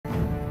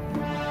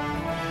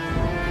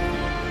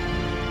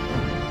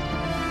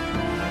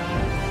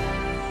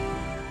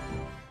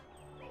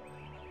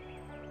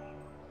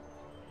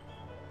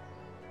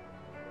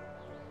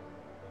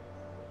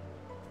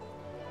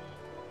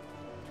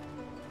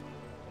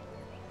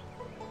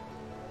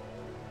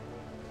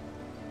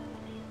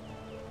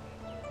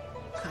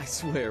I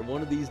swear,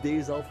 one of these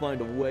days I'll find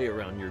a way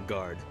around your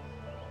guard.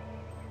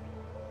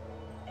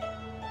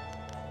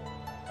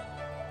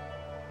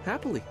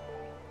 Happily.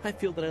 I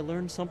feel that I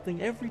learn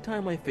something every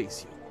time I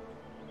face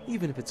you,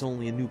 even if it's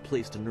only a new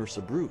place to nurse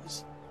a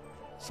bruise,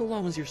 so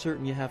long as you're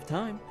certain you have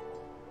time.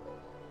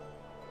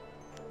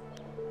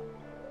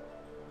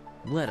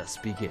 Let us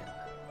begin.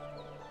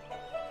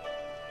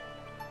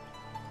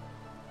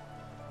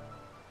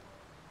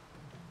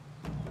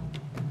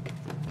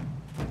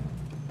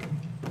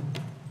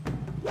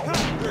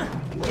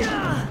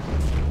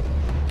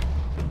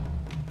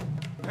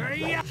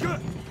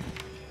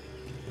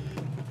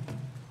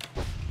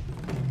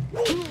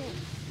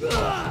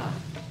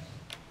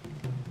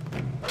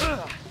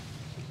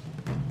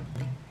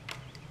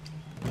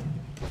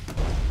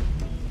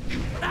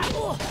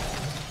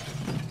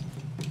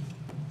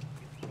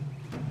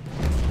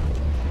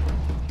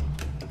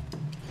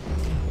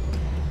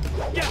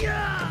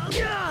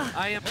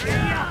 I am.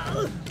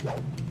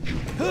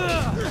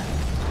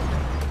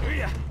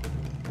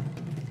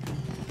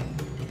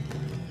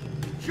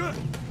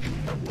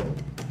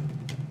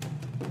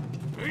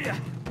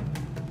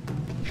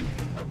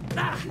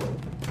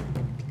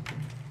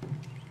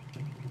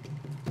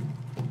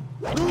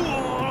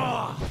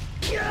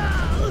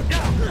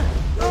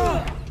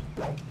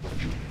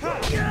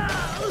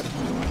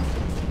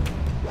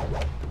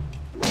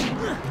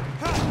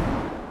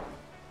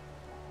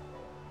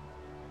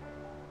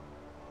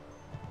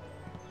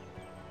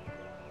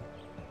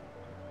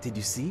 Did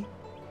you see?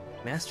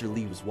 Master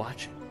Li was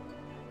watching.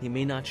 He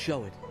may not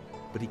show it,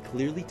 but he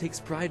clearly takes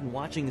pride in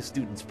watching his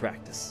students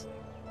practice.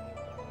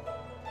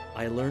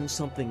 I learn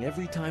something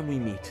every time we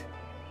meet,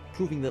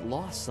 proving that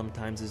loss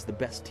sometimes is the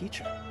best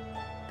teacher.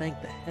 Thank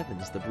the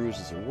heavens the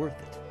bruises are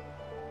worth it.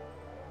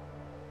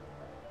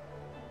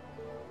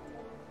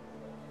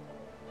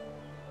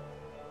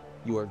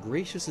 You are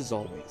gracious as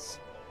always.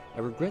 I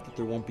regret that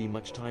there won't be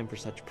much time for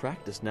such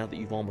practice now that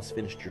you've almost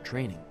finished your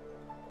training.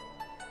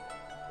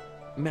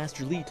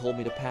 Master Li told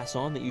me to pass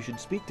on that you should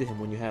speak to him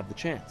when you have the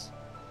chance.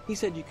 He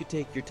said you could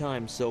take your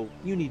time, so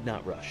you need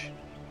not rush.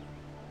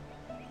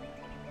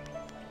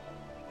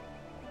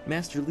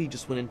 Master Li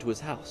just went into his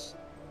house.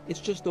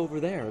 It's just over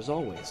there, as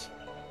always.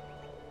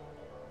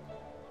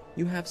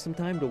 You have some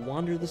time to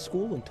wander the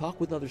school and talk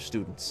with other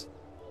students.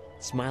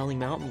 Smiling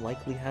Mountain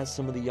likely has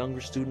some of the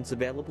younger students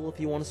available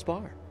if you want to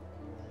spar.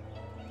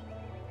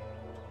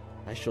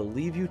 I shall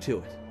leave you to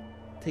it.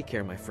 Take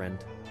care, my friend.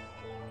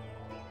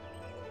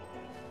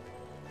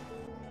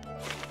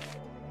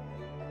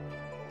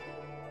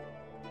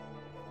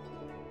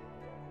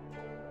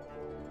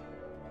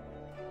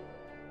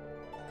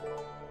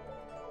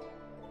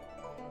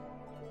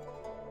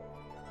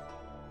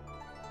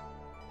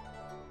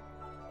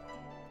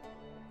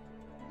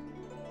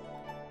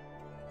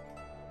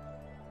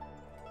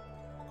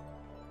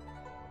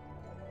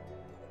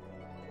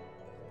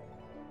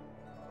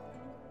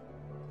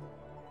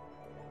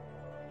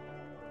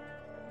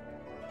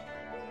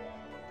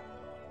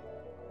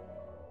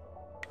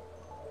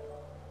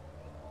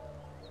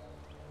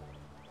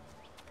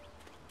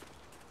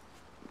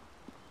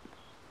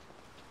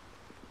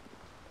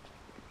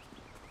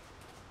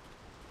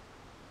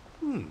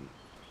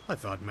 I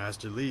thought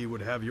Master Li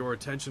would have your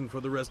attention for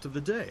the rest of the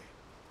day.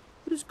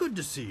 It is good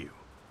to see you.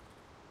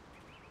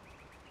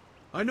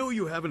 I know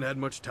you haven't had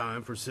much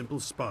time for simple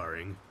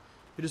sparring.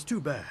 It is too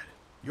bad.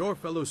 Your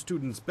fellow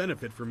students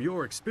benefit from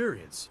your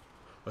experience.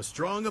 A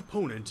strong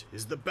opponent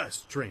is the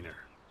best trainer.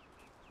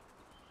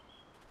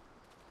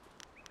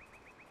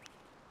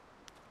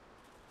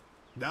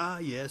 Ah,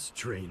 yes,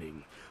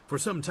 training. For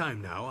some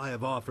time now, I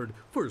have offered,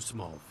 for a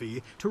small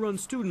fee, to run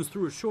students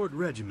through a short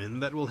regimen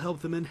that will help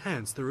them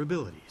enhance their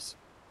abilities.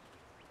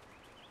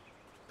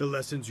 The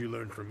lessons you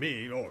learn from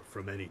me, or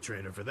from any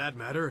trainer for that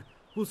matter,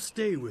 will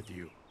stay with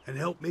you and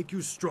help make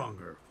you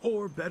stronger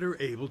or better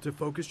able to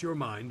focus your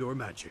mind or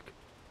magic.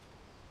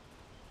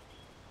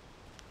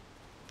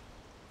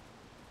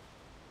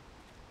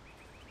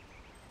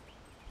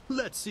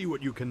 Let's see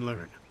what you can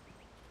learn.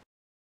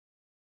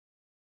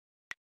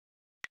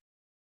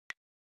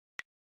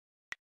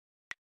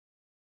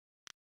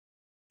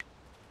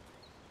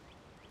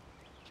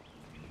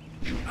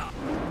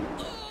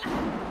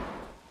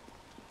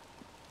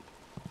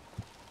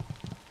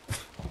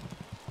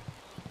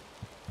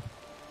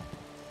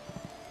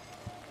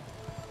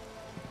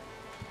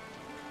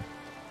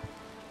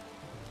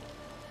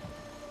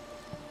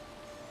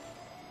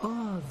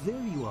 Ah,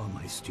 there you are,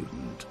 my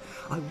student.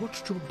 I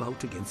watched your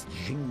bout against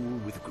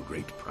Jingwu with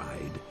great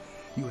pride.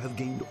 You have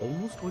gained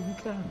almost all you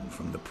can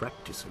from the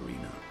practice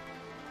arena.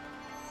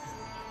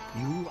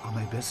 You are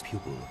my best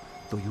pupil,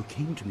 though you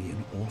came to me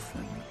an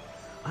orphan.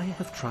 I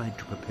have tried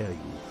to prepare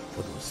you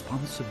for the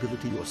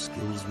responsibility your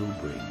skills will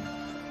bring.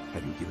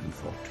 Have you given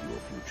thought to your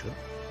future?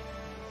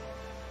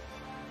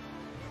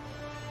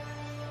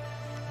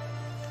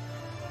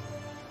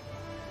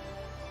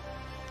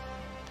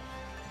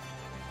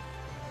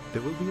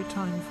 There will be a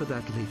time for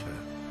that later.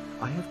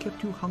 I have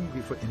kept you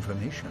hungry for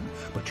information,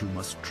 but you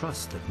must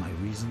trust that my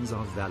reasons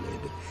are valid.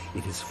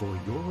 It is for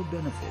your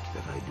benefit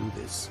that I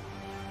do this.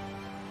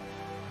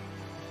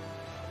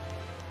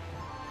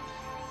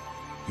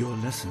 Your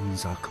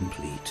lessons are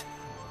complete.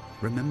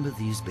 Remember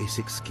these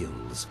basic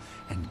skills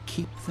and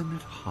keep them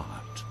at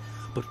heart.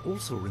 But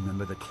also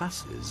remember that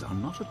classes are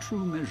not a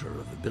true measure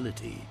of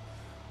ability.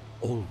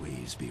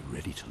 Always be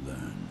ready to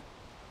learn.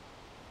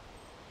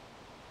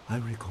 I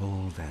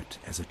recall that,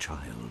 as a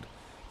child,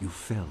 you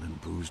fell and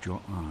bruised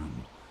your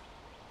arm.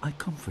 I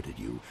comforted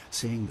you,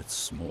 saying that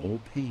small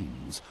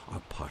pains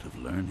are part of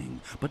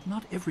learning, but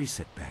not every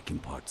setback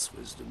imparts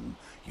wisdom.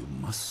 You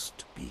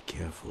must be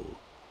careful.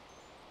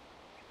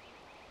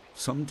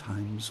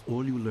 Sometimes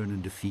all you learn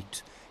in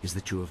defeat is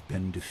that you have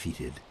been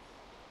defeated.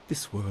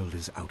 This world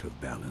is out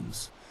of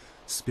balance.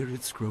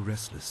 Spirits grow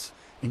restless,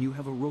 and you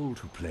have a role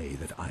to play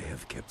that I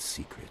have kept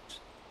secret.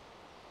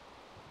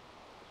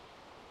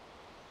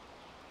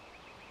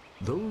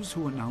 Those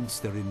who announce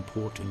their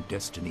important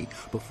destiny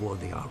before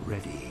they are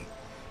ready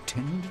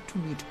tend to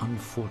meet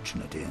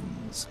unfortunate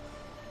ends.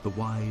 The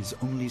wise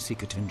only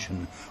seek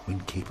attention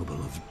when capable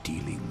of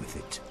dealing with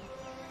it.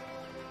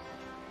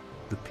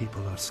 The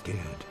people are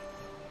scared.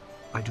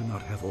 I do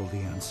not have all the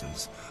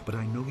answers, but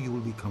I know you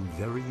will become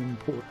very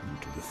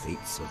important to the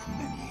fates of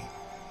many.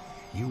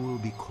 You will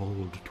be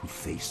called to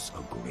face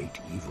a great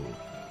evil.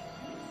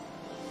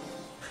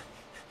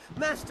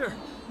 Master!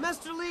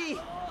 Master Li!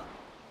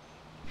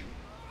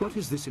 What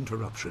is this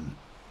interruption?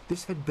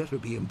 This had better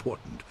be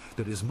important.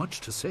 There is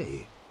much to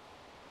say.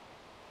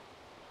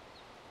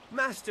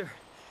 Master!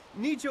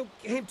 Nijo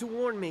came to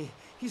warn me.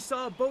 He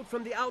saw a boat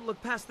from the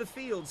outlook past the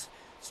fields.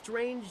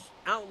 Strange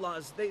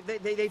outlaws.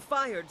 They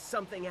fired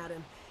something at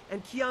him,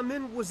 and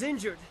Kiamin was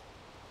injured.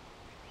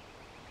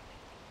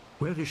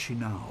 Where is she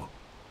now?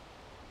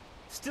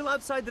 Still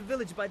outside the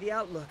village by the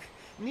outlook.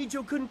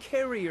 Nijo couldn't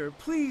carry her.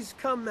 Please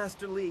come,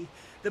 Master Li.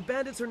 The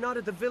bandits are not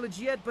at the village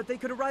yet, but they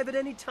could arrive at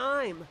any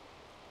time.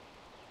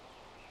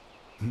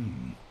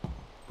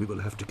 We will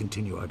have to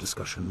continue our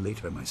discussion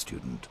later, my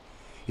student.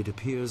 It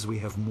appears we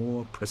have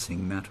more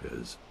pressing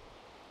matters.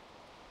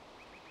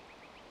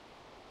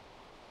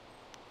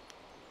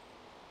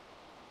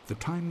 The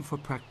time for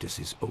practice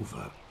is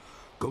over.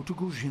 Go to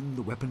Gujin,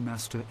 the weapon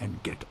master,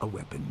 and get a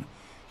weapon.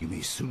 You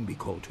may soon be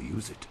called to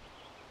use it.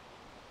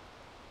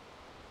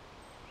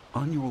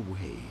 On your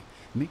way,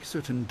 make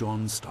certain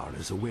Dawnstar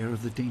is aware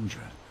of the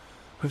danger.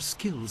 Her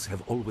skills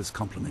have always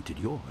complemented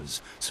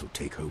yours, so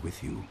take her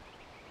with you.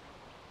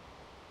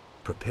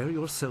 Prepare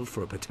yourself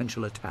for a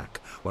potential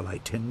attack while I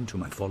tend to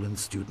my fallen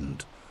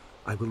student.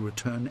 I will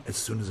return as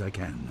soon as I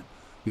can.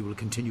 We will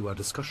continue our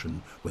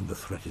discussion when the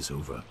threat is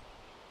over.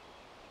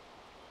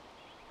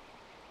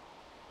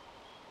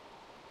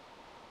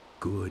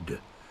 Good.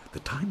 The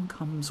time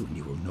comes when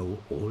you will know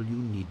all you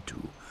need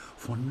to.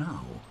 For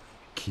now,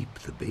 keep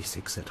the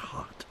basics at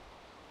heart.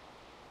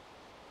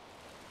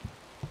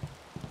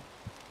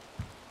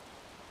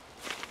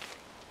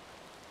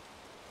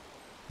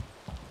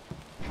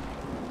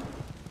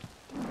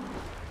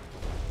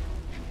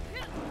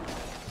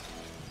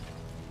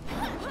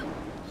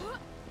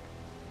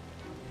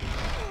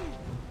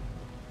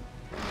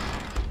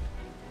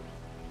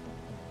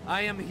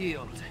 I am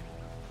healed.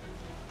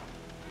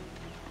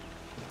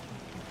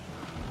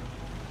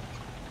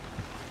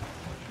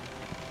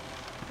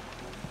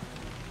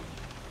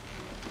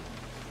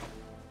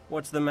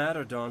 What's the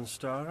matter,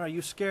 Dawnstar? Are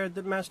you scared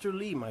that Master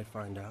Li might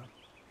find out?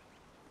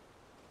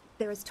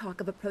 There is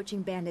talk of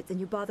approaching bandits, and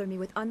you bother me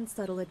with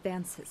unsubtle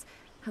advances.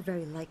 How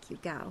very like you,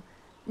 Gao.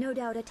 No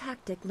doubt a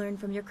tactic learned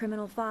from your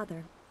criminal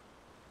father.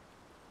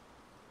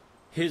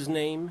 His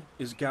name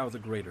is Gao the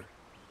Greater,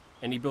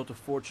 and he built a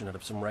fortune out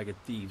of some ragged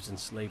thieves and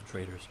slave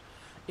traders.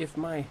 If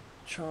my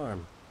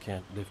charm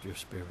can't lift your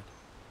spirit,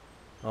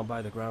 I'll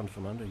buy the ground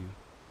from under you.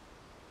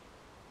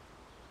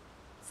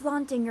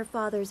 Flaunting your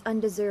father's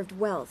undeserved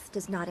wealth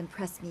does not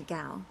impress me,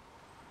 Gao.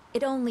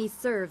 It only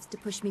serves to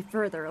push me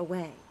further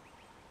away.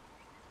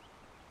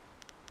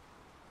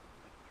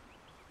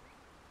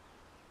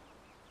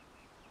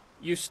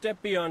 You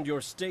step beyond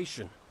your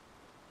station.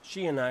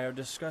 She and I are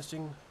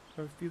discussing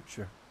her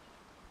future.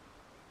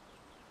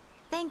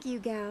 Thank you,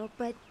 Gao,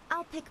 but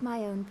I'll pick my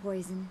own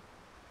poison.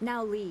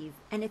 Now leave,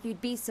 and if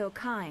you'd be so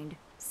kind,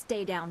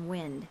 stay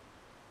downwind.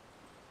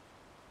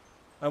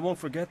 I won't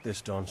forget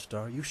this,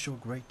 Dawnstar. You show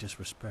great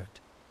disrespect.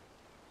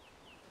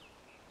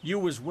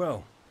 You as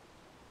well.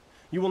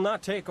 You will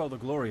not take all the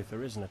glory if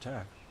there is an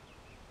attack.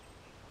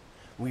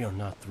 We are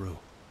not through.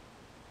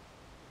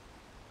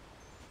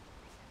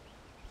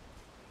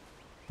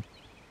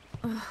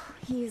 Oh,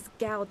 he is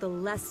Gao the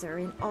Lesser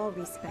in all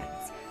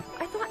respects.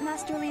 I thought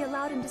Master Li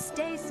allowed him to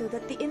stay so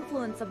that the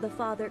influence of the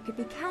father could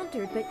be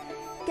countered, but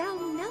Gao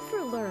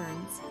never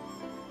learns.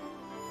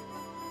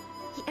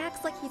 He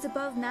acts like he's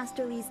above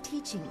Master Li's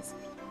teachings.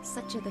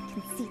 Such are the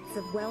conceits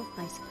of wealth,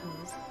 I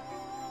suppose.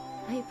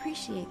 I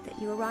appreciate that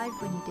you arrived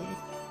when you did.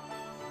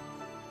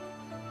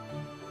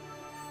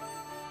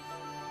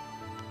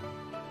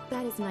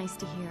 That is nice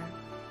to hear.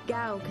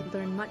 Gao could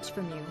learn much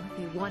from you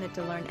if he wanted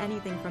to learn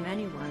anything from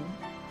anyone.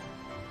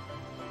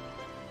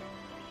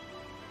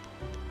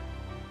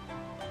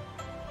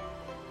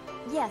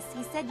 Yes,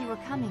 he said you were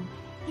coming.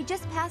 He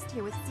just passed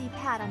here with Si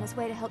Pat on his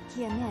way to help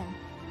Kia Min.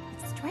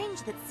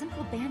 Strange that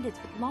simple bandits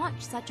would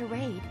launch such a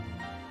raid.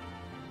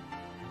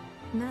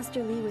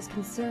 Master Li was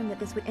concerned that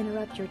this would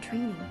interrupt your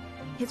training.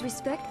 His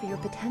respect for your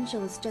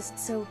potential is just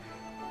so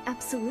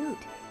absolute.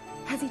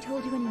 Has he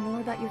told you any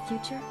more about your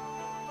future?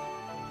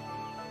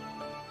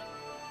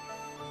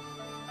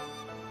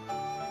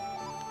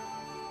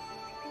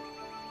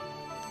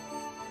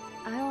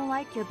 I don't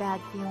like your bad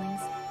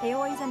feelings. They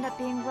always end up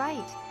being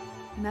right.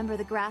 Remember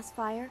the grass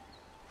fire?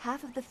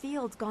 Half of the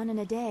field's gone in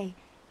a day,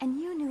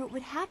 and you knew it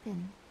would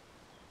happen.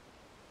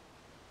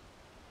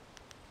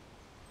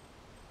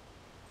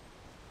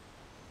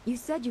 You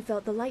said you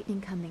felt the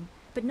lightning coming,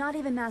 but not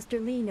even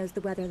Master Li knows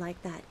the weather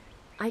like that.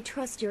 I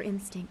trust your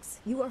instincts.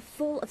 You are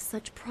full of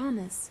such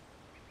promise.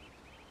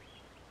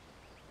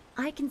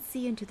 I can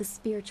see into the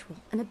spiritual,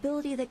 an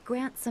ability that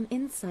grants some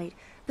insight,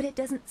 but it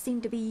doesn't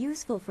seem to be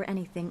useful for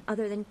anything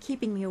other than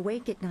keeping me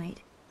awake at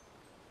night.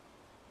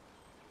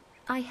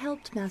 I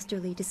helped Master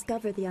Li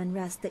discover the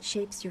unrest that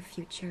shapes your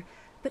future,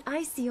 but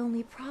I see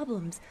only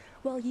problems,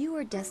 while you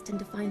are destined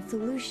to find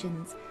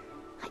solutions.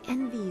 I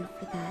envy you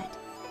for that.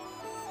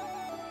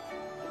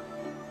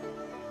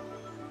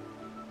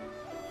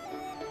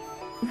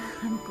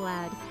 I'm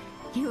glad.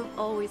 You have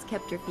always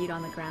kept your feet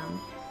on the ground.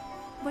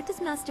 What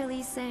does Master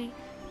Li say?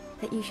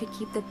 That you should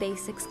keep the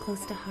basics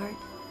close to heart?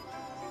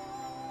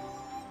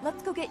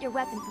 Let's go get your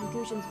weapon from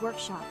Guzhin's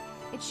workshop.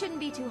 It shouldn't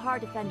be too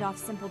hard to fend off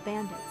simple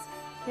bandits.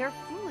 They're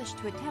foolish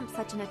to attempt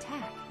such an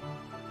attack.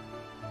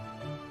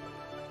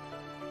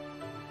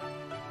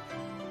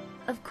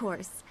 Of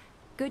course.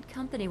 Good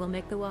company will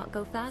make the walk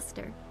go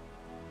faster.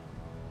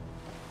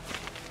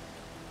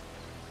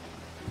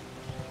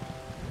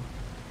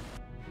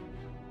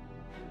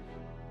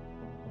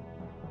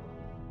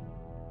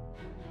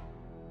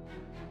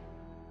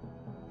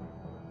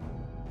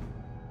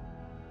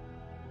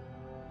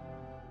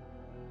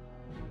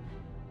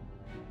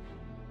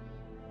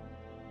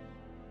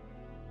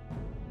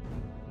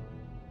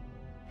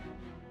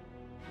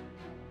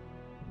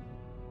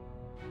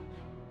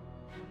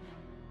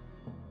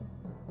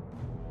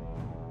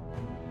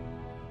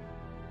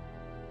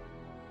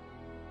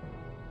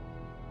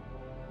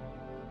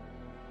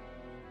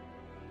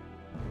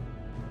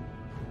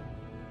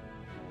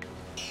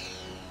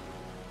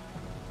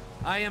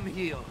 I am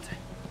healed.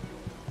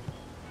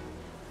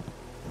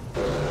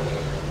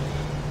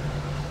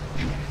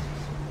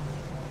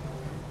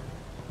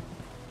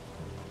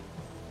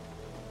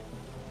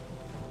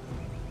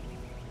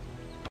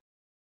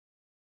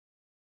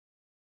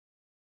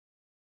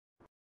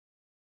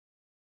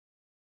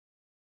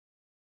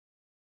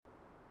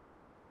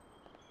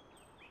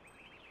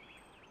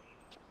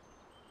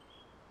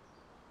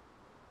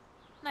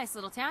 Nice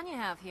little town you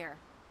have here.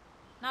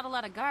 Not a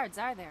lot of guards,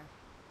 are there?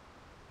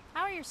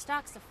 How are your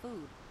stocks of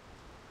food?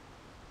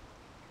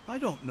 I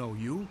don't know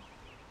you.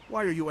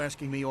 Why are you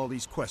asking me all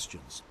these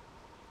questions?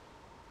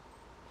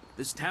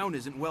 This town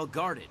isn't well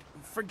guarded.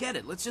 Forget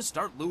it, let's just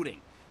start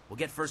looting. We'll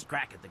get first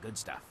crack at the good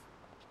stuff.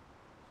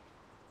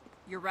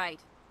 You're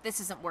right. This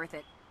isn't worth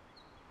it.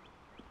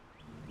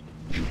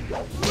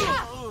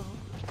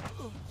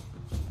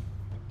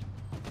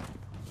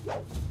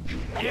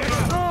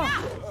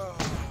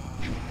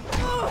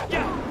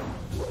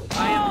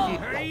 I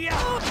am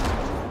healed.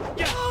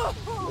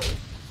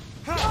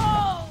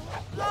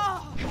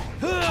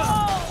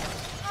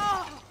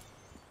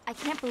 I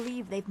can't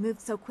believe they've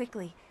moved so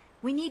quickly.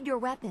 We need your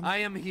weapon. I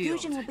am healed.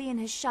 Guzhin will be in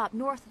his shop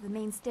north of the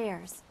main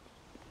stairs.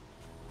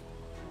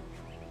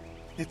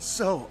 It's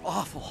so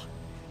awful.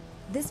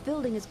 This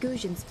building is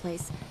Guzhin's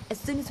place. As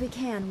soon as we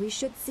can, we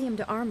should see him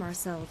to arm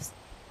ourselves.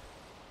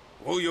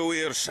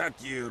 Oyoir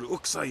Shatyir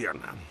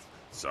Uksayanan.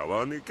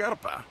 Sawani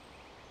Karpa.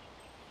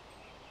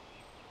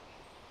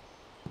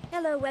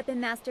 Hello, Weapon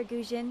Master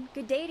Guzhin.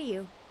 Good day to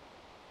you.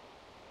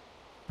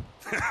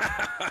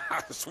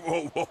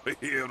 Swowoir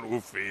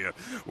Ufir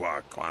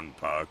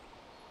Wakwanpa.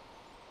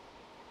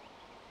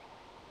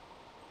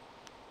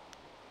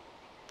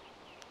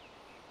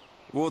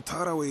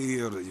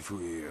 Wotarawir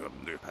Fuir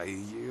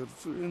Hayir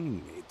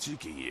Fun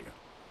Chiki.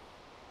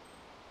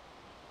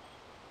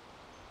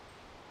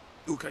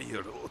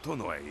 Ukayir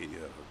Otonoir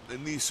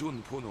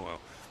Nisun Puno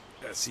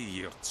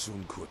Asir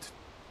Tsunkut.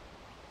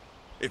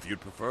 If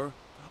you'd prefer,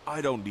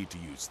 I don't need to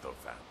use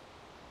Thofan.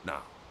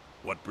 Now,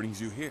 what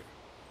brings you here?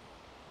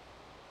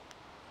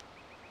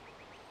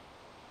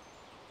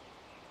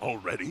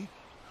 Already?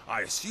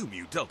 I assume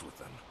you dealt with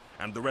them,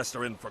 and the rest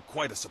are in for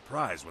quite a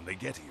surprise when they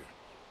get here.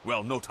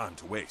 Well, no time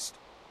to waste.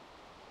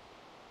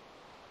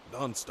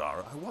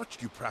 Dawnstar, I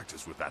watched you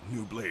practice with that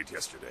new blade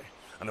yesterday,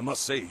 and I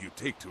must say you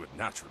take to it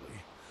naturally.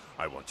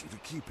 I want you to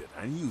keep it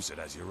and use it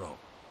as your own.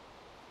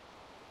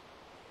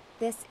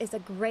 This is a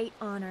great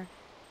honor.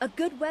 A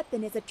good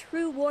weapon is a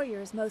true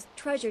warrior's most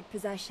treasured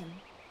possession.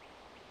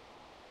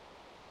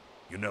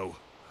 You know,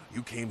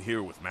 you came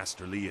here with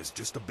Master Li as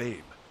just a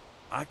babe.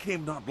 I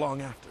came not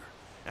long after,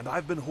 and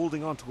I've been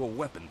holding on to a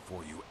weapon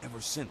for you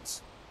ever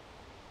since.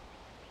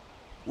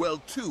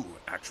 Well, two,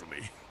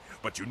 actually.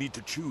 But you need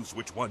to choose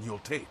which one you'll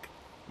take.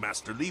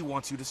 Master Li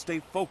wants you to stay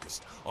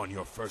focused on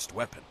your first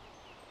weapon.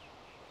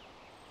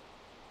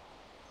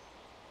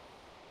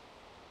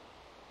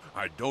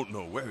 I don't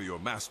know where your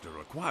master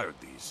acquired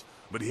these,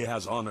 but he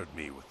has honored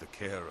me with the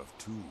care of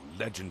 2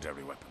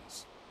 legendary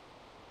weapons.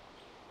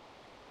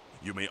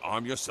 You may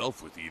arm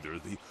yourself with either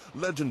the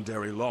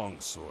legendary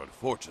longsword,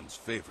 Fortune's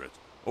favorite,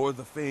 or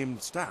the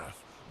famed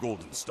staff,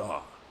 Golden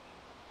Star.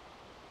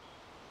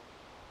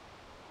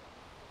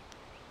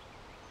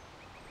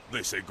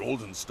 They say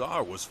Golden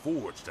Star was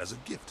forged as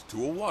a gift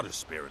to a water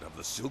spirit of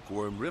the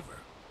Silkworm River.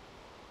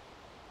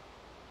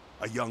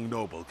 A young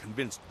noble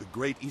convinced the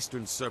great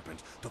Eastern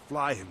Serpent to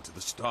fly him to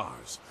the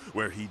stars,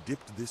 where he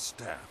dipped this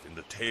staff in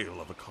the tail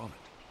of a comet.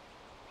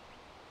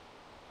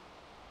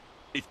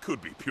 It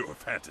could be pure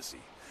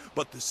fantasy,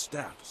 but the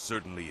staff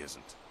certainly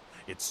isn't.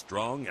 It's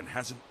strong and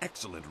has an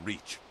excellent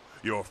reach.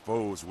 Your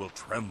foes will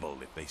tremble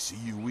if they see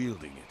you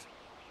wielding it.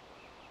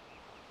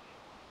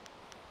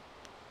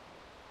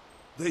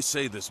 They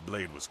say this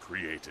blade was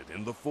created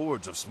in the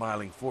forge of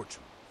Smiling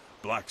Fortune,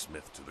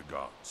 blacksmith to the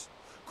gods.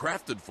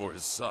 Crafted for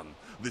his son,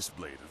 this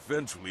blade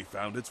eventually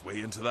found its way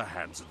into the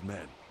hands of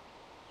men.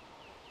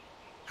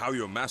 How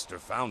your master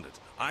found it,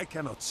 I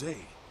cannot say,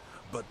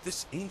 but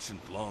this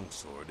ancient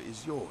longsword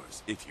is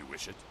yours, if you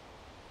wish it.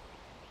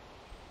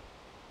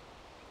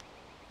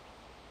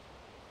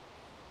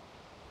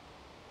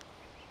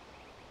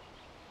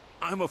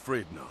 I'm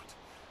afraid not.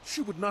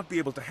 She would not be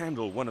able to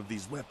handle one of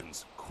these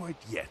weapons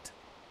quite yet.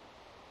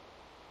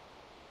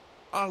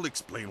 I'll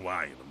explain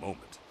why in a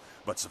moment,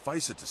 but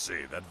suffice it to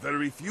say that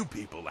very few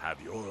people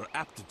have your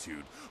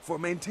aptitude for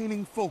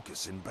maintaining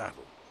focus in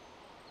battle.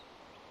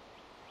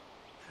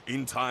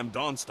 In time,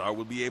 Dawnstar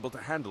will be able to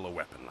handle a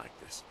weapon like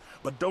this,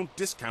 but don't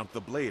discount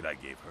the blade I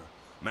gave her.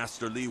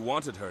 Master Li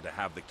wanted her to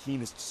have the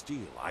keenest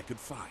steel I could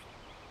find.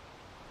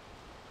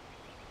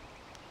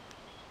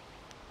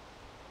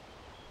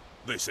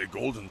 They say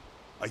Golden,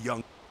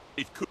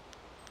 it could.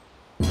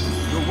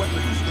 Your weapon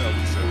is well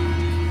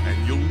deserved,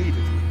 and you'll need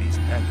it with these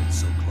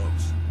bandits so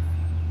close.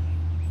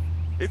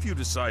 If you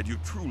decide you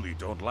truly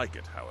don't like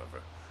it,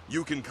 however,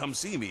 you can come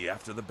see me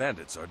after the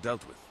bandits are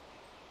dealt with.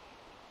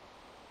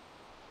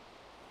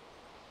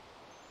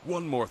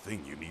 One more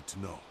thing you need to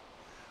know.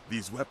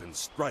 These weapons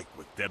strike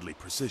with deadly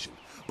precision,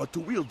 but to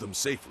wield them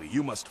safely,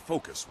 you must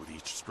focus with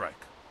each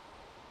strike.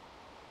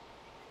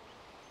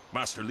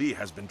 Master Li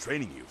has been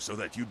training you so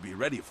that you'd be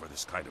ready for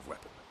this kind of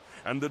weapon,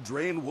 and the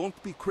drain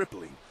won't be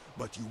crippling,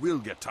 but you will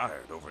get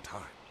tired over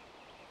time.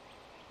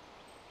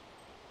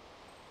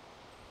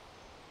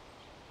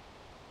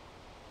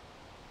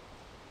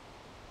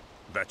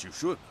 That you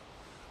should.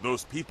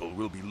 Those people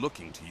will be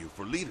looking to you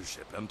for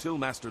leadership until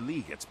Master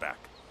Li gets back.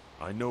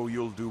 I know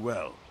you'll do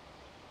well.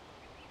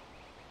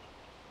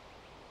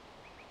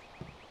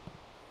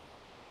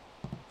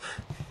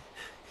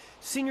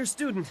 Senior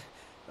student.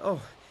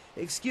 Oh,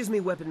 excuse me,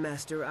 Weapon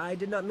Master. I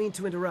did not mean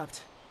to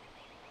interrupt.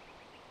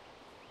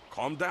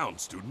 Calm down,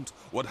 student.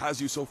 What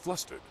has you so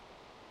flustered?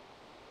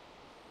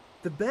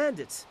 The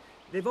bandits.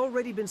 They've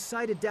already been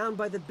sighted down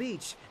by the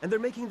beach, and they're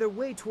making their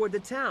way toward the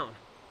town.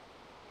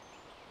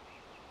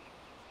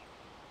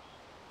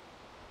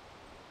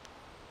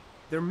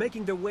 They're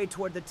making their way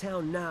toward the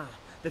town now.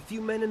 The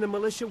few men in the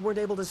militia weren't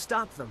able to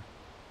stop them.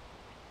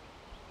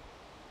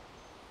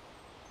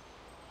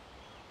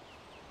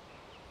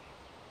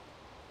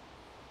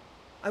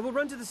 I will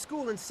run to the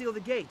school and seal the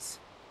gates.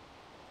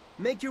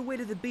 Make your way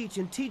to the beach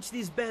and teach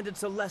these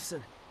bandits a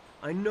lesson.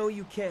 I know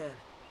you can.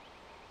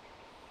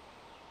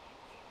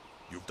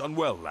 You've done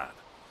well, lad.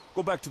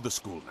 Go back to the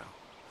school now.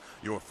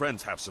 Your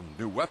friends have some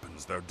new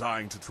weapons they're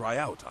dying to try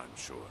out, I'm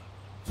sure.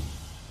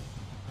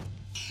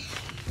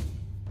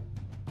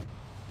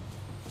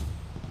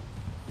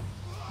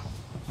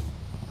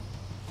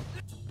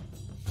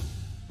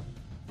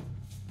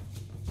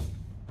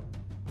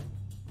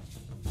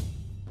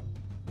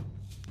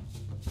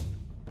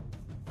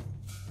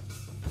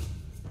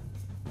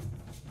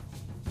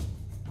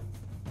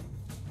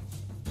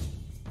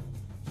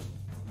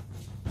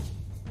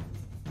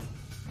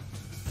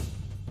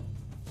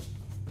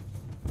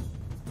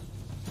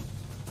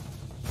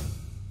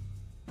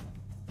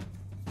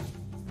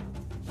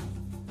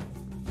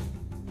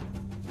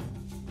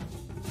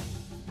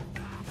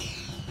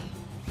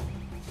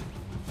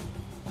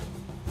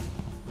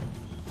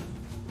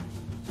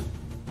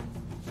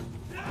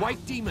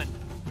 White demon!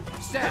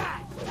 Stay!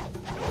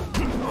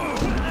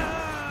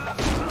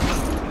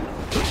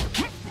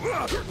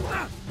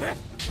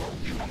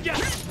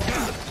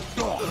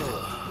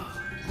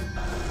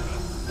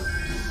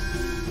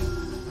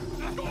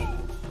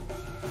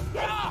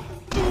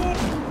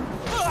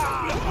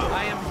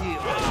 I am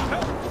healed.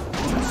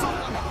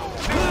 Someone!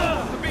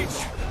 The beach!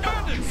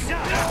 Bandits!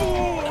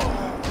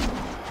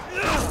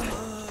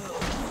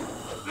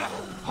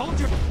 Hold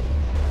your...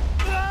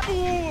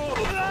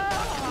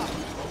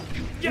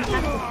 You have to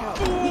help.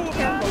 Be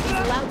careful,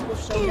 these louds will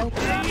show no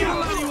Don't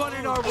kill anyone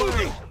in our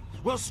way!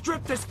 We'll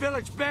strip this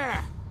village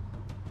bare!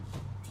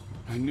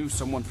 I knew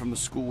someone from the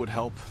school would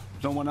help.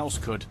 No one else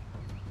could.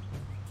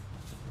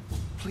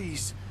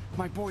 Please,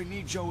 my boy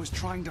Nijo is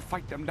trying to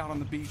fight them down on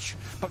the beach,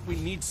 but we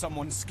need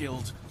someone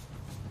skilled.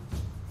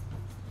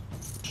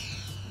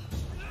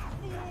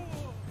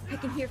 I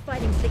can hear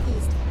fighting to the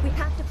east. We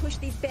have to push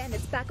these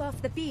bandits back off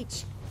the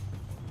beach.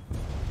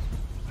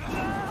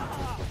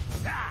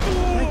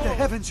 Thank the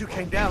heavens you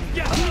came down.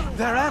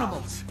 They're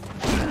animals.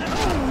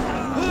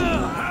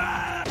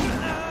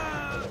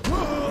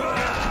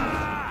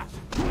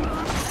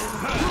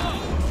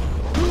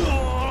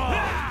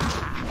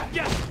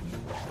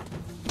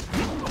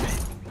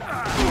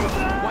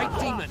 White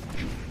demon.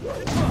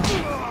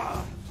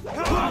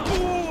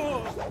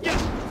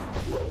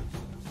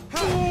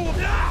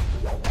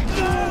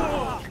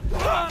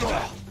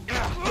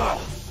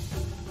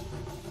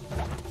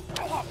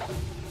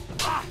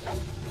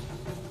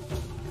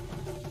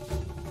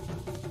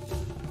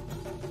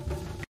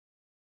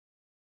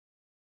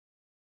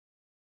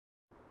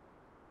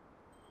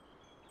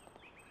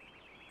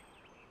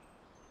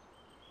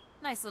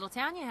 Nice little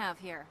town you have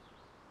here.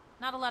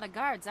 Not a lot of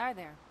guards, are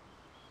there?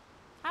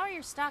 How are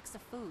your stocks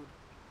of food?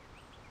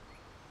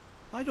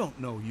 I don't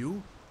know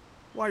you.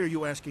 Why are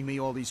you asking me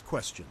all these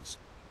questions?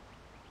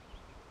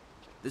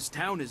 This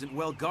town isn't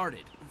well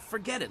guarded.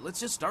 Forget it, let's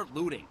just start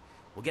looting.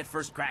 We'll get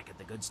first crack at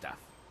the good stuff.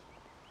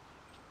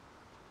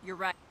 You're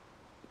right.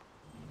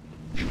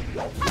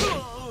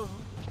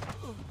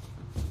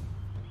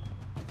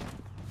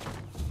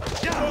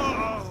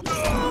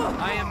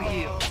 I am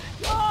healed.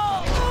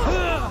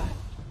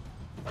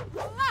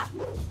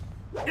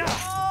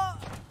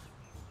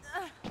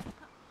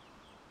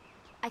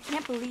 I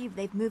can't believe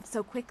they've moved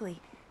so quickly.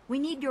 We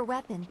need your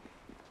weapon.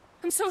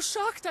 I'm so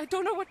shocked, I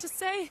don't know what to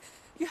say.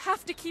 You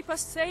have to keep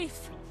us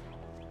safe.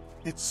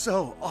 It's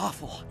so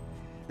awful.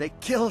 They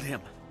killed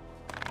him.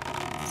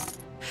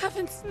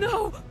 Heavens,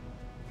 no!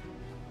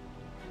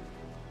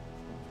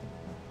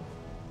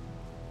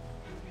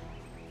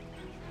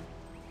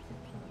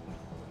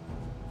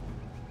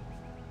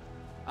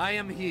 I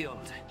am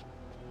healed.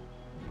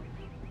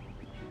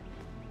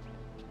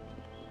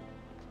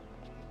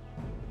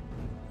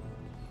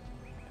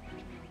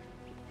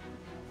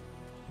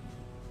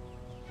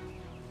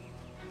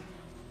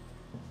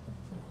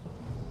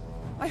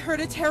 I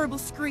heard a terrible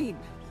scream.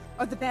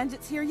 Are the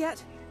bandits here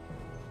yet?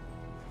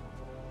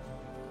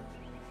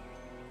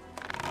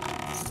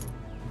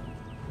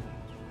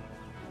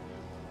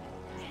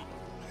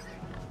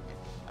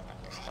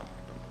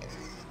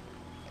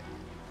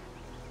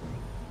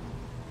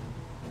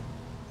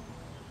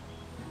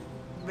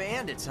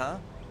 Bandits, huh?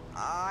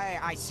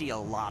 I see a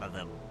lot of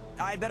them.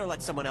 I'd better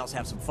let someone else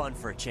have some fun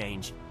for a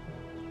change.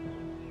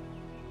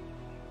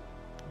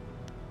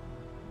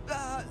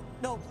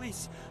 No,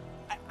 please.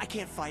 I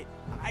can't fight.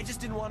 I just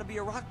didn't want to be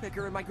a rock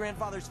picker in my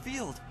grandfather's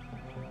field.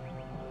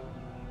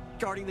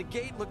 Guarding the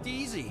gate looked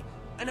easy.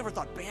 I never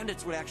thought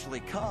bandits would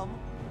actually come.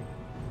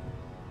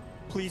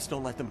 Please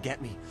don't let them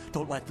get me.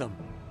 Don't let them.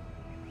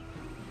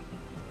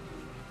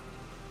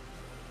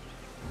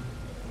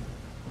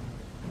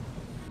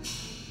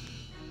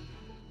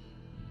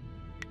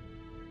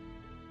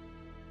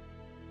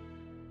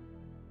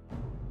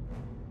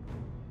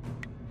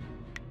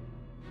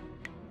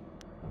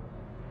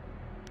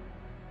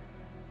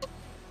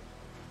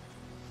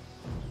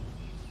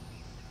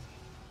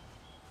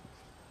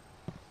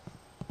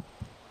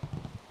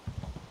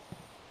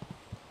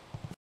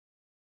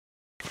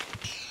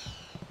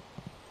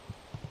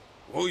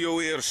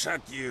 Ojoir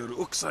Shatir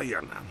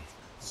Uksayana.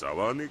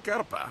 Savani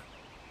Karpa.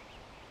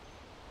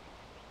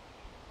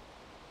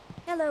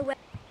 Hello,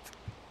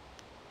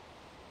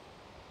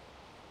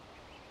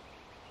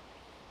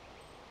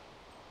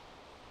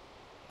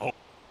 Oh.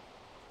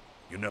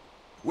 You know,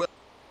 well.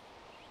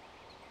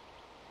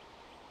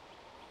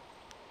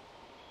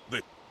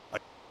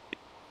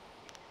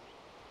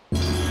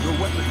 Your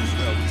weapon is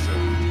well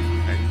deserved.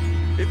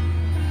 And if.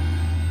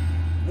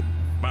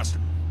 Master.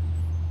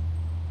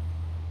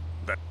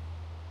 That.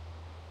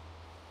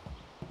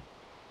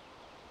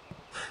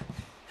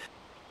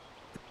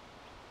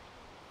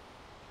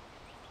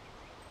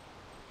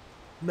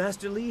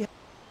 Master Li...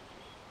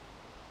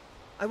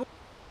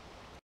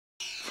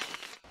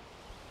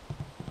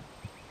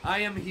 I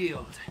am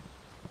healed.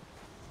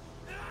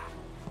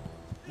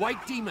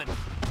 White demon.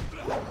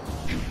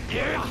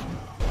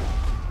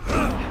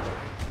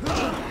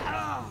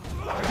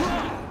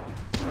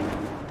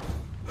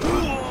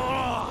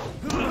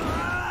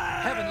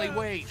 Heavenly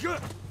wave.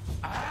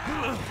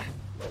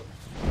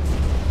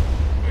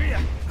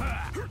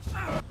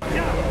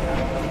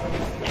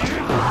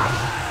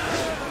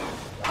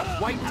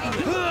 White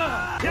demon.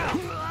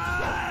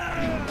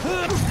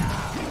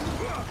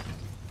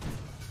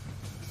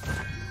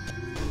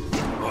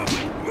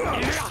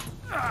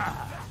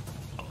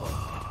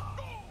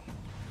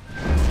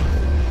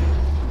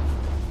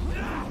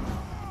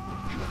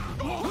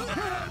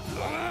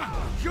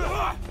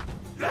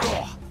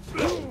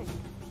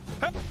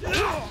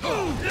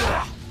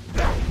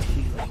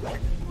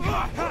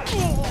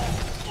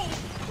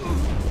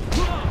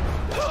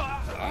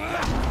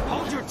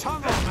 Hold your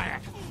tongue, old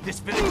man. This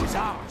village is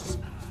ours.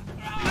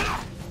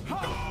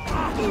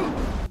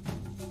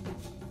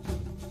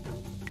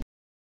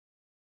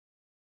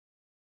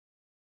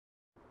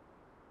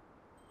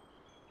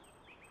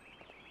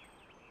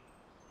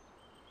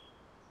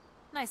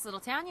 Nice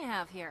little town you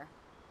have here.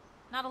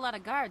 Not a lot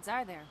of guards,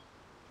 are there?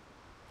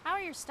 How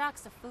are your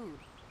stocks of food?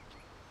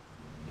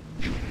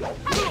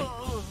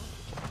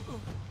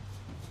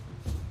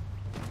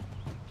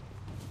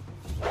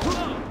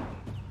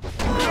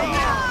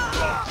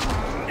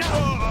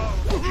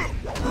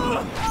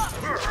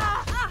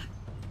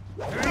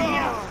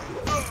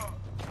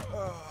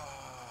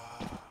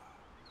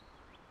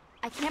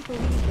 I can't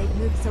believe they've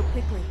moved so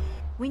quickly.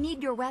 We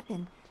need your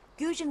weapon.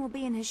 Gujin will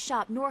be in his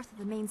shop north of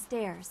the main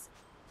stairs.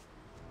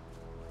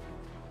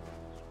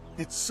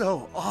 It's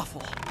so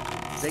awful.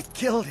 They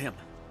killed him.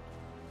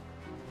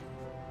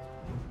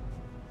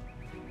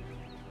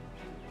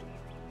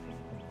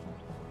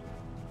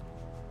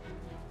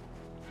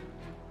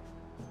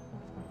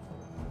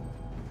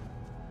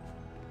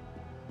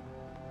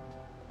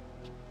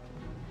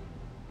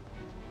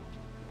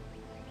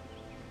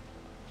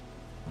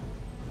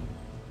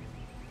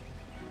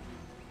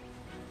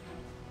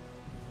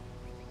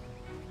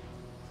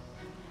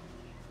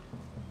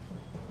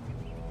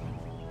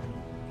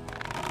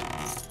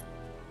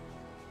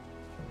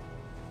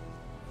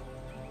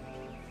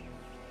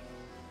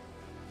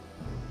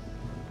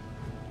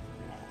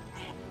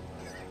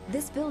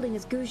 This building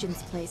is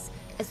Gujin's place.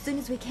 As soon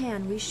as we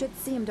can, we should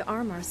see him to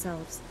arm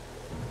ourselves.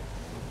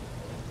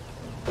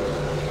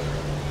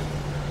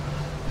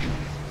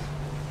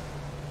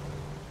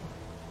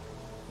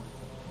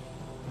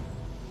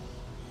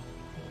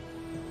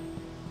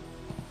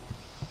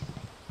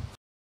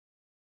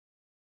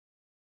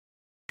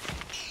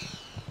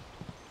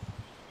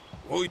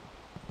 Oi.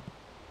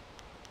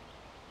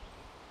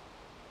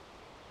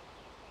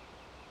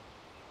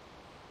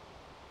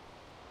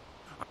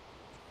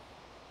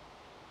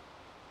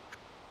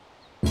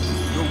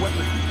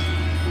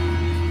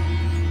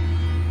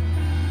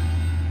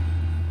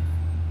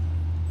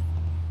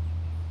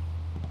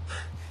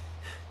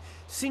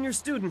 Senior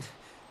student.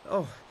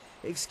 Oh,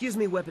 excuse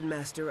me, Weapon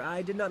Master.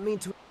 I did not mean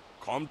to...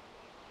 Calm.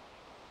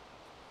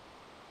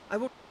 I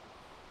will...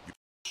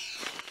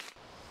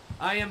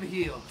 I am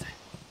healed.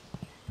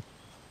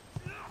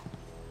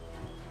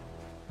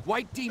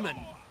 White Demon,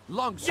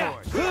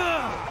 longsword.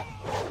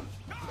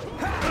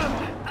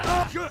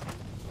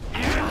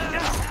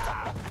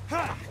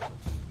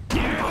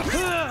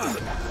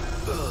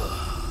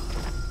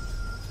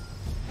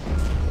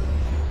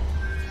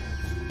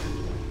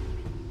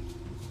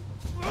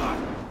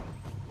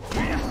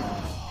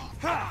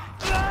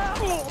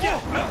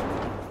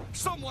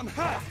 Someone!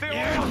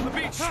 They're all on the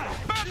beach!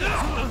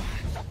 Bandits!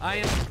 I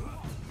am...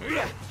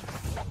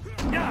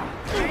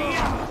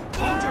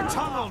 Hold your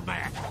tongue, old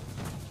man!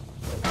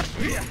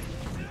 Be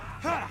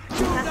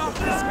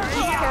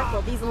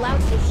careful, these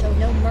louses show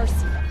no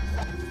mercy.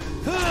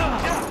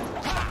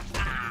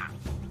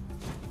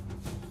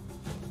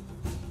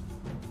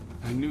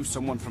 I knew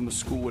someone from the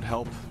school would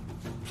help.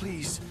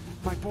 Please,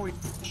 my boy...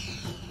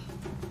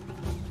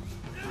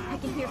 I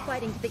can hear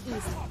fighting to the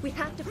east. We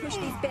have to push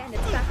these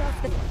bandits back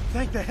off the...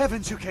 Thank the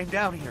heavens you came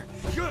down here.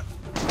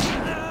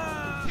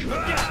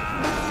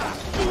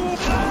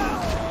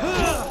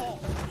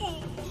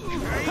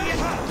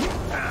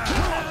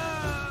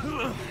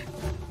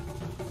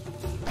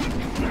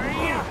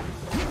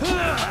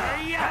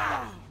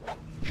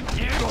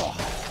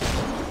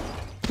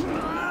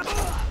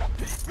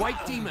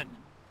 White Demon.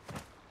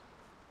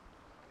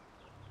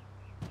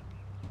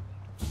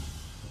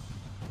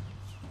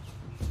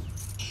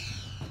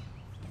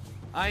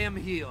 I am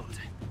healed.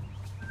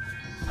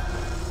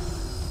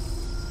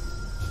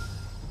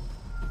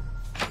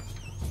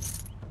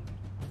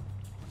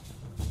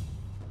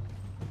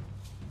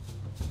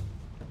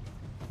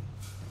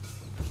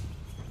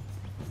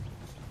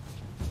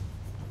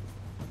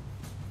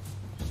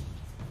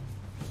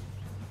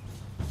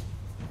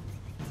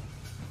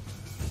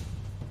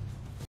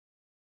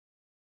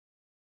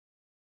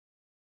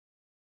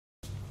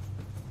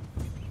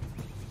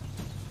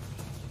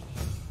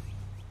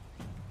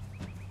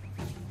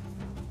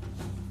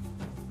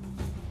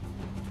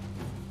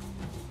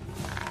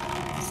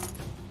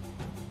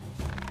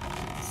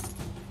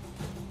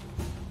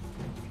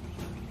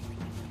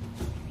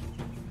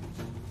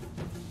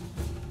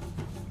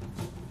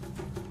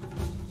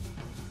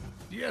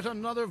 Yet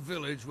another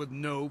village with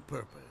no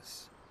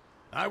purpose.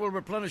 I will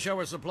replenish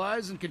our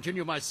supplies and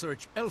continue my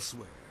search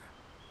elsewhere.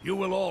 You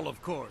will all,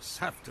 of course,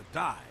 have to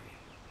die.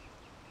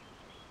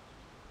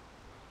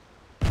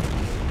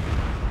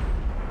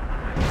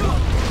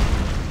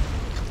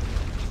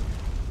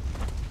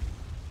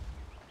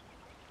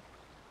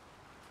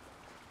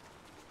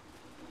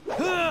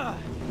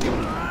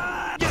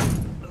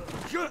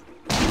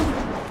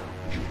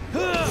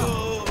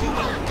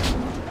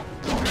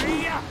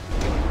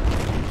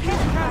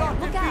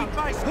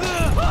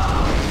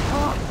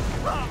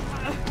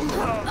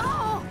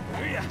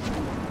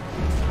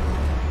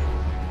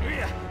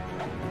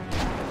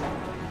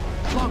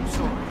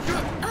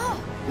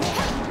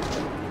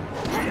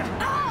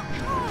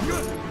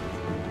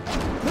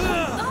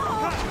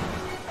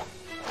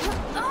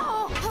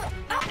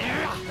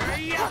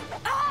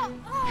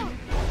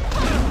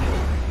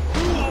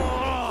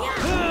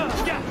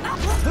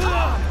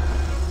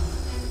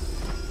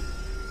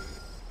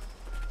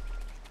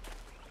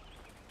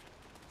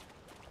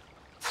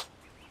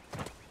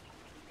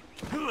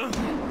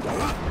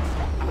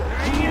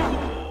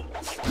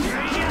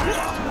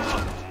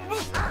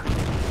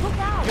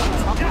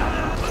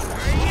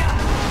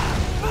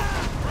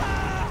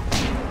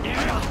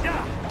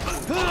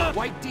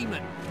 White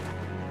demon.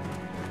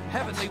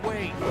 Heavenly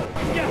wave.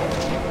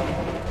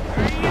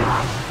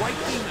 White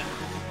demon.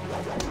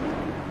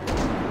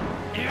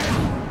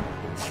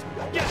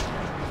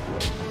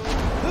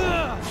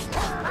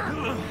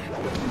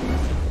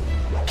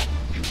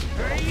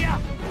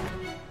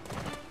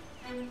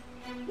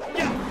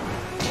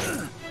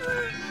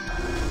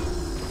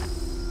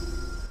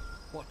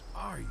 What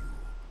are you?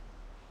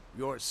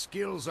 Your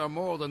skills are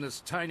more than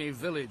this tiny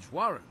village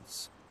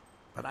warrants.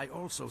 But I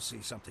also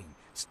see something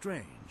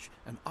strange,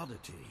 an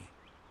oddity.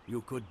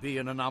 You could be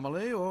an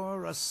anomaly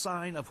or a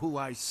sign of who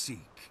I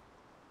seek.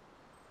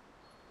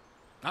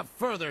 A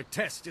further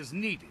test is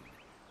needed.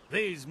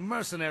 These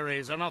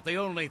mercenaries are not the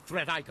only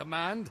threat I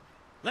command.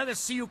 Let us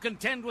see you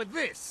contend with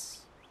this.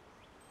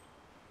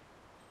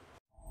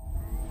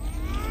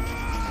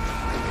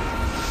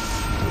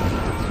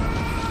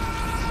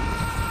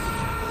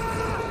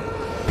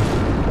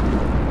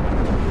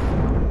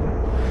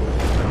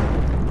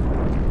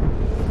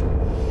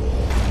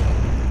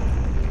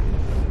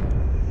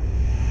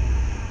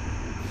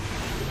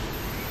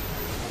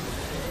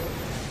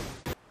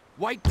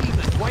 White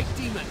demon, white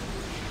demon.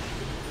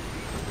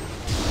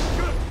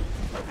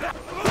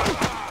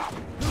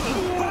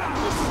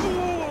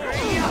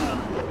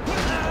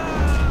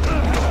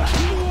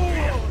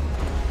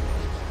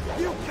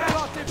 You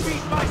cannot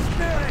defeat my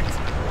spirit!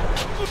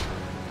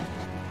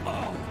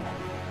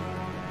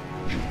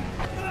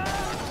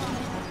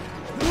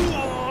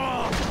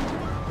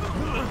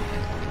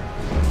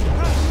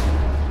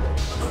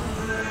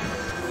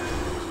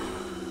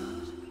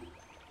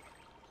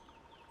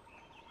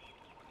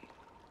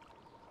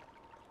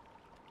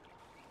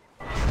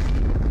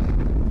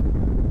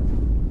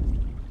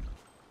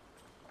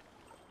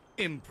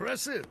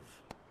 Impressive.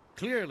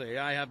 Clearly,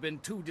 I have been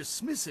too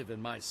dismissive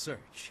in my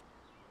search.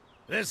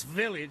 This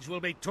village will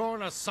be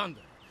torn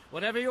asunder.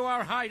 Whatever you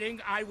are hiding,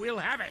 I will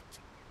have it.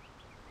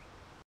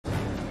 I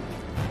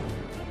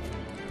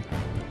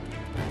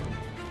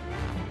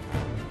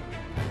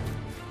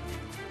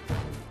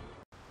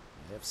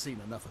have seen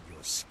enough of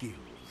your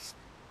skills.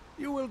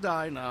 You will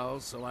die now,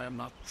 so I am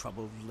not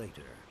troubled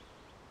later.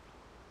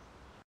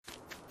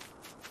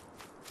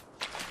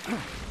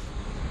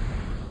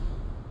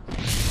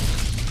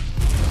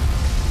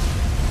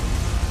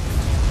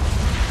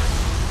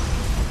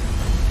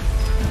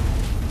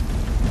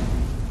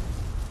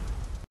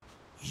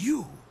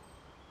 You!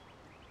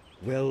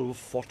 Well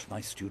fought,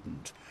 my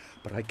student,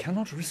 but I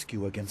cannot risk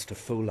you against a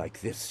foe like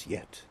this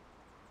yet.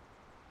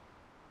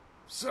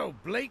 So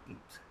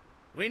blatant.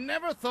 We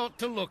never thought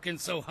to look in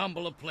so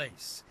humble a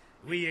place.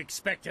 We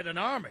expected an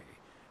army.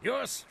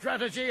 Your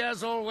strategy,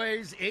 as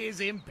always,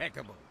 is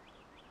impeccable.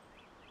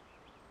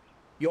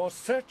 Your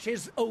search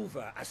is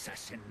over,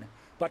 assassin,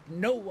 but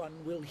no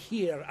one will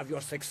hear of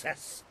your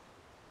success.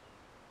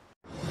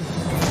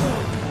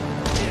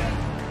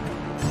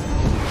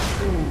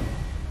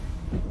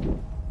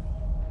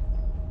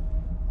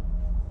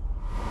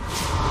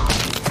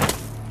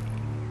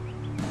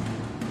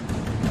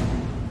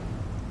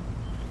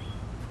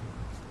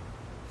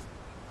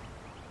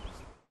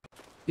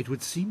 It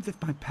would seem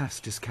that my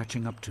past is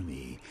catching up to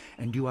me,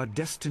 and you are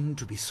destined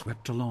to be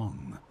swept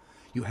along.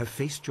 You have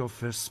faced your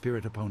first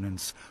spirit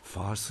opponents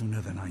far sooner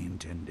than I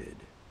intended.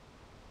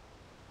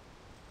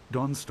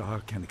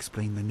 Dawnstar can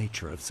explain the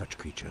nature of such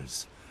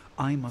creatures.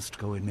 I must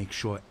go and make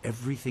sure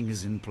everything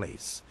is in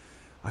place.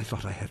 I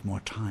thought I had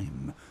more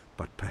time,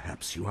 but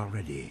perhaps you are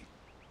ready.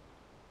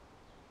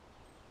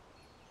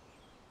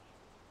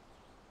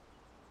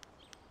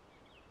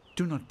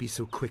 Do not be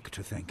so quick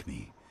to thank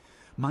me.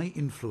 My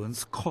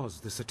influence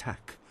caused this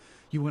attack.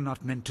 You were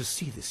not meant to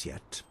see this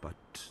yet, but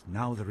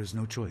now there is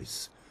no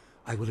choice.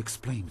 I will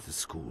explain to the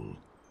school.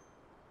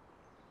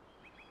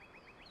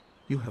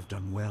 You have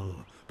done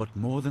well, but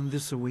more than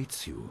this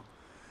awaits you.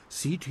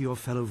 See to your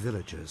fellow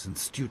villagers and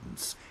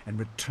students, and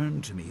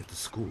return to me at the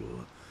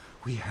school.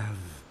 We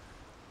have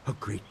a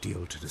great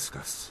deal to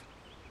discuss.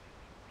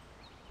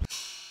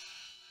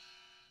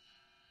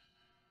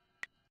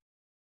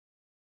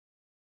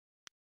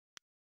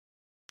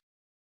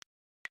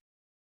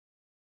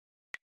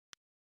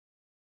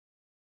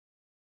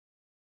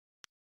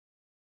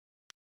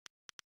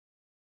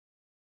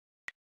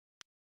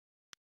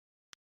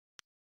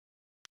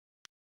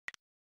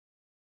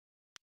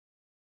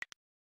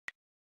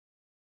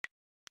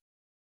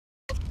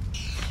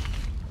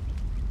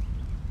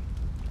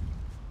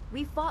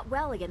 We fought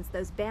well against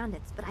those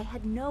bandits, but I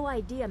had no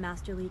idea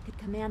Master Li could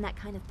command that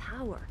kind of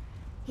power.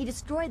 He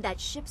destroyed that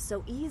ship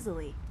so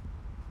easily.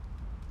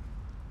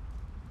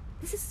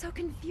 This is so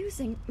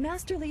confusing.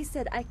 Master Li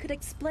said I could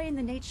explain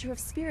the nature of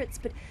spirits,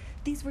 but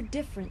these were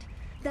different.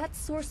 That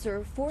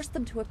sorcerer forced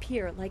them to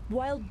appear like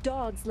wild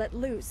dogs let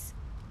loose.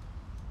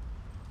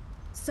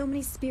 So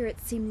many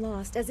spirits seem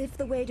lost, as if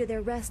the way to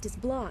their rest is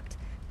blocked.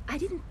 I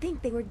didn't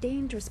think they were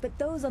dangerous, but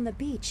those on the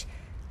beach,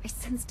 I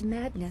sensed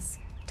madness.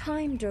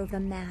 Time drove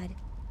them mad.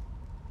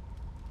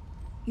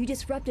 You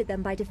disrupted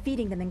them by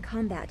defeating them in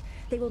combat.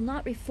 They will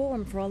not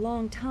reform for a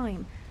long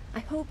time. I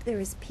hope there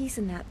is peace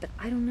in that, but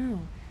I don't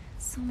know.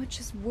 So much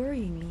is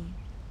worrying me.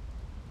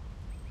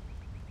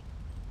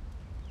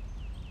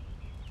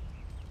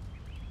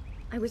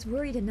 I was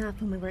worried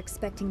enough when we were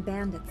expecting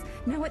bandits.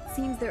 Now it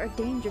seems there are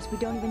dangers we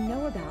don't even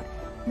know about.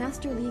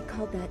 Master Li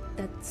called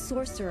that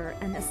sorcerer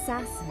an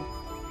assassin.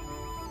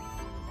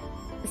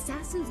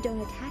 Assassins don't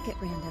attack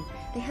at random.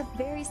 They have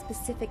very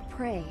specific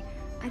prey.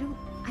 I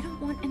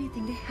don't want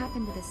anything to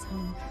happen to this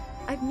home.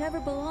 I've never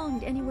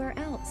belonged anywhere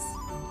else.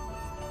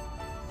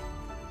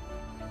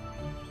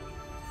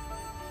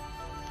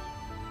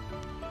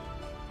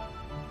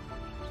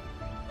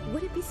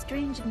 Would it be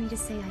strange of me to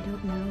say I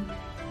don't know?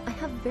 I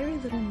have very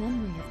little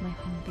memory of my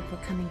home before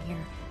coming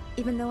here,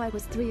 even though I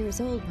was 3 years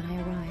old when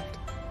I arrived.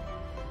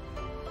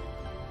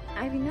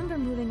 I remember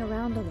moving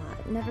around a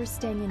lot, never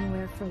staying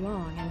anywhere for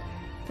long, and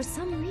for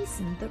some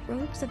reason, the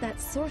robes of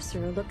that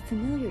sorcerer looked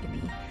familiar to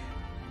me.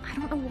 I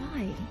don't know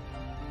why.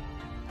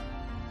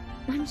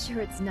 I'm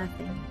sure it's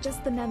nothing,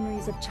 just the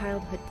memories of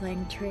childhood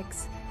playing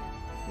tricks.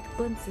 With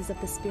glimpses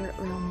of the spirit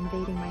realm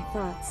invading my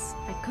thoughts,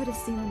 I could have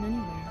seen them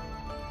anywhere.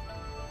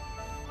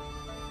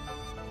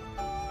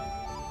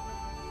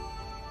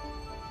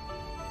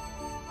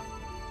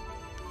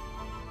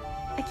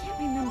 I can't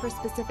remember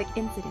specific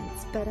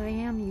incidents, but I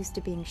am used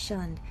to being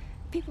shunned.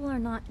 People are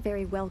not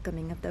very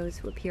welcoming of those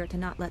who appear to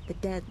not let the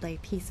dead lay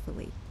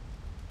peacefully.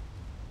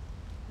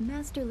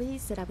 Master Li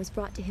said I was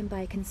brought to him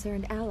by a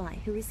concerned ally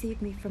who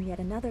received me from yet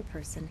another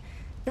person.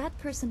 That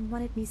person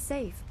wanted me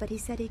safe, but he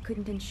said he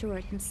couldn't ensure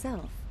it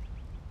himself.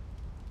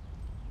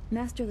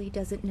 Master Li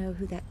doesn't know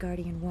who that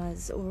guardian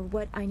was or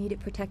what I needed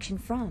protection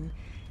from.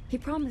 He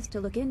promised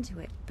to look into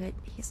it, but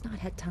he's not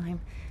had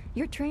time.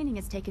 Your training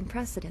has taken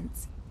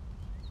precedence.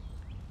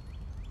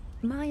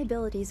 My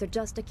abilities are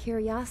just a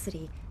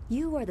curiosity.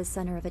 You are the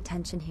center of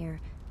attention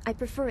here. I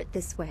prefer it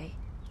this way.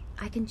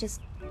 I can just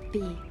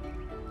be.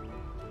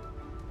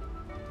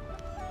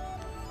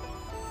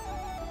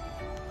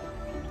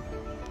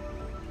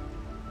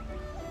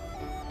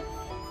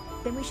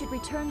 Then we should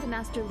return to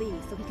Master Li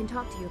so he can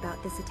talk to you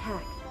about this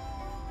attack.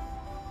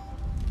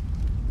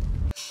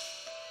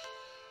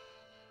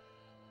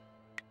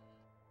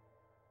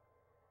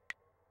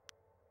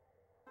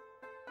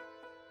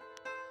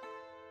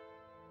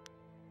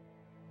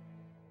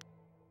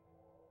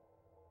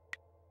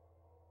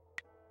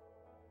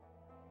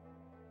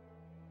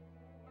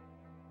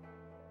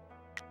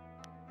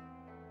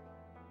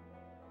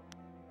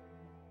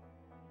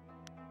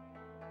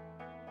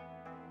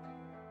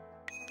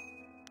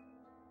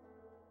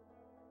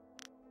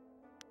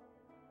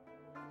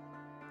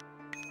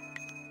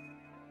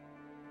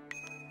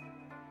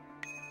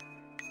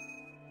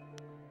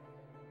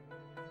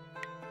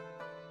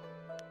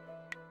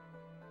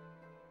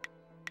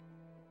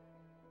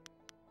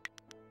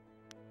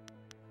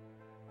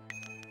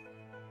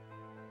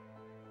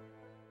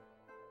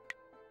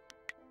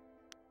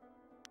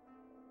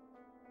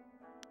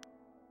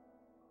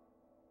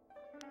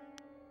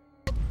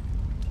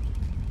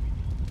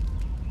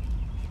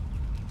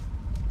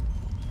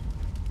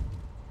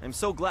 I'm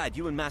so glad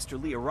you and Master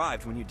Li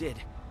arrived when you did.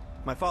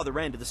 My father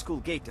ran to the school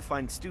gate to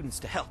find students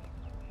to help.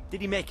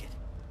 Did he make it?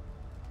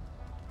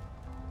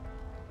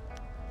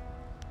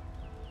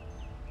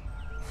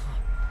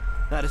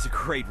 That is a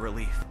great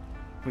relief.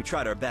 We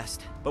tried our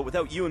best, but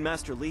without you and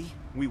Master Li,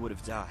 we would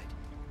have died.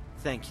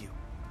 Thank you.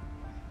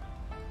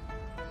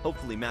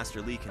 Hopefully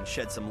Master Li can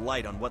shed some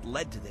light on what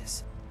led to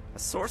this. A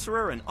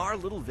sorcerer in our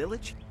little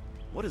village?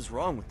 What is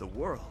wrong with the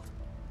world?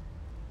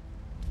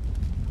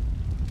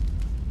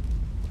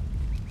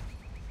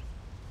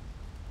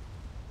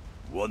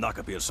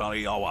 Wanakapir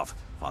sari awaf,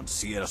 van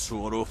sier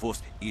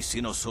suorufus I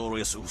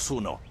sinosaurus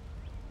usuno.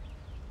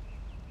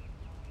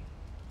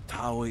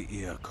 Taui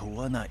ir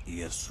kawana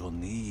ir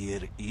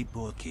sunir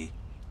iboki.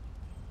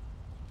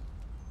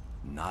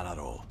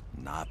 Nararo,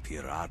 na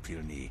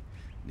pirarpirni,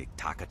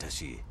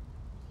 niktakatashi.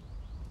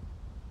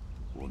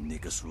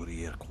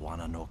 Unikasurir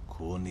kwana no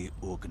kuni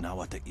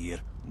ugnawata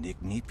ir,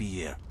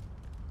 niknipier.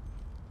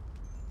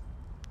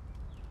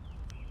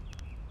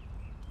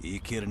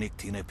 Ikir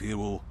niktine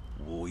piru.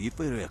 Wo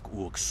iferek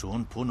uk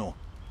son puno.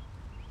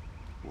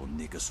 O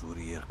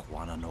nikasurir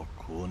kwana no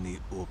koni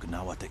uk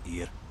nawata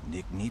ir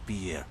nik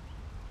nipier.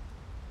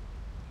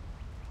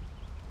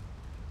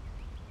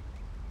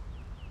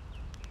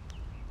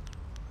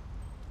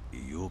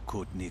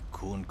 Iukut nik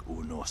kunk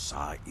uno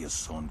sa ir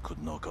son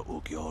kudnoka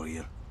uk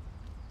yorir.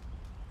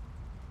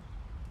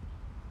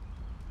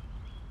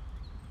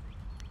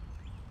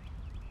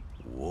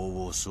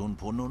 Wo son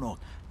puno no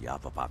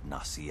yapapat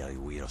nasia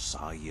wir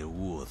sa ir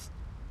uth.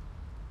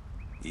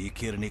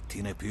 Ikirnik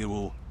tine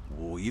piru,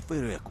 wo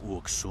iferek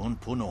uk son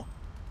puno.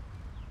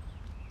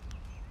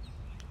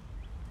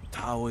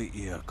 Taui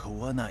ir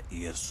kawana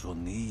ir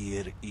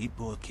sonir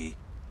iboki.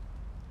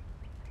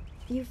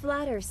 You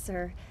flatter,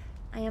 sir.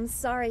 I am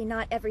sorry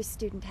not every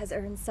student has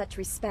earned such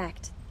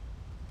respect.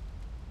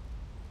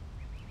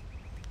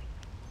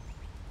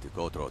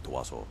 Tikotro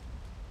tuaso.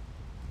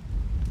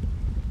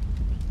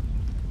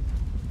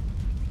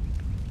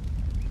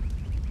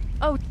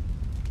 Oh,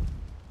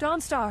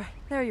 Dawnstar,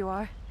 there you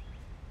are.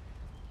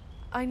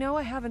 I know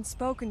I haven't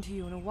spoken to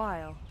you in a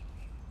while.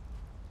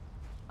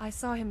 I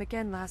saw him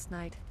again last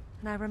night,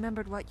 and I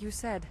remembered what you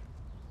said.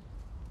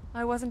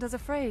 I wasn't as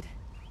afraid.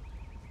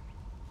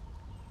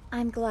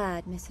 I'm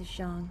glad, Mrs.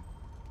 Zhang.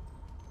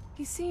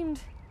 He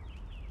seemed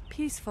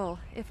peaceful,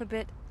 if a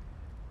bit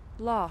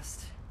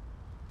lost.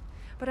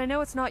 But I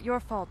know it's not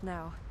your fault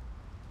now.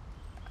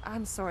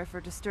 I'm sorry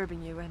for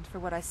disturbing you and for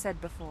what I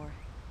said before.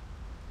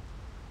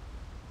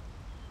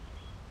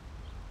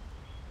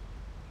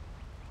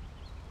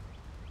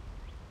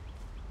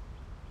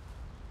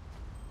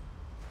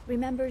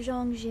 Remember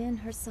Zhang Jin,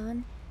 her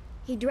son?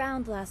 He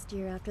drowned last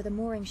year after the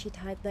mooring she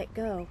tied let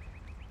go.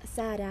 A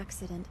sad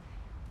accident.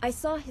 I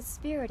saw his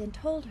spirit and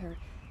told her.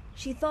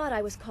 She thought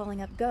I was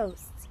calling up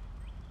ghosts.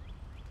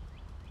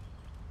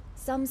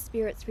 Some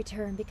spirits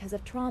return because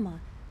of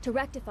trauma, to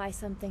rectify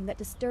something that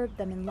disturbed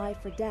them in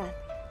life or death.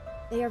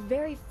 They are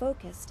very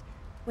focused.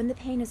 When the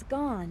pain is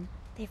gone,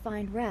 they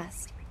find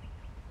rest.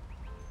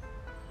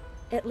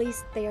 At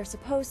least they are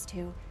supposed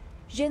to.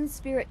 Jin's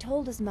spirit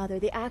told his mother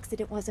the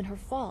accident wasn't her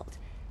fault.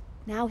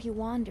 Now he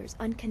wanders,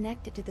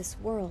 unconnected to this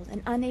world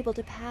and unable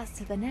to pass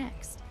to the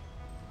next.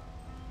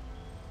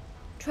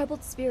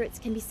 Troubled spirits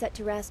can be set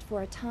to rest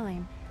for a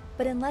time,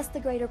 but unless the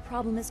greater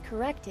problem is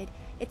corrected,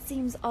 it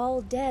seems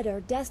all dead are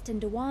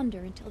destined to wander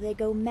until they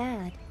go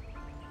mad.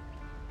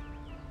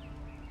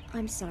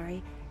 I'm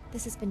sorry,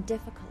 this has been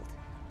difficult.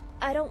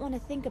 I don't want to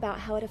think about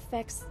how it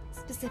affects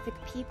specific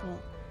people.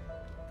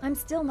 I'm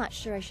still not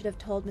sure I should have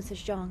told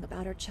Mrs. Zhang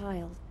about her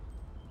child.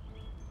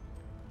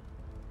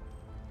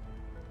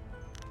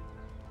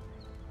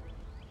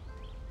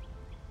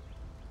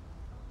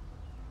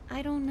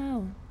 I don't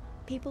know.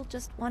 People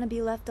just want to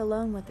be left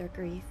alone with their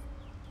grief.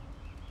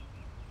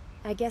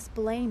 I guess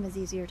blame is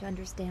easier to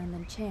understand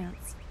than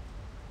chance.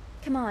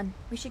 Come on,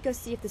 we should go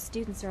see if the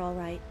students are all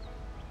right.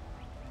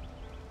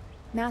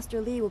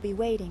 Master Li will be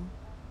waiting.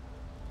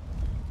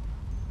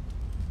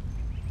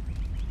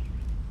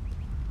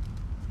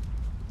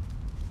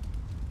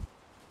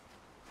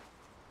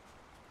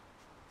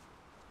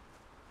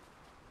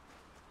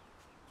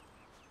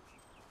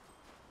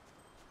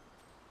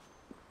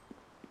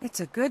 It's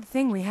a good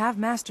thing we have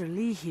Master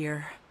Li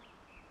here.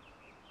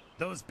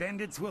 Those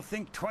bandits will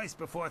think twice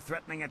before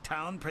threatening a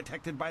town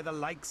protected by the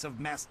likes of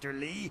Master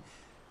Li.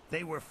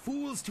 They were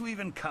fools to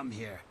even come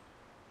here.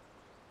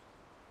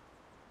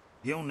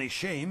 The only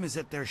shame is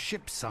that their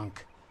ship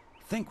sunk.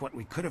 Think what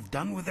we could have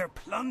done with their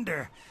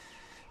plunder.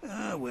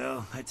 Ah,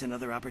 well, that's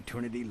another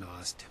opportunity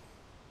lost.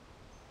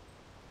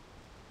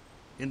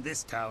 In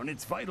this town,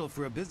 it's vital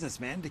for a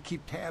businessman to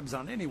keep tabs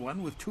on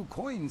anyone with 2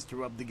 coins to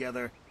rub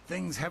together.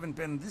 Things haven't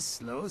been this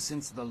slow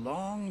since the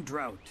long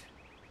drought.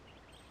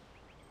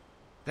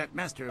 That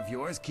master of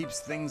yours keeps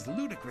things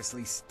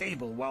ludicrously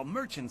stable while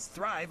merchants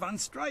thrive on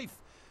strife.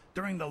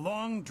 During the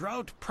long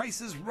drought,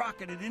 prices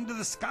rocketed into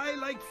the sky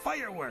like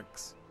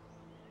fireworks.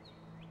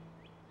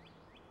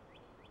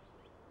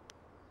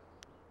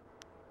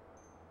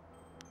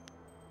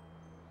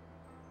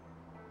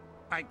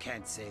 I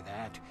can't say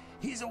that.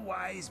 He's a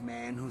wise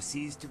man who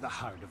sees to the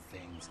heart of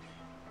things.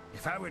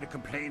 If I were to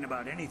complain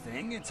about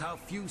anything, it's how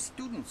few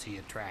students he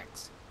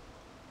attracts.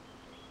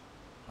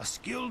 A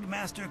skilled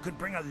master could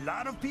bring a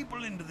lot of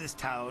people into this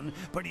town,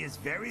 but he is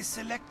very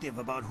selective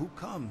about who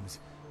comes.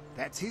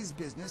 That's his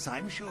business,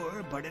 I'm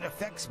sure, but it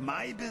affects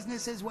my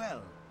business as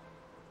well.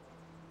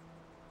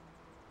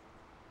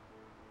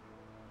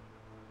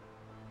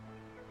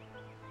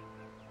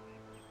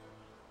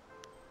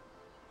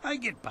 I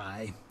get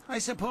by. I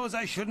suppose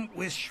I shouldn't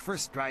wish for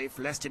strife,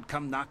 lest it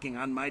come knocking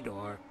on my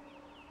door.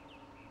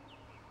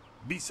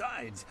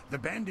 Besides, the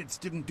bandits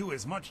didn't do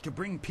as much to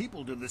bring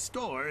people to the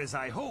store as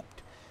I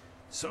hoped.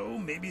 So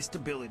maybe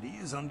stability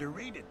is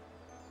underrated.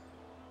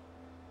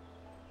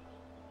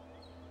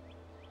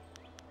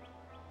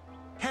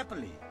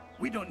 Happily,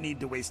 we don't need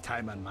to waste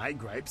time on my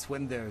gripes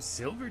when there's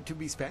silver to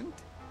be spent.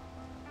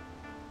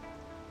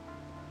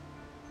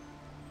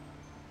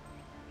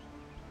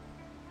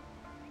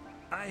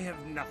 I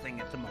have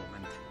nothing at the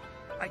moment.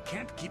 I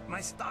can't keep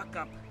my stock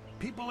up.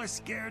 People are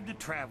scared to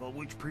travel,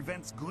 which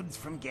prevents goods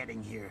from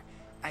getting here.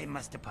 I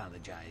must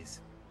apologize.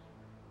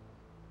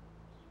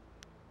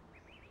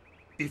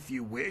 If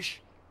you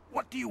wish,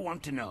 what do you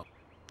want to know?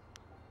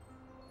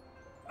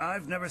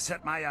 I've never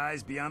set my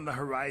eyes beyond the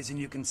horizon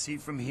you can see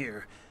from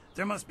here.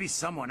 There must be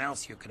someone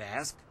else you could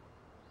ask.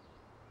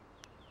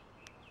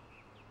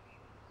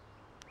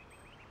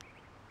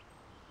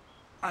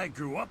 I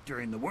grew up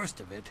during the worst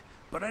of it,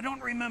 but I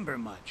don't remember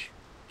much.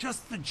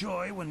 Just the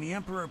joy when the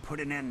Emperor put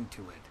an end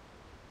to it.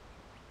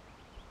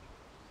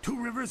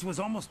 Two Rivers was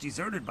almost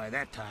deserted by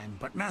that time,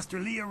 but Master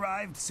Li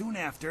arrived soon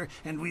after,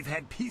 and we've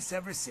had peace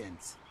ever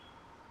since.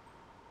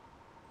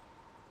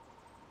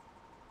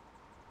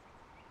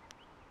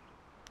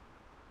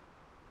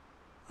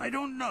 I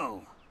don't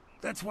know.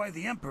 That's why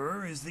the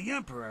Emperor is the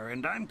Emperor,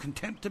 and I'm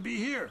content to be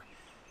here.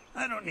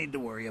 I don't need to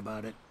worry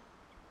about it.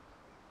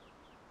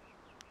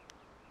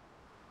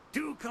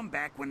 Do come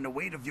back when the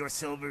weight of your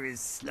silver is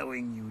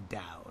slowing you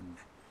down.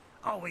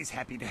 Always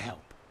happy to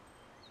help.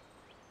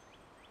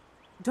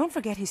 Don't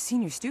forget his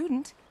senior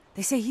student.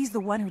 They say he's the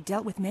one who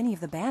dealt with many of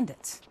the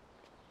bandits.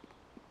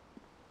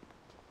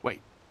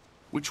 Wait,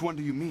 which one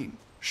do you mean?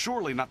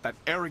 Surely not that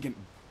arrogant...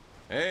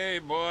 Hey,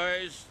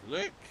 boys,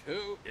 look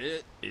who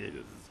it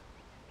is.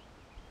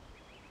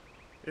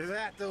 Is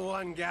that the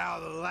one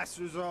gal the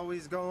Lesser's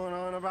always going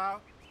on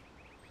about?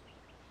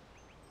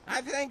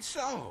 I think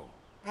so.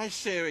 I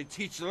say we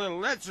teach a little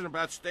lesson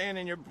about staying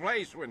in your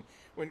place when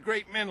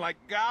great men like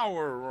Gao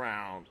are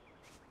around.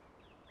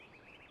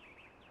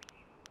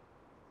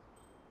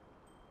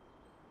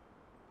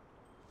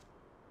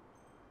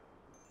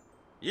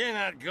 You're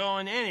not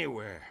going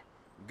anywhere.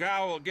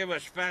 Gao will give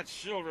us fat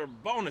silver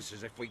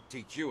bonuses if we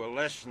teach you a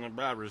lesson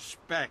about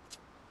respect.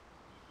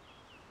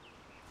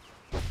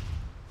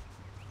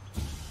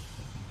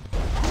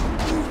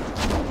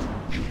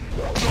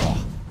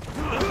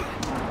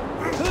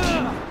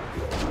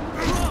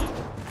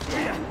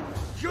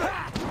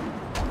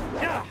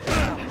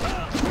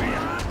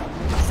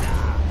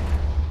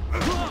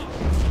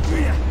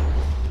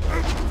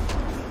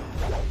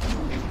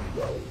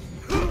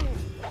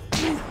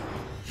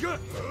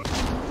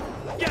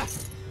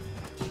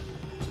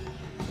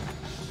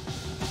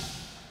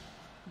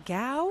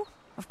 Gao?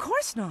 Of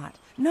course not.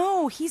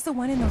 No, he's the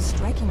one in those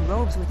striking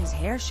robes with his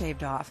hair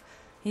shaved off.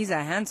 He's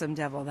a handsome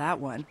devil, that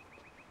one.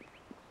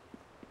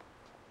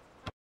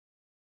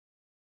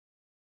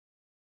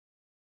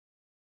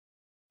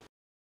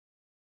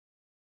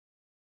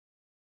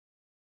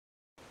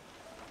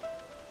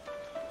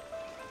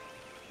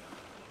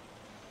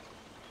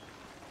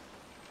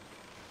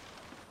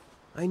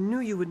 I knew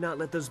you would not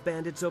let those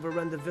bandits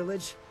overrun the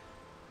village.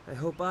 I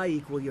hope I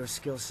equal your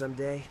skill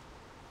someday.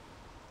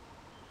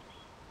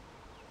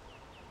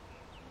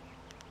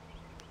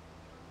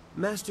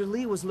 Master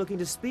Li was looking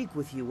to speak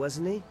with you,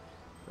 wasn't he?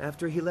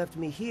 After he left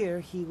me here,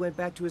 he went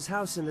back to his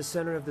house in the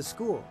center of the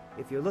school,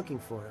 if you're looking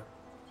for him.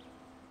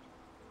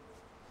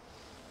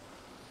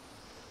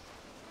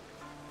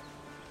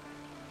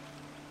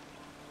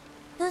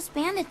 Those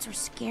bandits are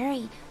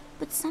scary,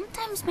 but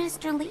sometimes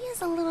Master Li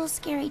is a little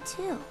scary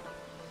too.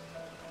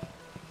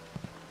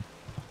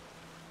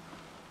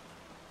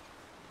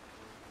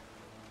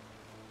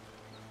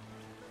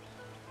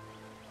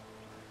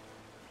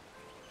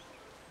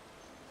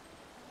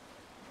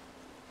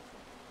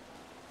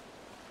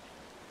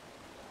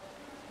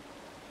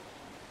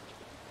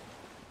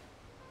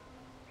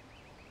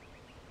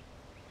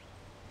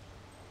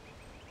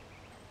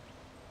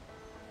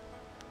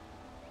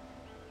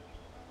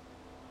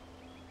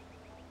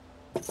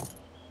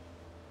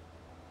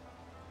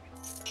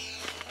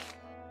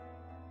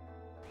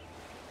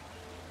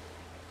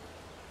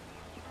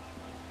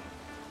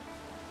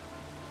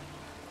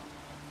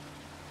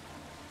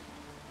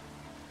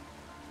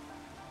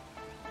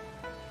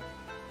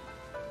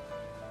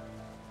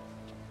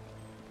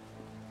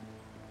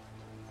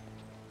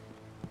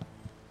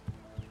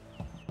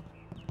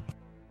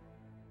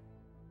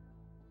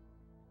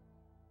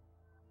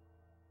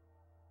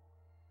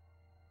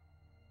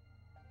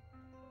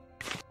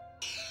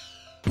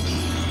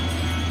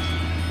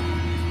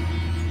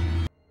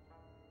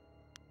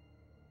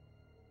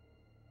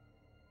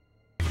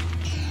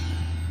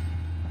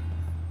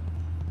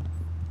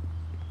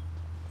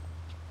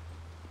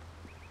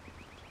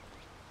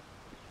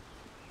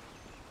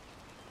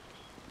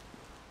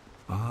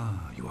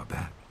 You are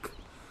back.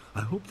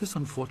 I hope this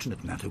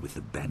unfortunate matter with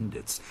the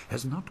bandits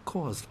has not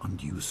caused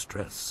undue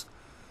stress.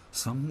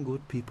 Some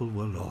good people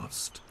were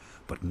lost,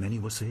 but many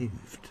were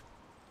saved.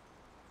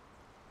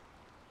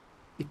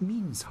 It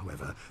means,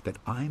 however, that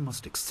I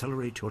must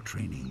accelerate your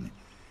training.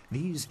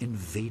 These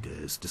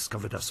invaders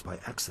discovered us by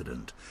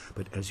accident,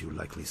 but as you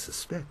likely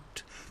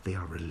suspect, they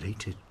are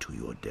related to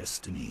your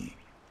destiny.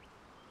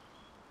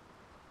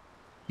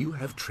 You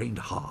have trained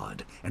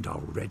hard and are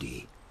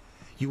ready.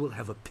 You will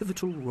have a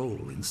pivotal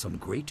role in some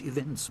great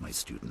events, my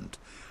student,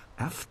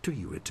 after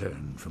you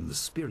return from the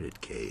Spirit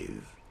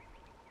Cave.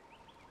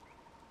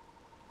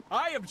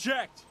 I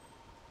object!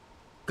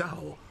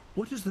 Gao,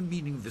 what is the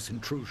meaning of this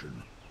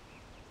intrusion?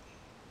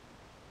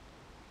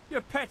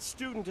 Your pet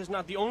student is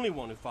not the only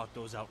one who fought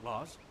those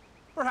outlaws.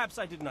 Perhaps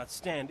I did not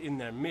stand in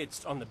their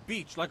midst on the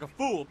beach like a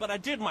fool, but I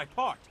did my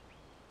part.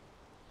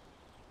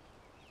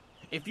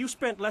 If you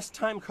spent less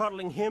time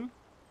coddling him,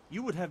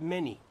 you would have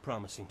many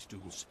promising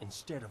students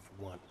instead of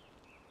one.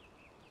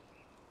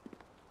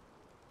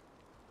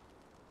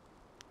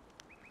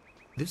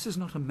 This is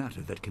not a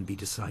matter that can be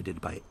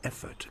decided by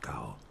effort,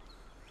 Gao.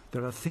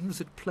 There are things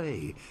at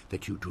play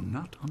that you do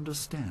not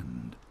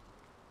understand.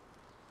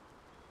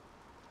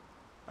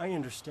 I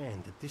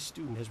understand that this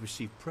student has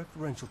received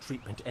preferential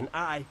treatment, and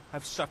I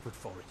have suffered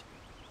for it.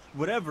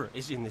 Whatever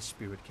is in this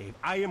spirit cave,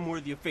 I am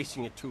worthy of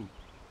facing it too.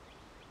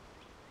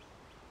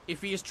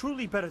 If he is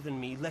truly better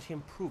than me, let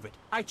him prove it.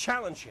 I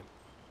challenge him.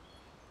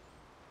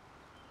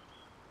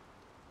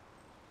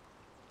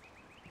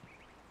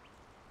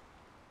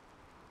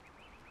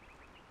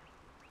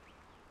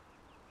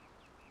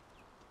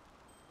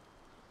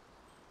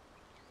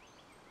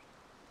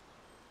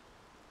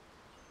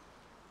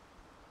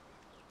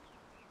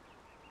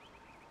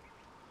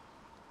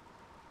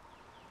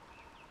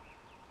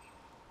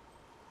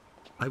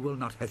 I will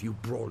not have you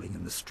brawling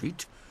in the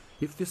street.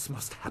 If this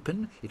must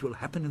happen, it will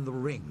happen in the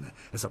ring,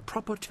 as a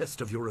proper test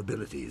of your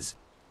abilities.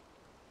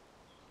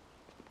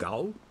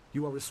 Gao,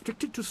 you are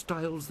restricted to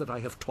styles that I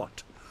have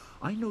taught.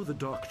 I know the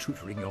dark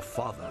tutoring your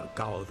father,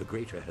 Gao the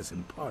Greater, has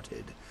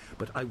imparted,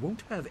 but I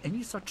won't have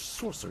any such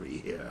sorcery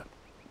here.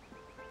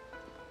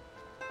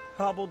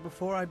 Hobbled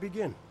before I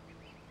begin.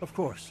 Of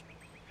course.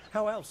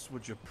 How else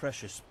would your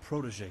precious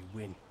protege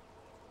win?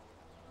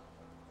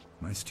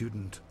 My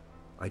student,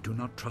 I do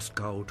not trust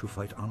Gao to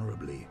fight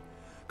honorably.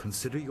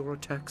 Consider your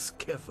attacks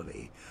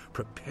carefully.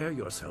 Prepare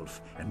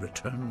yourself and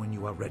return when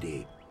you are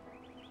ready.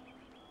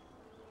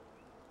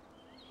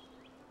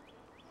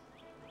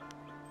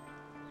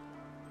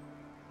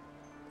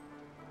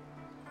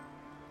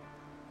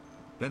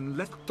 Then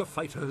let the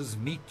fighters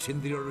meet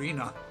in the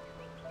arena.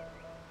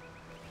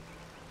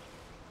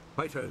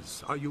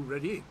 Fighters, are you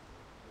ready?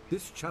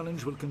 This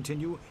challenge will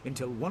continue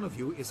until one of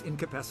you is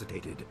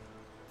incapacitated.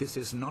 This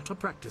is not a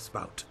practice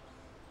bout.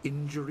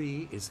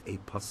 Injury is a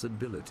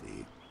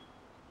possibility.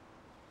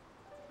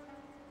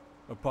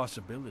 A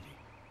possibility?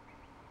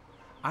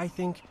 I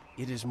think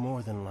it is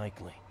more than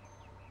likely.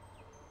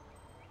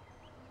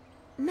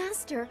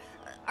 Master,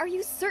 are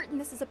you certain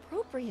this is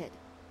appropriate?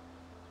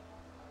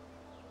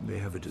 They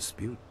have a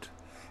dispute,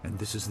 and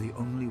this is the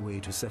only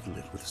way to settle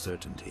it with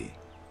certainty.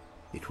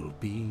 It will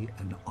be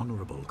an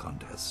honorable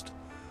contest.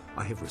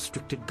 I have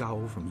restricted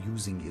Gao from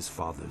using his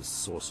father's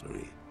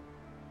sorcery.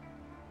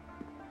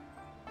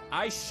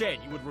 I said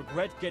you would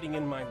regret getting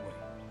in my way.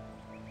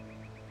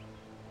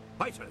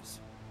 Fighters,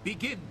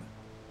 begin!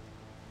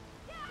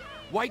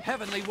 White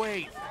Heavenly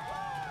Wave!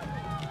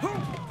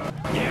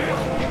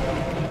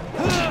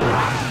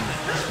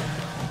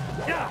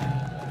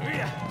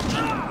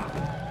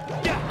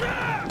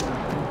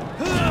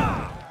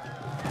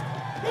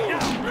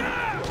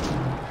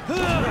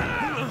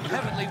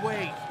 Heavenly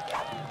Wave!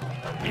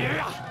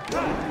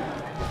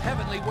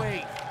 Heavenly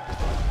Wave!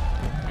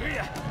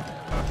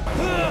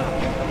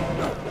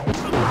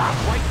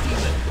 White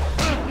Demon!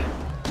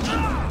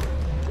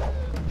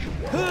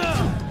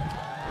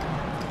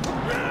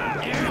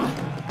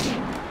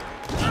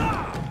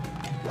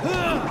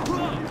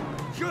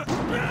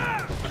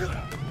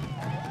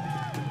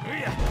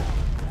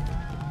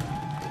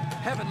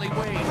 Heavenly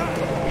Wave!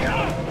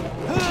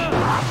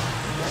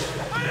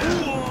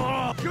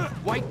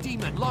 White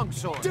Demon,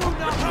 Longsword! Do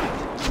not!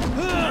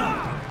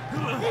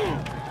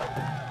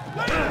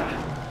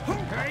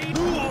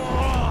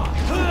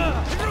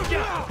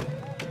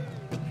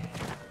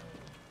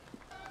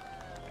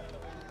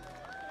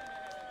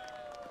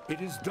 It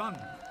is done.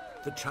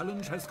 The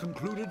challenge has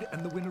concluded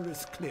and the winner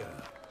is clear.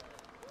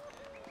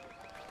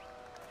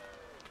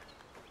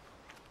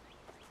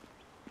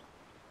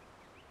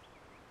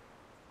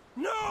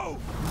 No!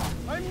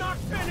 I'm not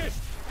finished!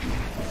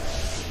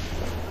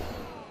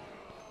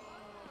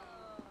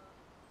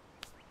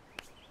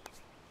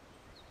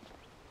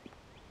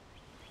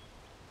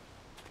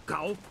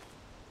 Gao,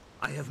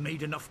 I have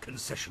made enough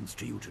concessions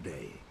to you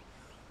today.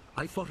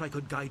 I thought I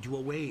could guide you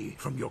away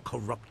from your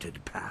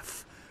corrupted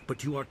path,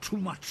 but you are too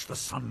much the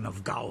son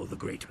of Gao the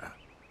Greater.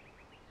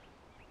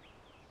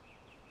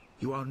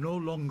 You are no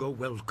longer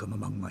welcome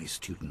among my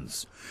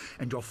students,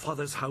 and your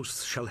father's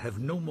house shall have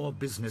no more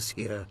business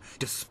here,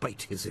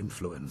 despite his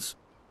influence.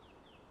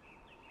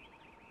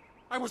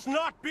 I was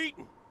not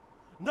beaten!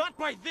 Not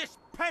by this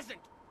peasant!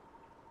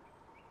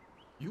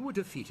 You were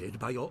defeated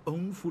by your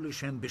own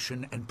foolish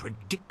ambition and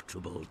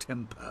predictable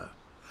temper.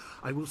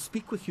 I will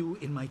speak with you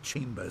in my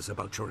chambers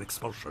about your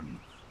expulsion.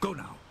 Go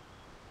now.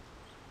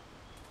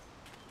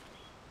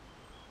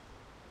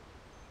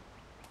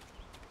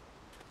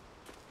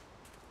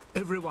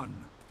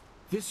 Everyone,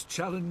 this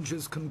challenge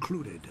is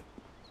concluded.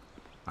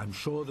 I'm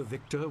sure the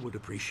victor would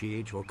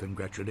appreciate your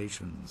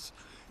congratulations.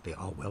 They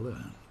are well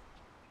earned.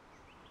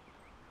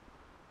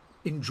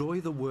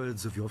 Enjoy the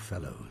words of your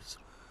fellows.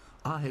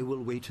 I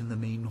will wait in the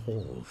main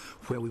hall,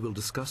 where we will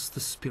discuss the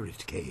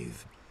spirit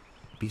cave.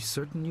 Be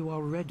certain you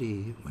are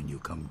ready when you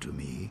come to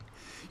me.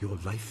 Your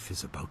life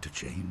is about to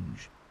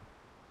change.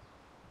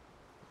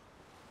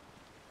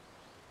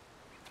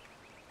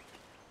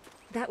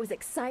 That was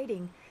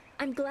exciting.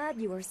 I'm glad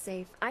you are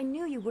safe. I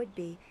knew you would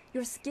be.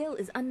 Your skill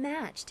is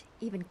unmatched.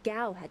 Even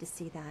Gao had to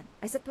see that.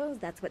 I suppose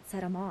that's what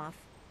set him off.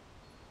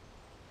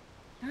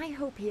 I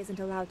hope he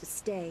isn't allowed to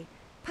stay.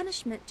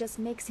 Punishment just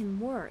makes him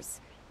worse.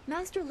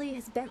 Master Li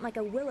has bent like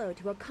a willow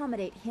to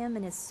accommodate him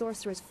and his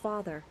sorcerer's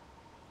father.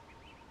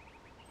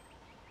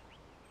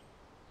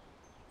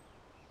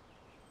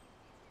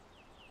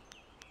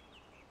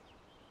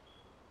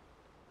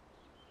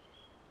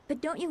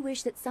 But don't you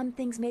wish that some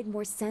things made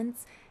more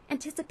sense?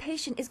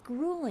 Anticipation is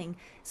grueling.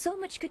 So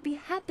much could be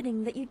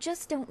happening that you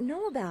just don't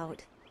know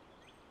about.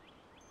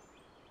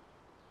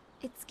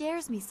 It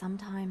scares me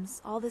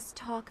sometimes, all this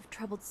talk of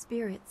troubled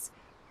spirits.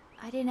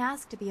 I didn't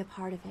ask to be a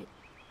part of it.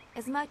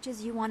 As much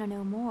as you want to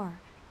know more,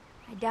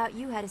 I doubt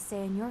you had a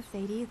say in your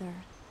fate either.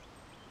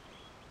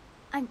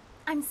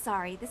 I'm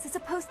sorry. This is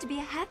supposed to be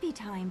a happy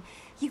time.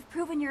 You've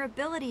proven your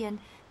ability and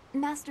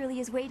Master Li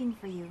is waiting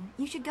for you.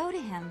 You should go to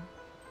him.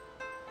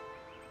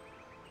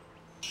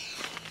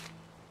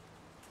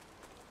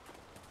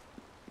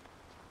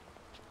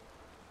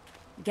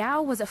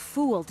 Gao was a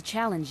fool to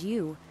challenge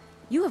you.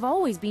 You have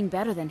always been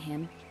better than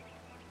him.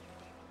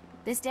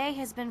 This day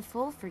has been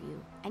full for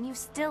you, and you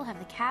still have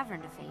the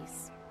cavern to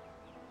face.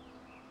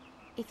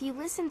 If you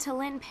listen to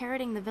Lin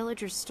parroting the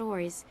villagers'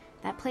 stories,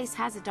 that place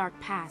has a dark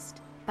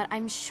past, but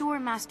I'm sure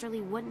Master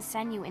Li wouldn't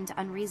send you into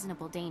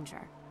unreasonable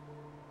danger.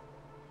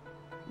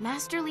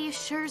 Master Li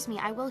assures me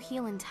I will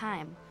heal in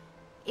time.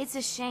 It's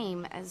a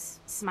shame, as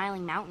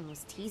Smiling Mountain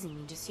was teasing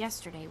me just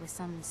yesterday with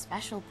some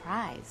special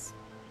prize.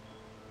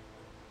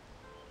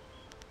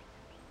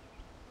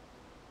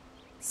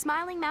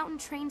 Smiling Mountain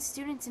trains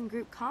students in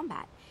group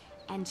combat,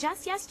 and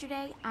just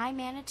yesterday I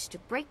managed to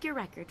break your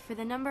record for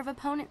the number of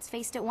opponents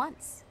faced at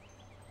once.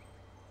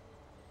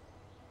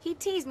 He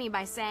teased me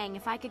by saying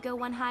if I could go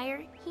one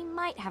higher, he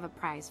might have a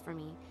prize for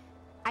me.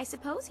 I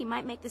suppose he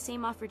might make the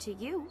same offer to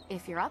you,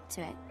 if you're up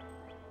to it.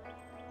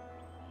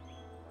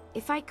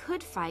 If I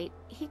could fight,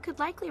 he could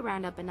likely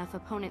round up enough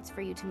opponents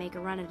for you to make a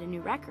run at a new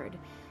record,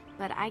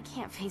 but I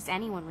can't face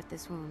anyone with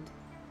this wound.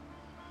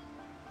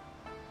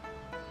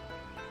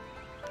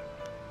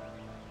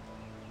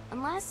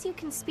 Unless you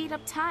can speed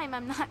up time,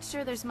 I'm not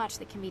sure there's much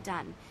that can be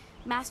done.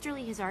 Master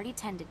Li has already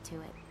tended to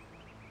it.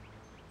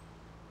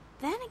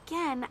 Then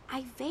again,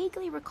 I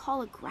vaguely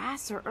recall a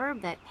grass or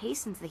herb that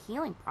hastens the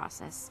healing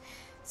process.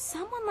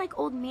 Someone like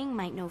Old Ming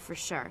might know for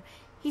sure.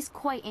 He's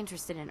quite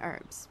interested in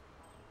herbs.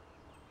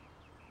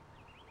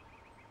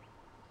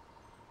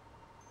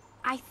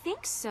 I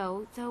think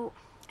so, though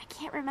I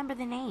can't remember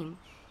the name.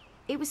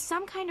 It was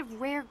some kind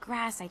of rare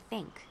grass, I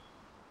think.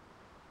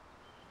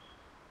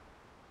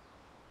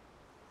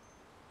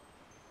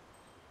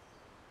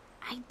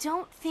 I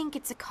don't think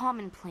it's a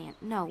common plant,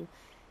 no.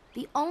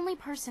 The only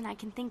person I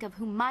can think of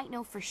who might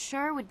know for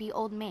sure would be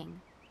Old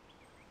Ming.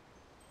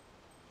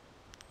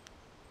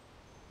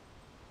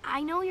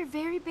 I know you're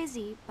very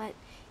busy, but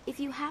if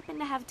you happen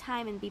to have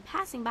time and be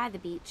passing by the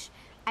beach,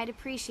 I'd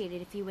appreciate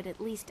it if you would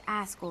at least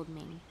ask Old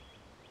Ming.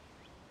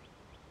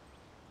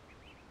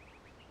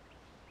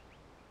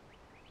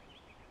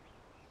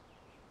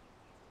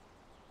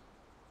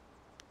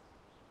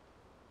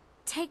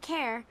 Take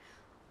care.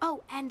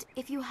 Oh, and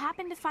if you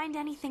happen to find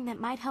anything that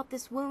might help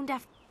this wound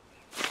after...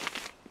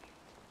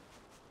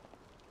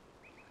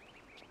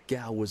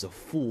 Gao was a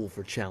fool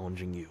for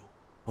challenging you.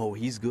 Oh,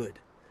 he's good,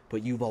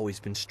 but you've always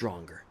been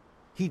stronger.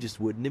 He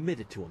just wouldn't admit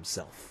it to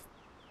himself.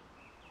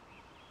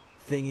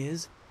 Thing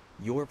is,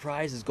 your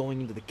prize is going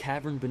into the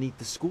cavern beneath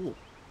the school.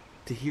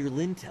 To hear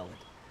Lin tell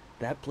it,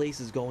 that place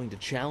is going to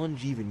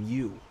challenge even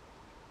you.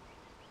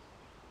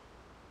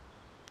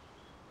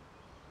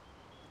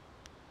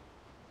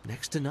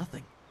 Next to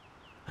nothing.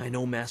 I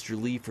know Master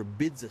Li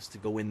forbids us to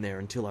go in there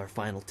until our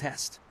final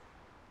test,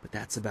 but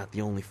that's about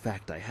the only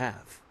fact I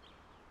have.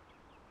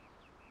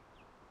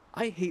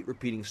 I hate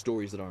repeating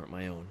stories that aren't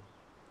my own.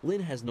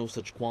 Lin has no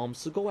such qualms,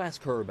 so go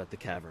ask her about the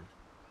cavern.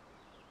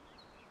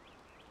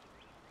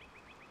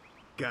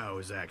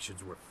 Gao's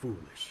actions were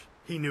foolish.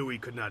 He knew he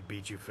could not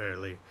beat you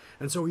fairly,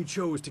 and so he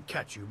chose to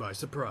catch you by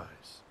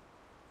surprise.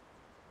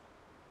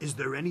 Is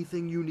there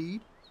anything you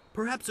need?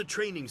 Perhaps a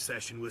training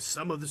session with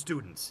some of the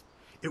students.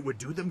 It would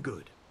do them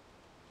good.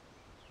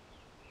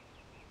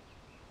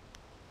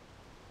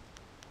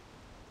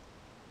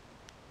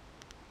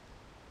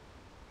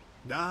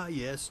 Ah,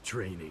 yes,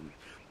 training.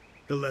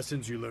 The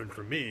lessons you learn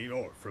from me,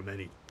 or from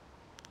any...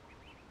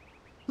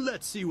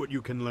 Let's see what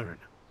you can learn.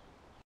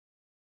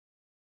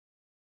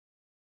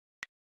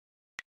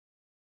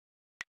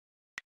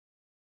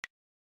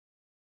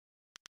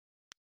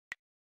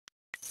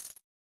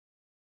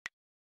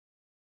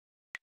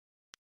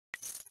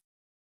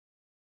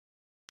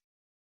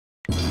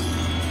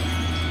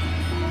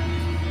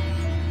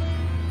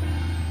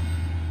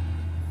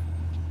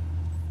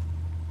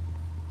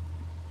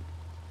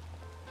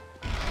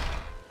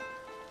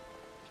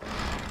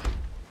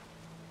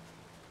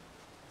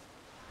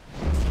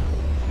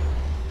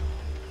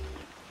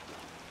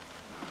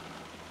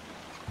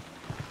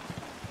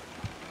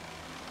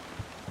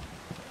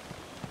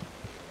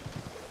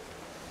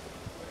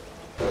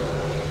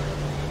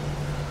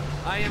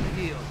 I am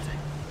healed.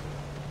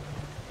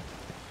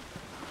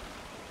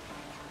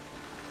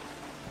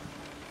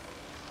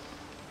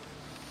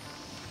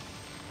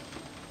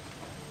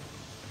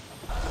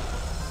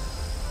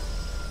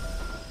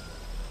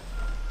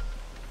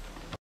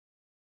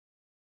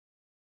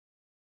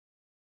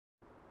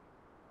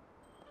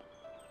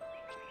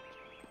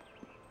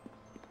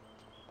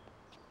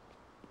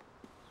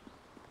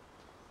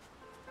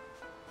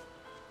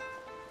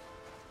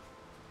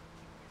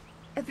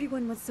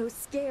 Everyone was so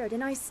scared,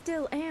 and I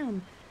still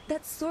am.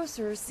 That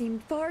sorcerer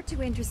seemed far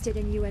too interested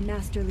in you and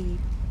Master Li.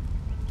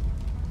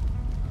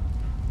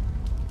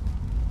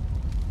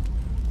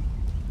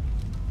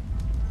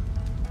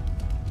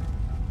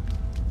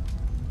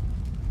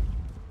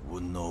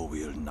 Wunno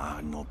will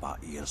na no ba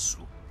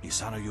irsu.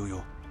 Isana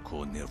yoyo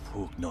ko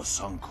nirfuk no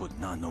sankod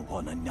na no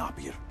wana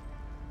nyapir.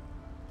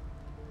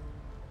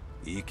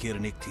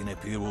 Ikirnik tine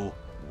piru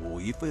wo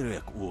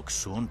iferek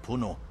uokson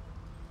puno.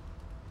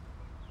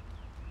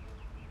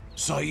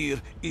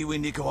 Sair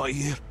iwinik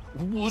wair.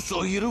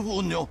 Wusoir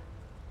wunyo.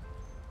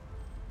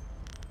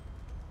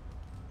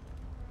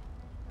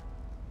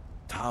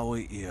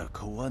 tawi ia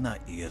kawana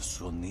ia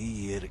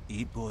sonir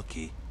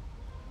ipoki.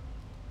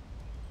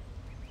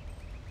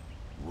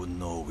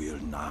 Wuno wir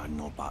na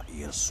no ba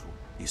irsu.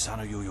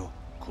 Isana yuyo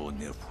ko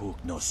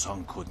nirfuk no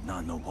sankud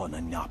na no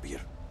wana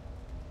nyapir.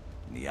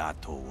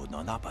 Niato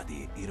no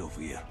napadi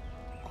irovir.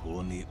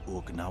 Ko ni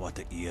uk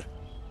nawata ir.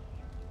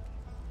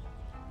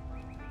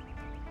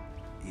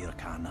 Ir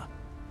kana.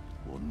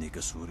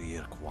 Nigasuri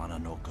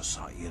kwana no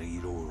kasa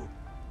iriro.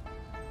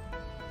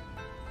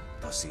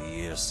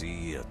 Tasi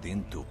si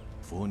tintu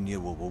funye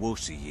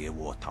wowosi ye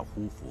wo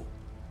tahufu.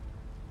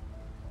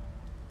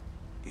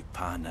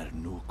 Ipanar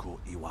nuko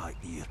iwa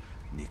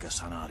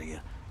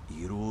nigasanarir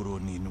iruro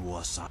ni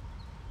nuasa.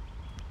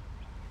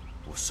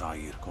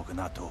 Usair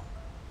kokanato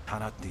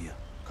tanatia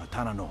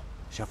katanano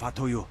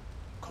shafatoyo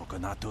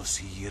kokanato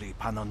sir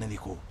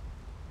ipanoneniko.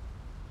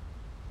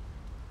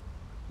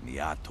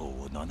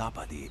 Niato no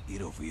napadi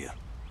irovir.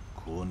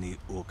 Kuni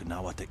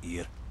ugnawata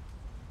ir.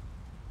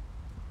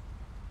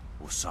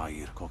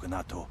 Usair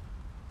kokanato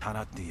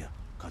tanatia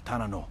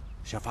katanano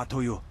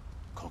shafatoyo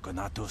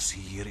kokanato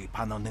sir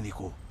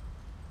ipanoneniko.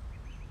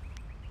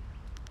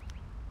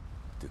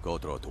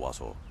 Tikotro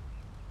tuaso.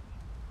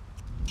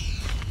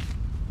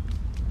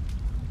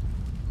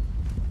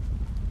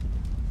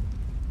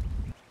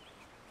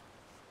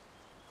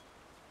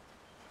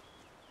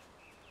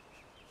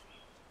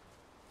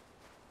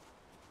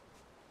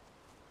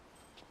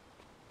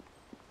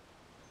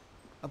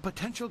 A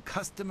potential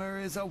customer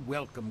is a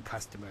welcome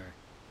customer.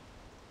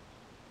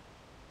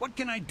 What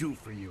can I do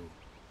for you?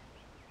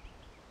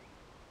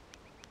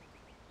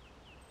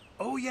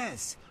 Oh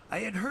yes, I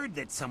had heard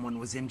that someone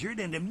was injured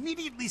and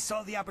immediately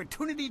saw the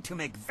opportunity to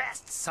make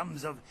vast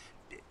sums of...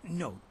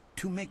 No,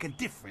 to make a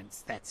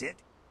difference, that's it.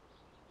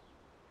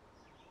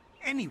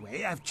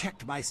 Anyway, I've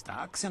checked my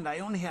stocks and I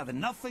only have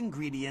enough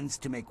ingredients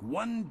to make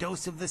 1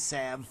 dose of the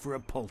salve for a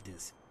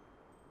poultice.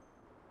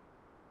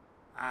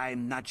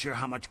 I'm not sure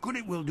how much good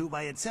it will do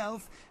by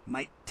itself.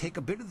 Might take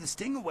a bit of the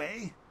sting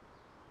away.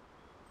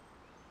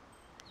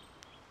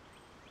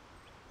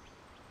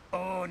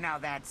 Oh, now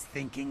that's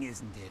thinking,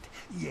 isn't it?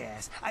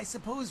 Yes, I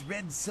suppose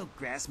red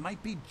silkgrass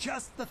might be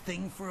just the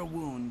thing for a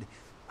wound.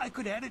 I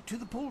could add it to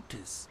the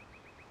poultice.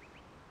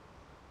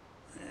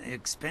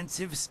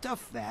 Expensive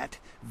stuff, that.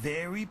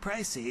 Very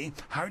pricey.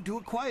 Hard to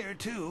acquire,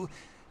 too.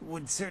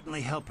 Would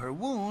certainly help her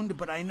wound,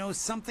 but I know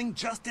something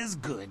just as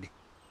good.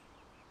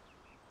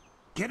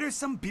 Get her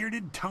some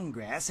bearded tongue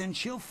grass and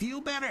she'll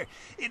feel better.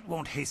 It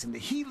won't hasten the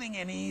healing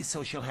any,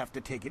 so she'll have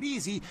to take it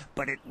easy,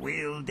 but it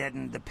will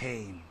deaden the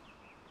pain.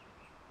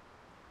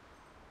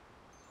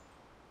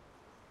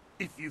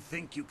 If you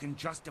think you can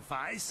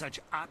justify such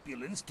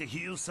opulence to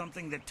heal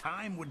something that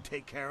time would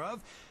take care of,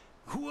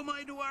 who am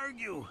I to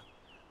argue?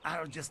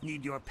 I'll just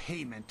need your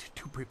payment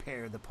to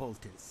prepare the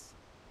poultice.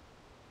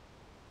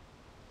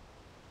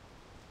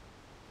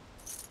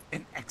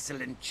 An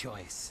excellent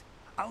choice.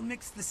 I'll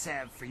mix the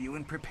salve for you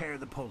and prepare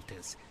the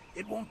poultice.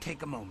 It won't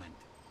take a moment.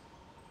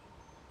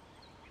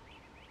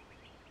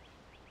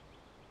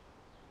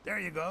 There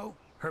you go.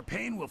 Her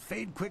pain will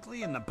fade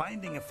quickly and the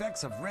binding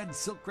effects of red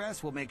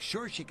silkgrass will make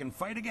sure she can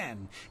fight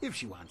again, if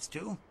she wants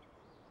to.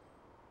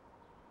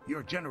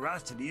 Your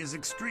generosity is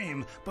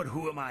extreme, but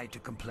who am I to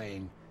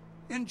complain?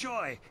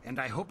 Enjoy,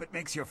 and I hope it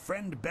makes your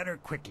friend better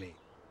quickly.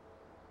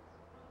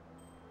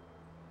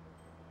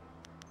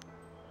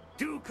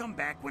 Do come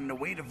back when the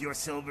weight of your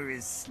silver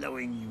is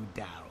slowing you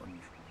down.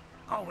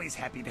 Always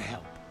happy to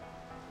help.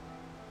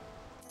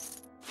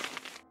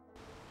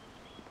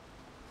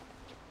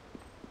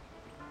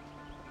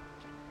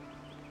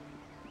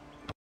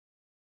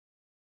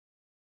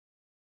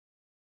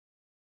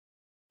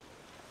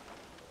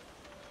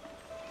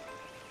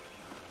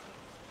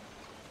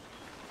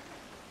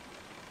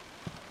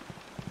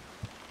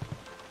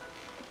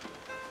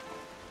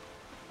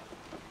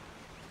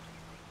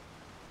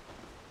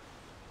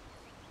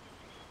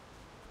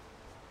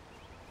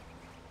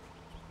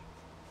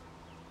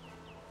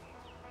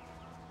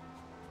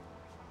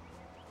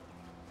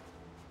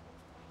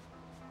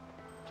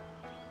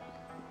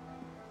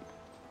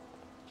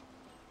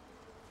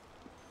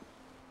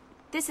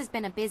 This has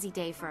been a busy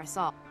day for us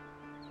all.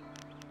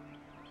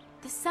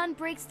 The sun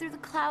breaks through the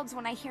clouds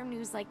when I hear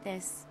news like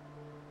this.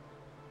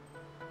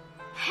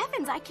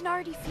 Heavens, I can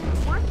already feel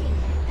it working.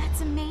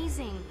 That's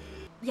amazing.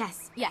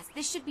 Yes,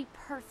 this should be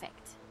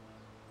perfect.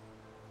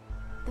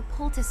 The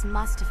poultice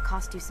must have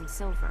cost you some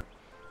silver.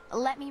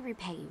 Let me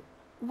repay you.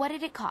 What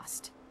did it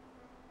cost?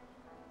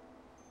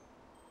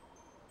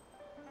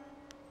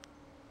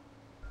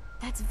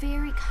 That's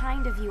very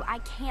kind of you. I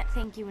can't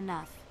thank you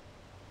enough.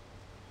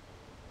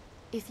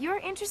 If you're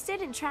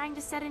interested in trying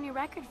to set a new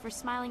record for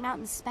Smiling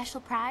Mountain's special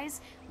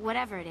prize,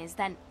 whatever it is,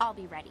 then I'll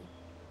be ready.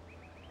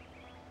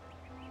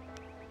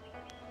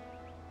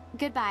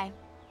 Goodbye.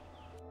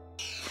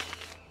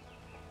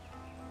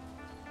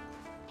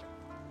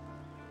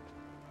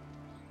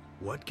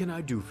 What can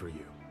I do for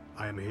you?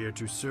 I am here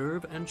to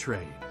serve and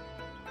train.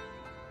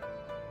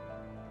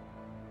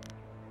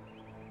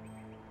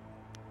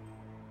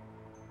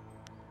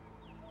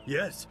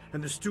 Yes,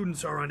 and the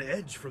students are on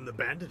edge from the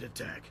bandit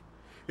attack.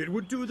 It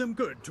would do them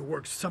good to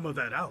work some of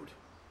that out.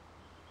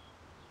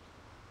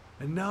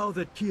 And now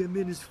that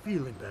Kiamin is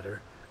feeling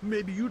better,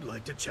 maybe you'd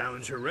like to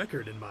challenge her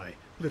record in my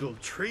little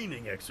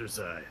training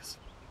exercise.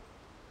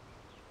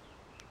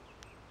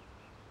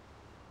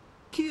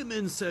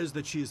 Kiamin says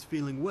that she is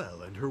feeling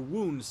well and her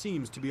wound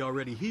seems to be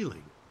already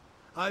healing.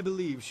 I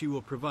believe she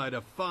will provide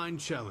a fine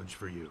challenge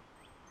for you.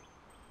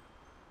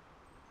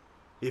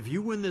 If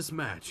you win this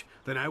match,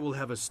 then I will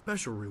have a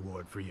special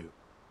reward for you.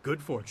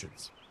 Good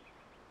fortunes.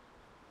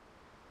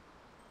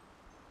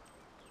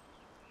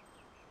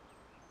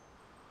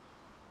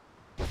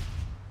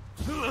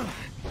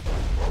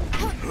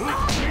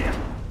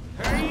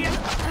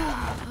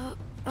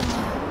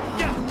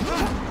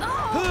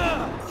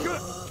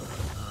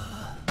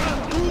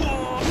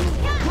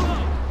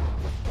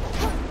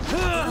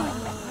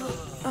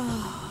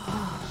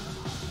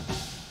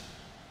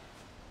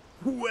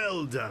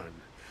 Well done.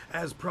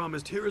 As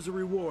promised, here is a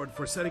reward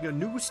for setting a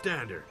new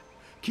standard.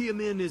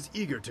 Kiamin is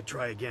eager to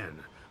try again,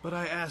 but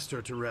I asked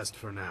her to rest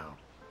for now.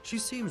 She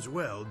seems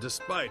well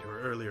despite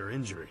her earlier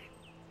injury.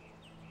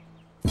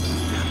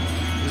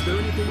 Is there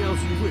anything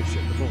else you wish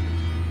at the moment?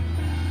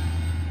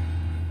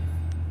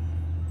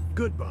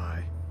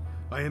 Goodbye.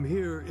 I am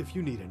here if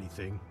you need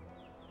anything.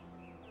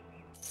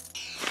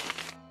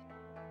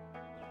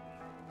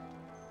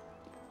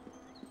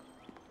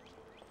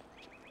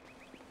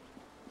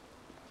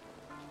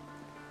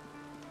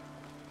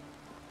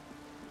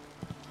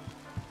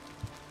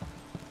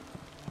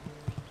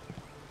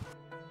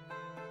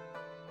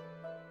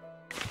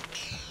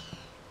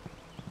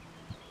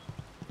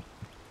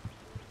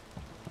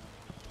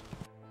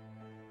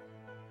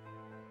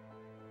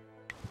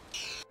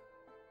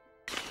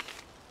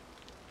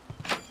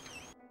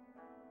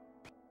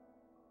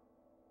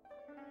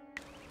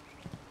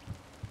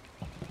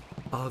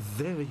 Ah,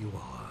 there you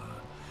are.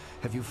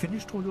 Have you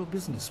finished all your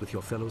business with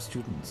your fellow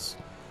students?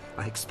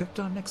 I expect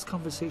our next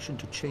conversation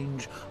to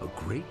change a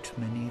great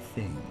many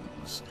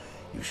things.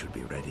 You should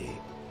be ready.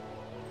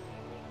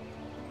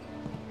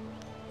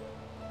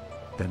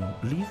 Then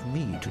leave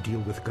me to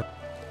deal with...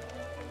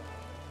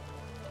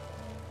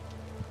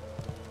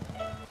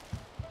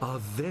 Ah,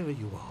 there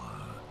you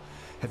are.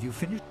 Have you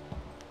finished?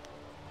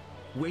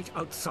 Wait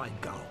outside,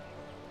 Gao.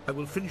 I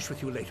will finish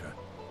with you later.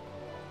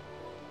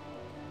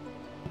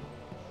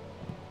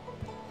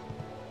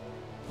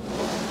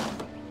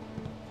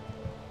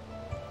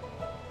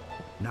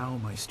 Now,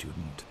 my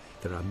student,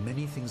 there are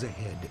many things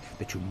ahead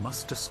that you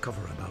must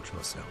discover about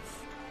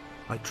yourself.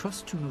 I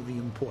trust you know the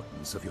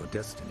importance of your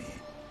destiny.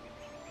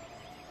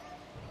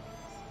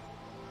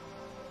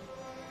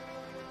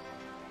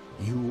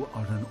 You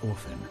are an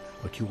orphan,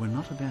 but you were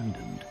not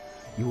abandoned.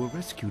 You were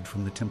rescued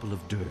from the Temple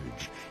of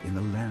Dirge in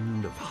the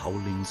land of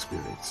howling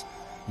spirits.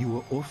 You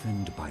were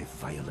orphaned by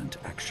violent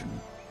action.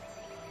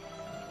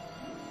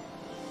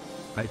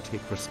 I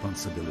take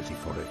responsibility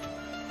for it.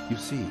 You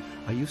see,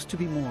 I used to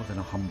be more than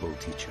a humble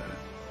teacher.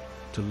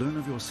 To learn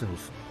of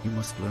yourself, you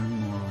must learn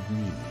more of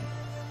me.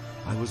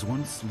 I was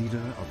once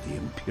leader of the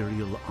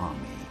Imperial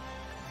Army.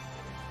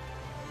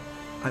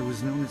 I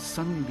was known as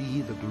Sun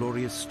Li, the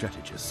glorious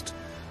strategist.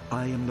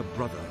 I am the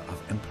brother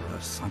of Emperor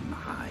Sun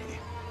Hai.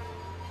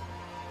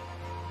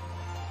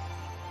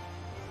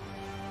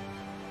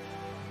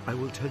 I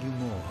will tell you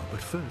more,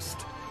 but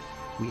first,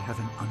 we have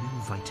an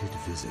uninvited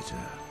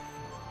visitor.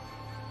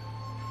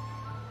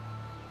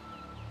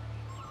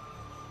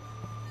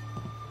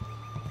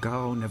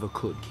 Gao never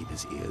could keep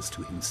his ears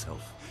to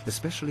himself,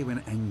 especially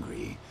when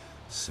angry.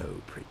 So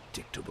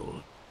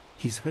predictable.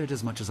 He's heard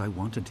as much as I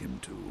wanted him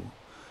to.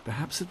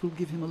 Perhaps it will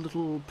give him a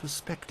little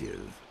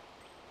perspective.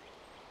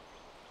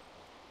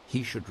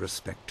 He should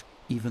respect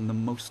even the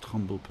most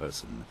humble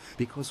person,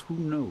 because who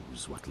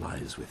knows what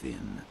lies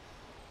within?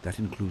 That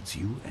includes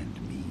you and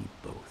me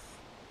both.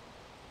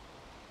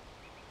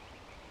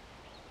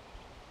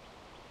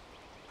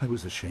 I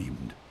was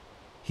ashamed.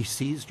 He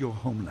seized your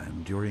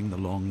homeland during the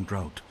long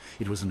drought.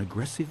 It was an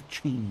aggressive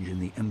change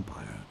in the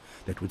Empire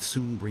that would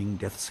soon bring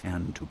Death's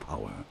Hand to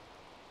power.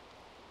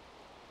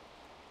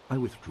 I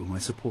withdrew my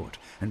support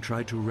and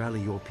tried to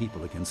rally your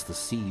people against the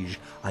siege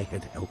I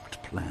had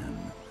helped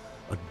plan.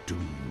 A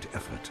doomed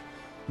effort.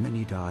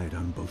 Many died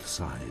on both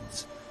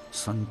sides.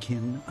 Sun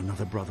Qin,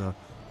 another brother,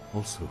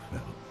 also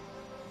fell.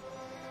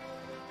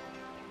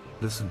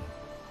 Listen,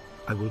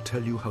 I will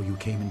tell you how you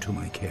came into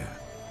my care.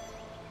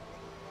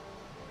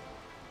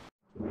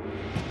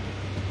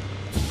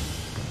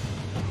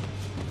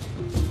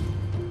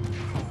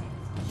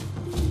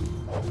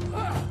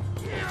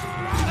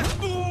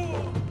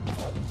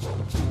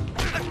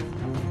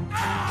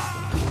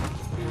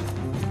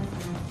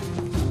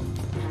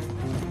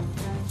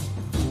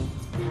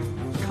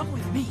 Come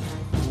with me.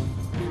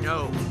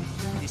 No,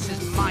 this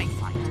is my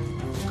fight.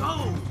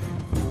 Go!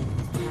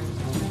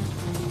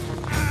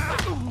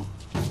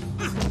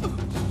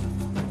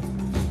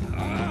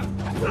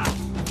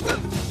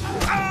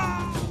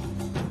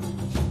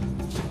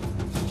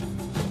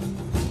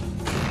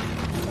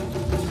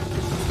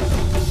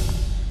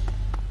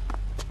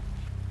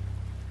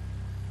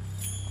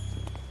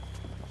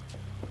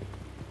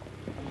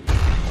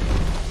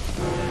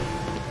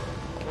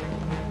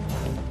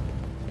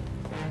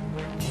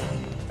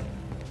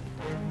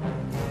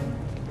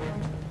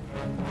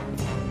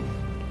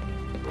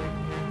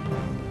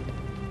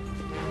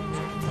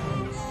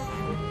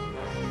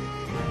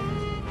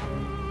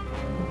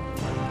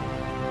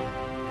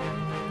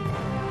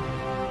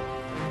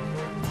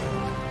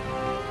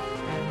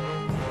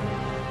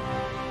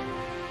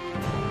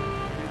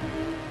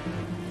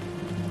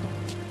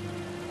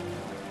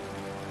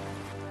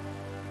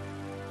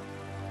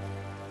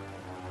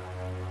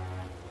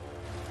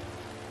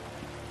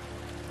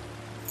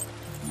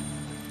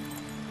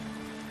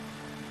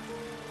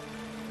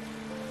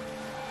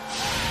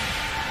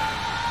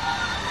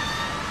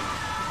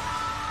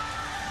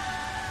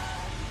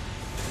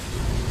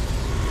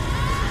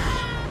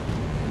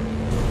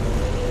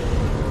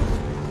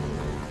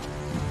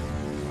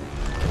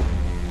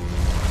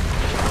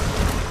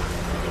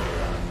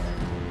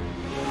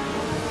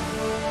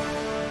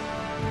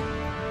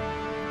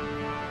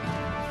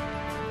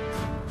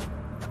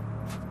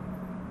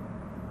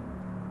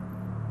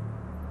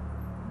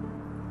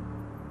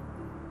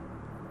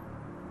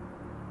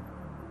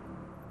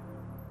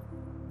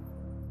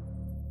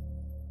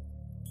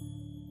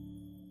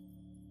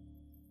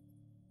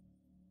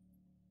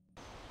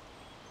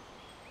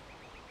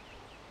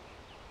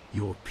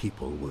 Your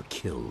people were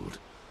killed.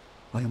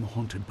 I am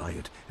haunted by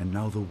it, and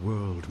now the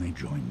world may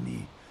join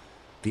me.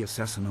 The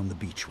assassin on the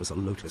beach was a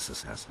Lotus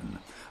assassin,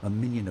 a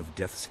minion of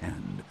Death's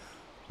Hand.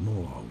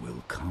 More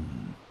will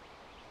come.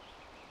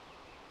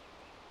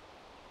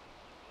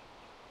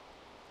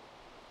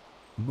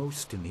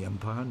 Most in the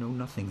Empire know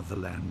nothing of the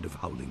land of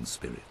howling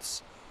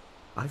spirits.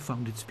 I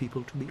found its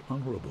people to be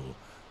honorable,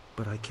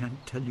 but I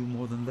can't tell you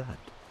more than that.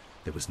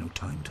 There was no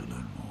time to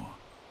learn more.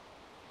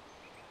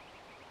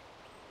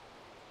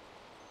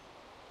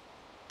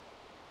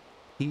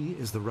 He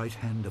is the right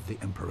hand of the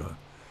Emperor,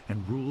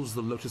 and rules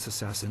the Lotus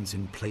Assassins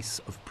in place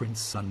of Prince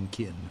Sun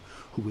Qin,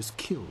 who was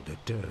killed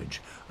at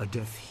Dirge, a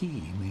death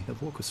he may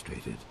have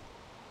orchestrated.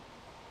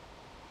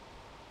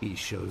 He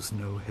shows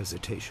no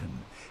hesitation,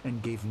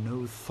 and gave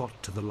no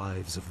thought to the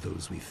lives of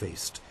those we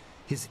faced.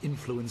 His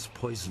influence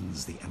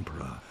poisons the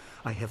Emperor.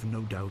 I have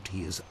no doubt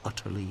he is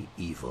utterly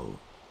evil.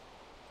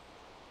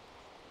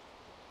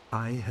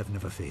 I have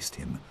never faced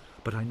him,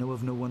 but I know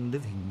of no one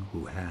living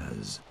who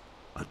has.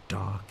 A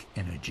dark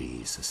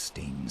energy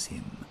sustains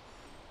him.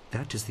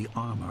 That is the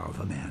armor of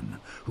a man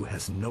who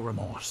has no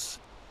remorse,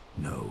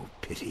 no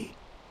pity.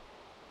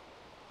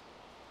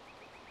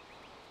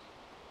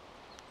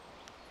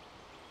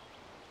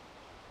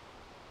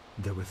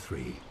 There were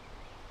three: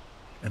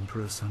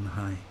 Emperor Sun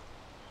Hai,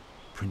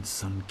 Prince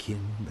Sun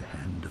Qin, the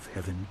Hand of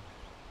Heaven,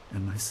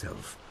 and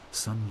myself,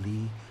 Sun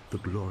Li, the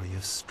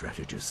glorious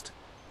strategist.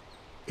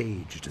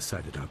 Age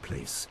decided our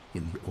place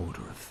in the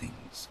order of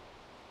things.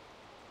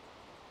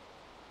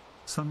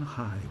 Sun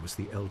Hai was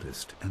the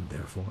eldest and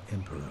therefore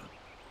emperor.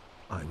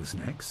 I was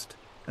next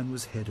and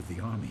was head of the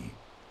army.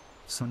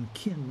 Sun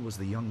Qin was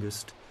the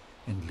youngest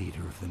and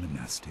leader of the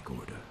monastic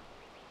order.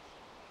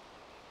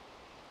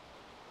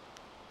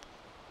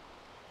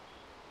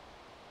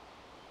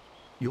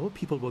 Your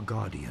people were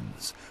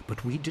guardians,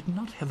 but we did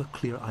not have a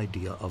clear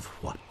idea of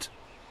what.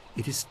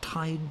 It is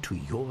tied to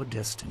your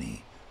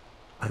destiny.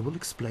 I will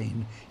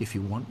explain if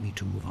you want me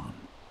to move on.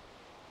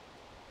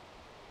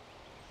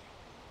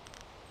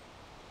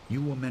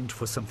 You were meant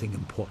for something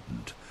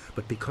important,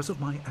 but because of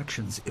my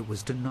actions it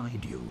was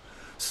denied you.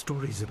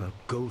 Stories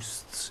about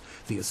ghosts,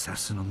 the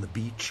assassin on the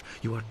beach,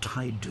 you are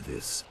tied to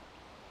this.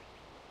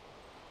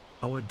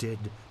 Our dead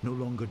no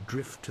longer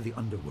drift to the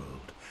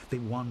underworld. They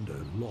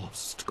wander,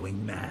 lost,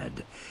 going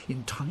mad.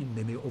 In time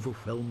they may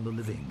overwhelm the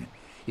living.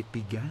 It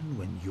began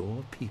when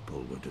your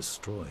people were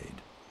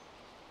destroyed.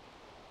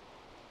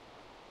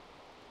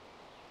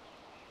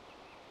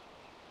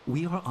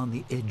 We are on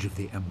the edge of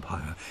the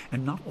Empire,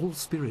 and not all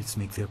spirits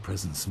make their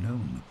presence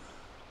known.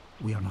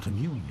 We are not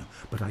immune,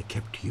 but I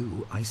kept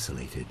you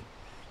isolated.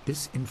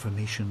 This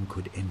information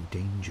could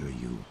endanger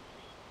you.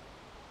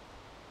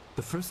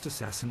 The first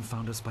assassin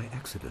found us by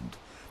accident.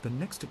 The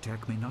next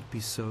attack may not be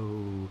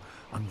so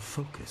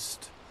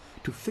unfocused.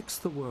 To fix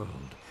the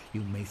world,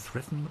 you may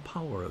threaten the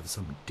power of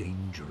some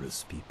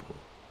dangerous people.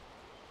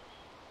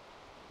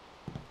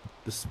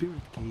 The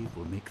Spirit Cave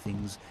will make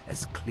things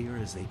as clear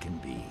as they can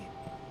be.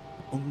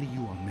 Only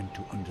you are meant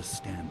to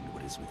understand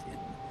what is within.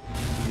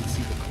 You can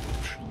see the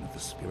corruption of the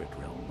spirit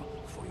realm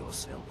for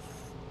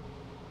yourself.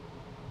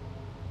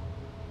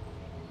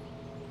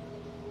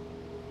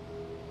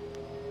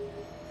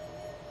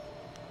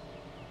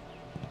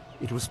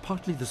 It was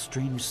partly the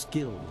strange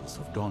skills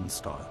of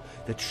Dawnstar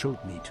that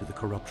showed me to the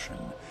corruption,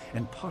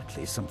 and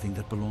partly something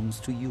that belongs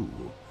to you.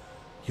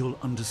 You'll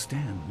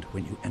understand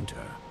when you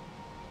enter.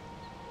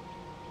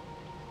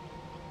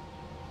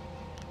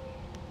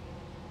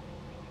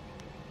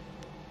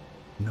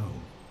 No,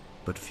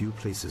 but few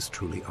places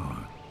truly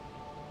are.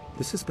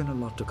 This has been a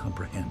lot to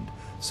comprehend,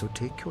 so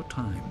take your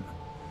time.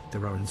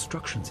 There are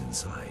instructions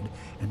inside,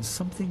 and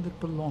something that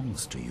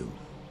belongs to you,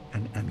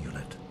 an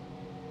amulet.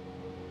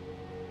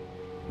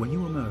 When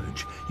you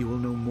emerge, you will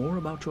know more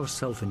about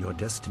yourself and your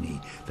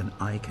destiny than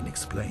I can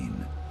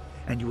explain,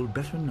 and you will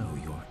better know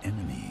your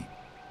enemy.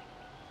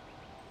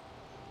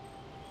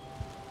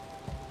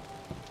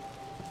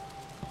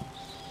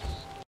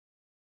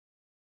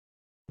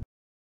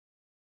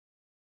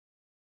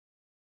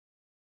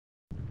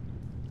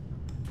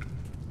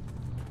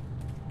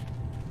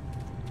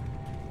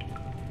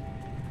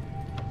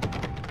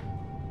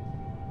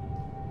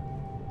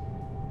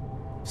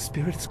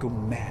 Spirits go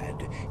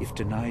mad if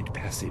denied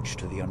passage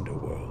to the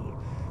underworld.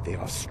 They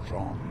are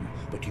strong,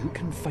 but you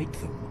can fight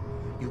them.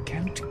 You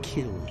can't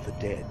kill the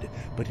dead,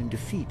 but in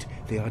defeat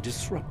they are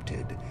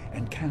disrupted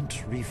and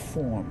can't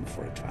reform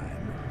for a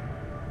time.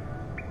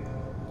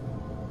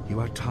 You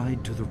are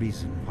tied to the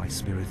reason why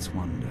spirits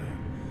wander.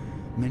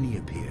 Many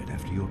appeared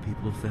after your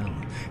people fell,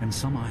 and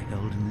some are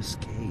held in this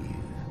cave.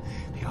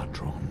 They are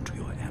drawn to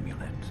your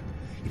amulet.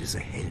 It is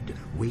ahead,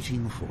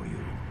 waiting for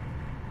you.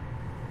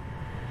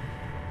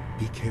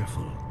 Be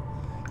careful.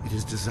 It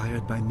is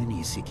desired by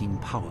many seeking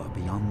power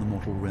beyond the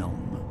mortal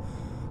realm.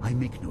 I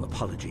make no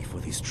apology for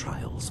these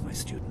trials, my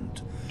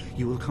student.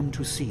 You will come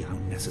to see how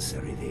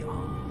necessary they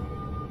are.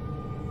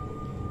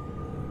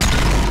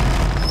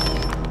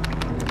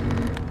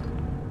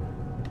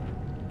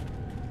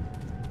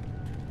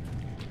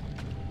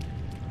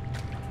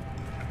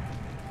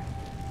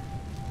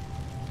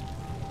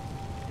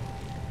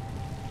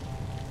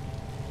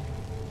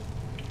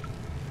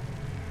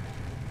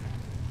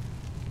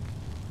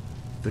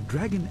 The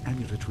dragon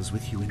amulet was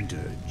with you in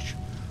Dirge.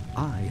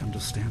 I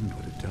understand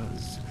what it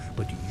does,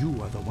 but you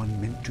are the one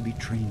meant to be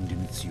trained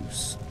in its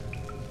use.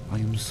 I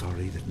am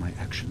sorry that my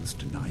actions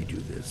denied you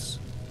this.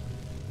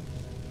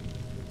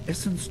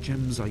 Essence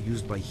gems are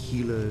used by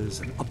healers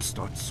and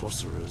upstart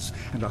sorcerers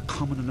and are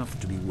common enough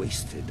to be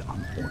wasted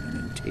on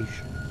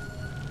ornamentation.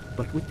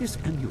 But with this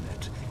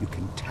amulet, you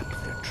can tap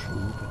their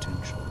true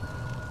potential.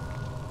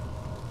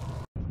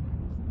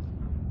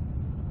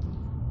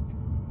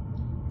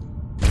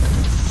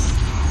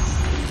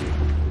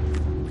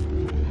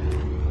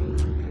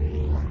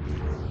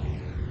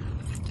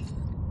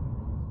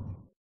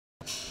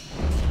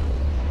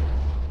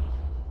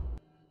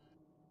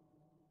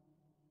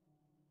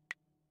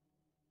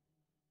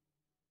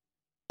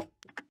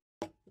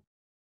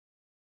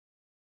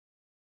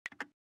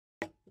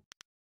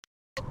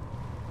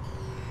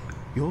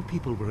 Your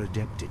people were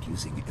adept at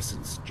using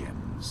essence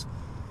gems.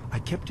 I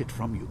kept it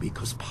from you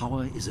because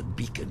power is a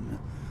beacon.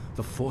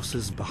 The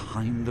forces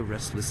behind the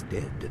restless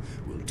dead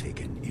will take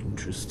an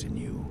interest in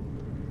you.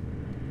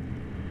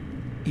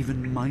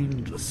 Even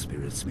mindless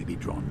spirits may be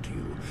drawn to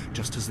you,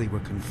 just as they were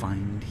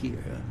confined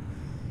here.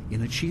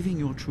 In achieving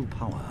your true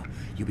power,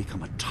 you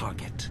become a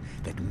target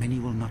that many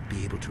will not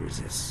be able to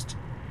resist.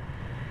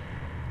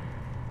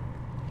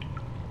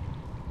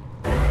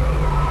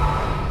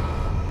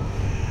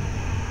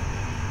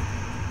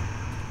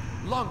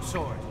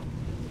 Longsword.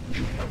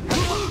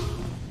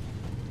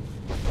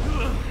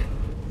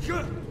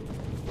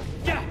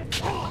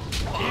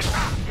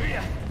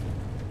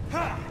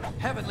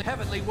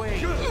 Heavenly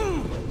wave.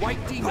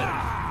 White demon.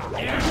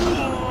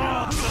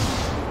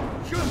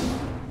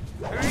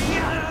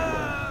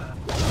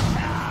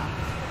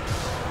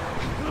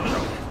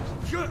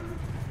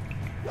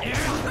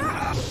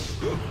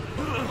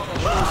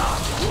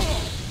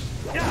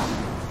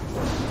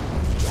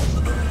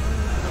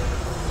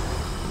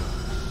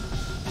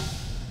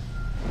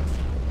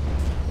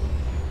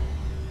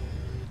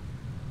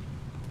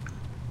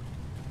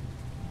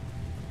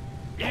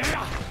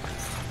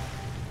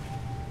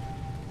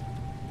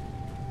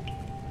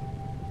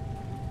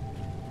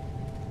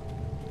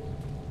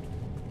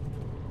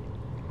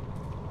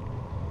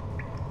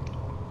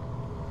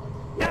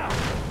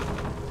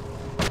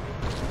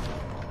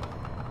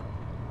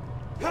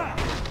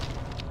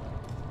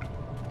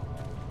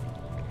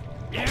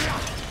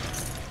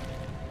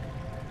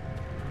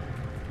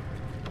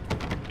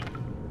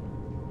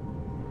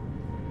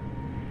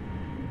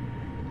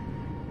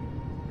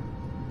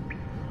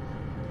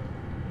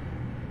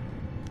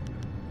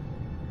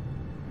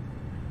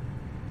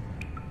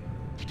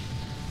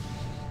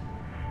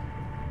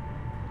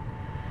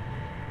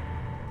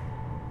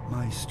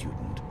 My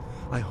student,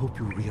 I hope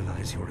you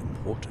realize your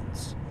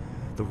importance.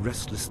 The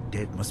restless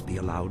dead must be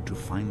allowed to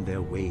find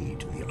their way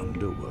to the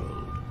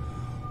underworld.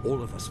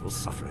 All of us will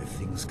suffer if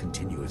things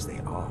continue as they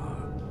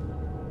are.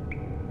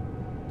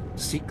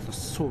 Seek the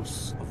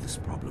source of this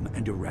problem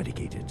and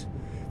eradicate it.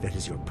 That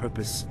is your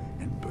purpose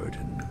and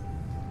burden.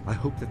 I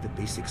hope that the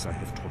basics I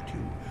have taught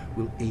you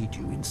will aid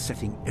you in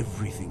setting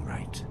everything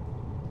right.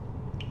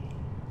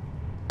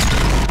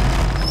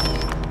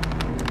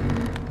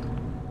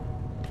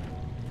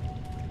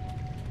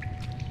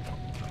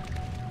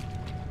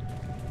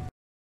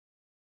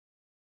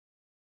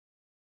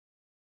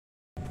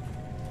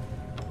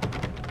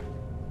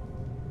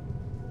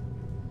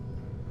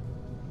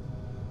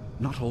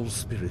 Not all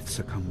spirits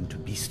succumb to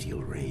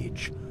bestial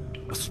rage.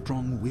 A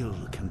strong will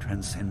can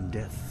transcend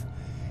death.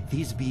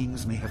 These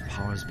beings may have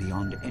powers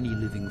beyond any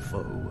living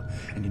foe,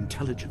 and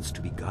intelligence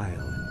to beguile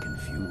and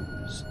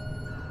confuse.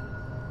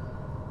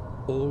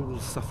 All will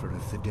suffer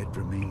if the dead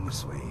remain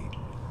this way.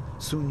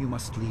 Soon you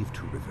must leave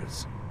Two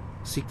Rivers.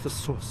 Seek the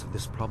source of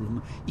this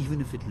problem, even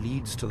if it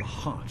leads to the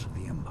heart of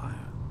the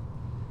Empire.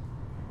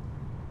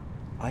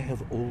 I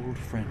have old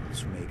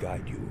friends who may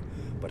guide you,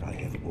 but I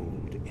have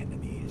old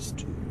enemies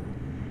too.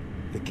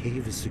 The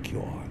cave is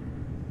secure.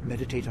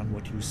 Meditate on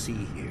what you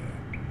see here.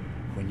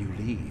 When you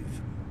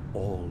leave,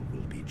 all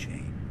will be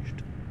changed.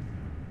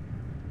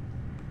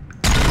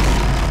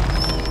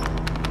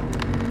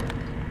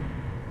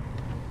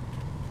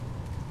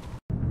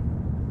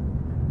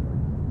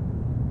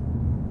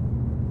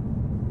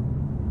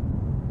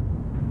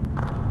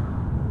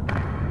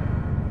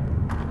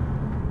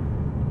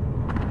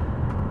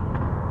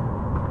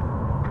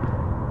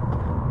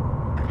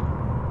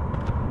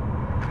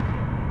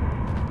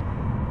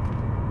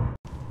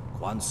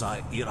 Kwansa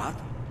irat,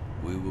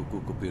 wiwu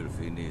kukupir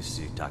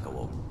finisi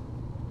takawo.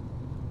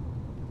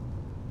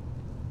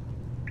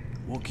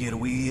 Ukir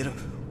wir,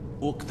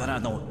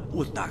 uktarano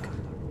utak.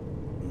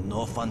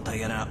 No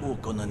fantayana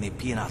ukona ni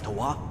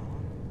pinatawa.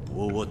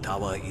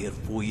 Uwatawa ir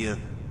fuir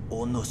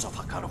ono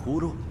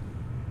safakarhuru.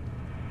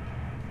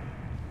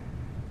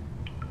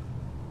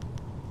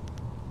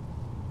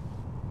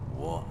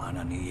 Wo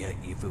anania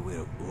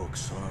ifuir uk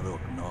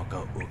sonarok noka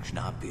uk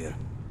snapir.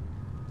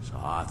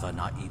 Saatha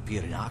na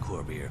ipir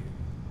nakurbir.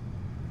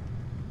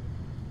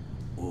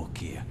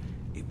 Okia,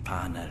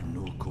 ipaner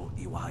nuko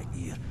iwa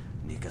ir,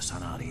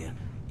 nikasanarir,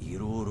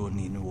 iruro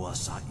ninua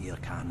sa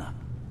irkana.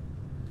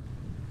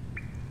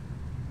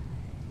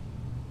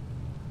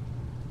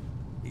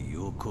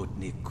 Fukut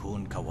ni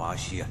kun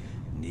kawashia,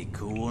 ni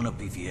kuona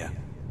bivia.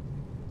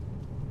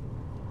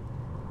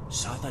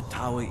 Sada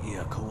tawa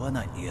ia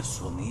kawana ia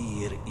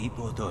sonir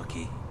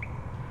ipodoki.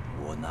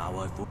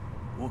 Wonawa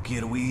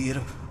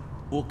ukirwir,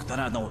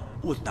 uktarano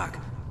utak.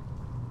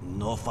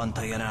 No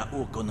fantayana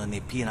ukona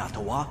ni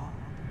pinatawa.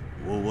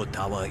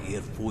 Wotawa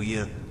ir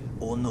fuir,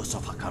 ono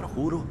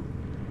safakarhuru.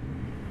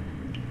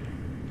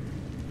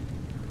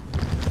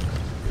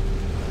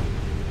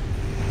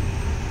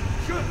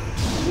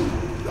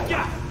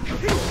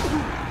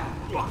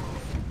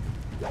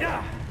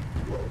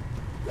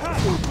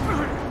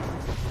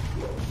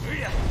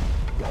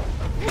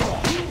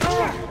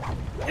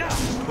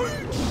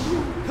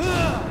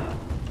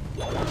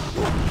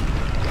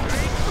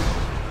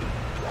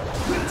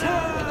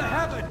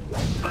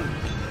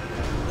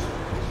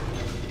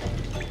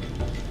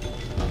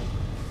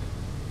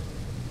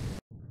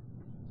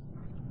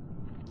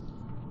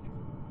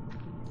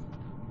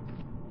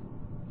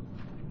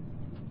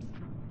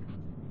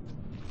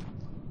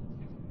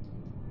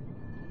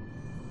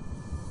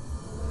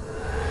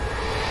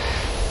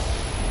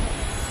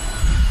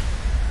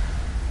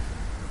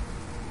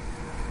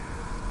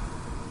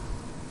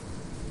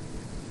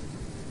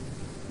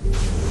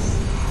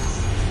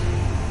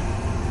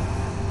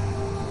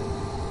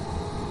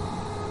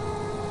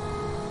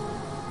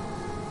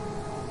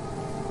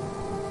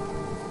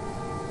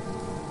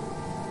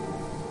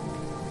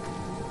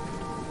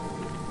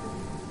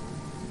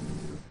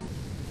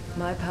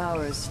 My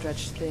power is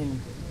stretched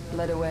thin,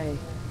 bled away,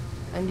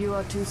 and you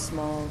are too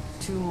small,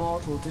 too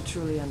mortal to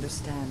truly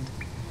understand.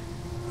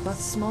 But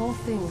small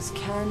things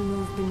can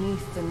move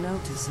beneath the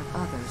notice of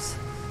others.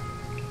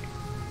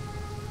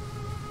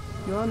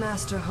 Your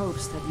master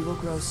hopes that you will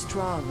grow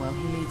strong while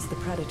he leads the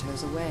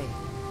predators away.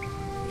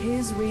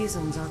 His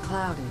reasons are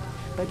clouded,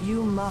 but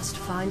you must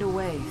find a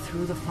way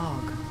through the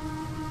fog.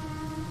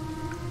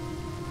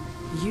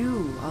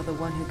 You are the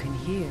one who can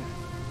hear,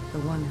 the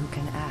one who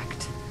can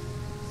act.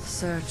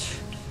 Search,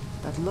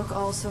 but look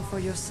also for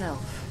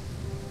yourself.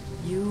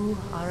 You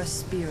are a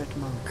spirit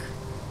monk,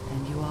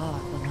 and you are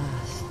the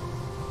last.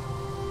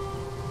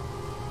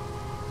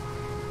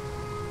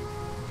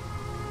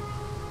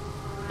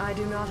 I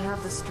do not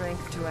have the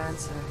strength to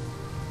answer.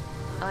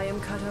 I am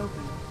cut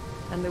open,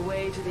 and the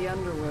way to the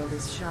underworld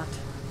is shut.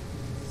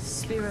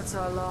 Spirits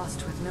are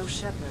lost with no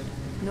shepherd,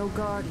 no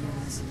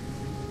guardians.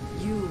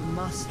 You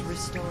must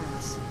restore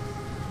us.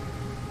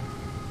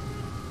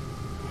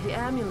 The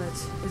amulet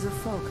is a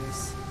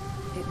focus.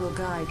 It will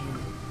guide you.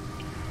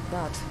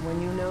 But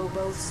when you know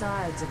both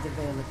sides of the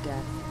Veil of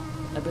Death,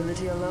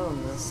 ability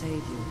alone will save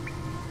you.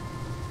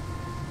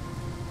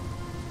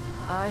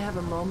 I have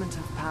a moment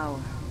of power,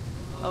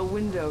 a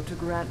window to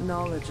grant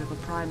knowledge of a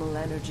primal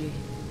energy.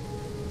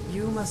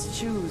 You must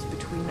choose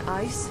between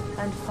ice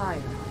and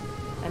fire,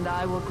 and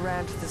I will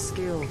grant the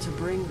skill to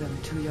bring them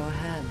to your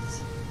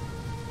hands.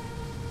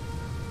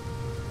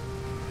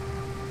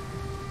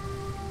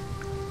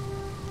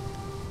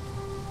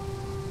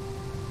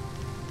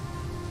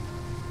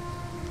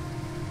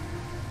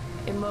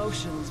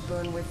 Emotions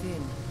burn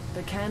within,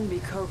 but can be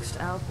coaxed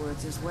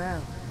outwards as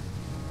well.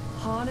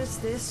 Harness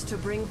this to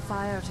bring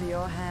fire to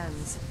your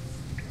hands.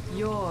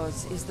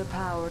 Yours is the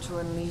power to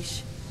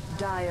unleash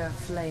dire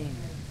flame.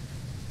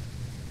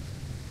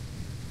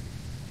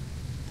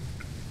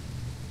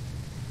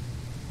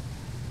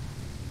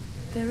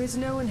 There is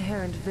no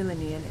inherent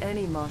villainy in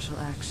any martial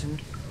action,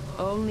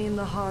 only in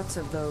the hearts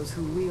of those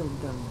who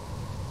wield them.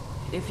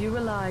 If you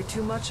rely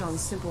too much on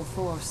simple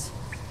force,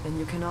 then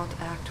you cannot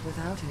act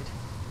without it.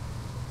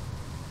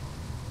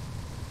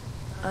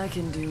 I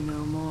can do no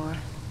more.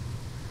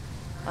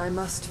 I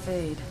must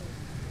fade.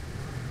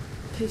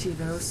 Pity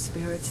those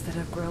spirits that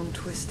have grown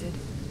twisted.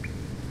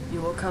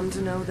 You will come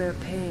to know their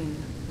pain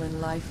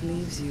when life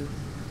leaves you.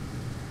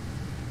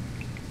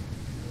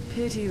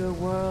 Pity the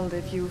world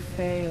if you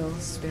fail,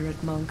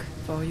 spirit monk,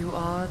 for you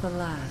are the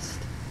last.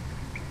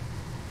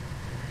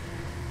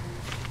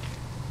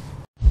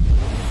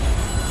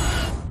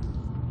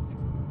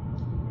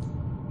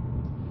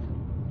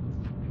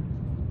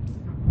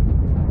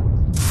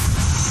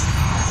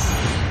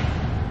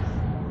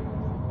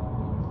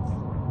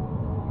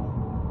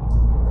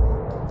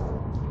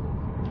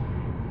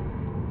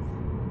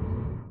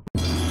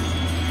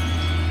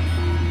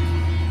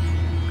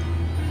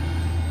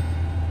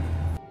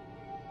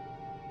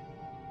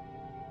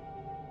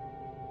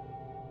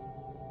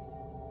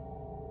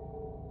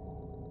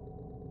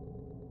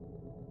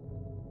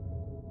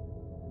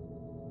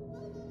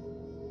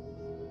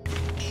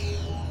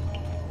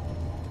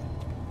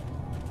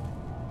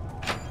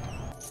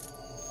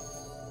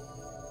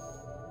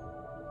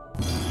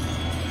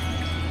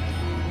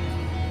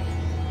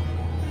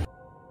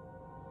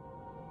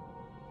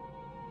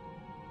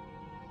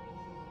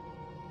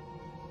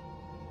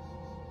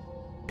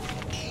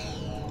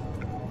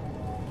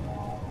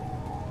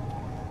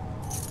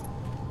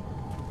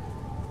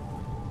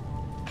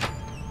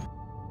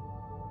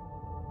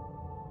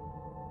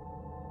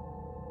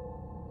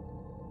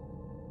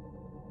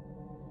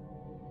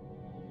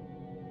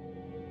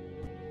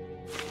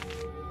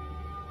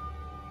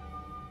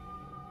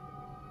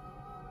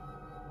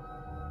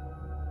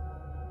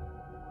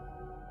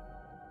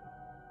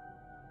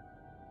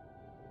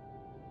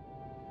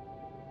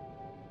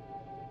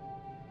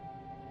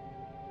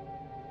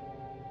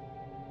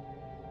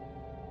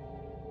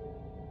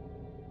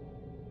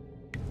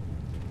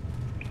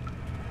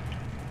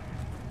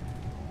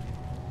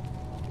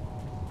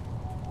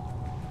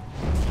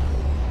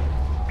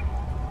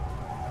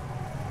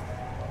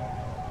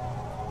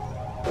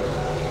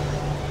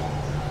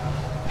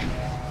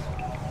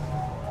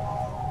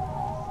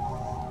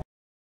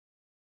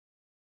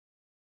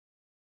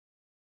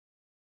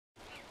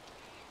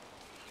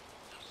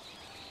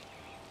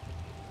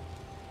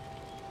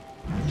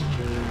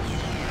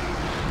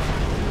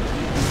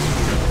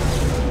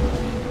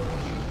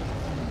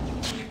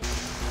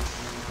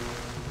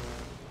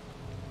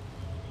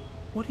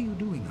 are you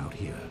doing out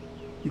here?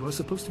 You are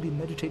supposed to be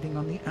meditating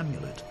on the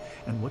amulet,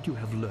 and what you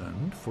have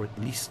learned for at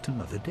least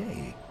another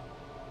day.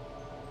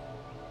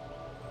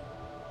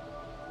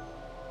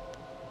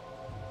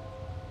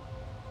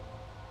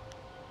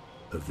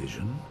 A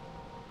vision?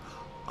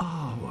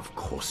 Oh, of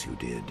course you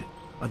did.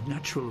 A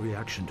natural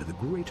reaction to the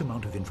great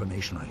amount of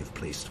information I have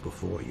placed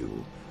before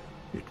you.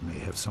 It may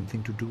have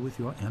something to do with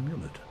your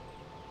amulet.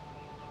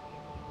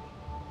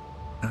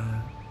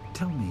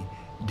 Tell me,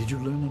 did you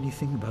learn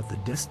anything about the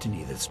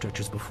destiny that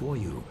stretches before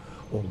you,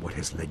 or what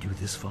has led you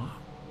this far?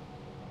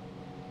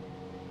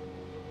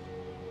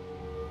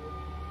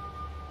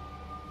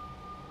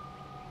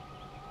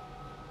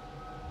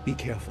 Be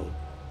careful.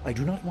 I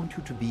do not want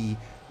you to be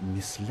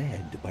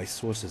misled by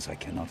sources I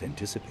cannot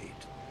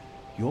anticipate.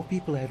 Your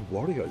people had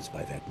warriors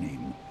by that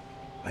name.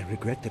 I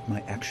regret that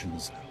my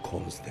actions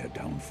caused their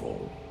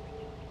downfall.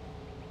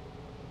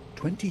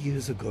 20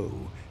 years ago,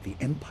 the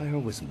Empire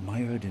was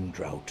mired in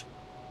drought.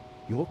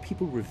 Your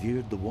people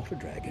revered the water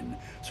dragon,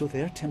 so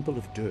their temple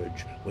of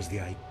Dirge was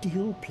the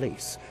ideal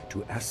place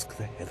to ask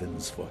the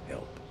heavens for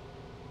help.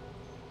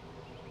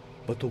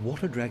 But the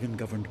water dragon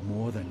governed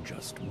more than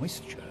just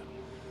moisture.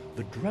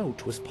 The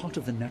drought was part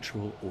of the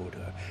natural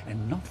order,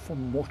 and not for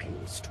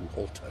mortals to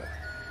alter.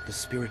 The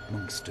spirit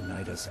monks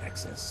denied us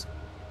access.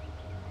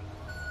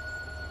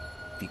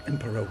 The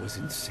Emperor was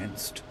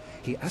incensed.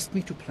 He asked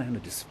me to plan a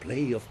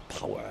display of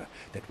power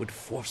that would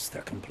force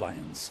their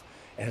compliance.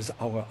 As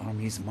our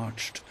armies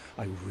marched,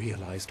 I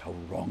realized how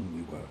wrong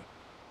we were.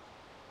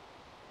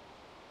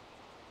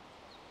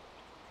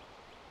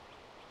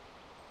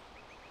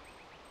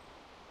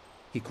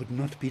 He could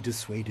not be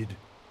dissuaded.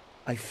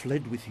 I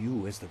fled with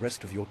you as the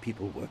rest of your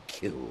people were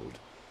killed.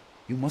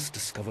 You must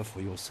discover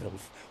for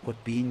yourself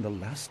what being the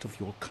last of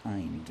your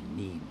kind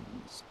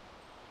means.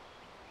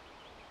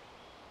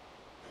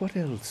 What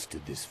else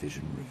did this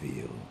vision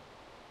reveal?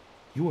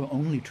 You are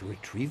only to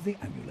retrieve the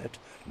amulet,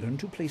 learn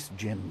to place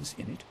gems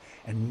in it,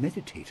 and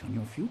meditate on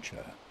your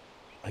future.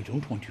 I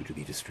don't want you to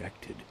be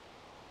distracted.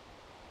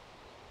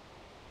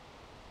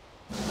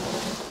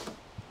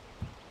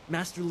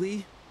 Master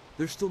Li,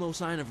 there's still no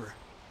sign of her.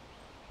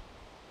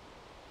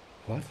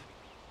 What?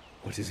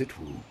 What is it,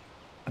 Wu?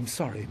 I'm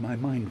sorry, my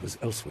mind was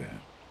elsewhere.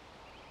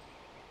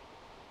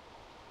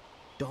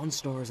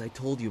 Dawnstar, as I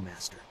told you,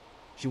 Master.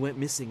 She went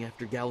missing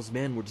after Gao's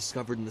men were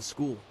discovered in the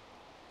school.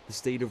 The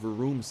state of her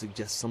room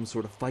suggests some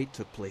sort of fight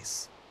took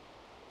place.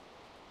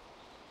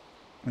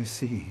 I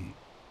see.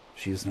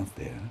 She is not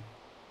there?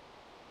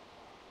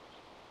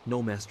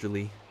 No, Master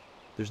Li.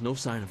 There's no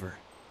sign of her.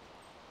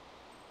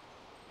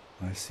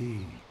 I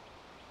see.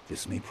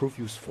 This may prove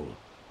useful.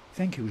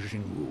 Thank you,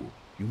 Xingwu.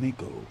 You may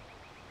go.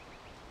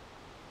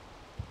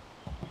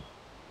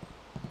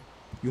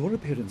 Your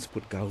appearance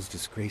put Gao's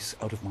disgrace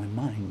out of my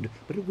mind,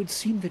 but it would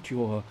seem that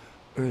your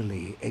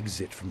early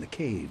exit from the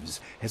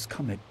caves has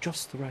come at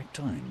just the right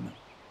time.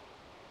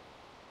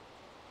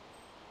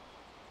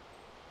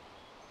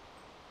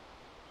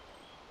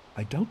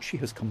 I doubt she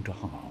has come to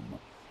harm.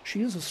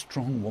 She is a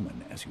strong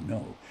woman, as you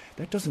know.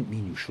 That doesn't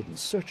mean you shouldn't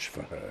search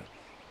for her.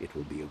 It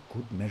will be a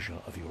good measure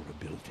of your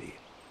ability.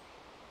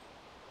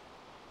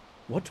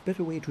 What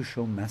better way to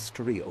show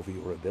mastery over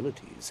your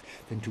abilities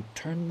than to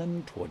turn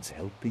them towards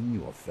helping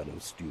your fellow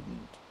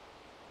student?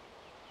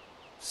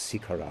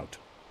 Seek her out.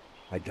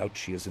 I doubt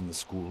she is in the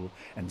school,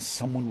 and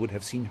someone would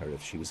have seen her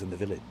if she was in the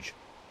village.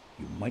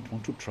 You might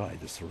want to try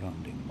the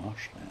surrounding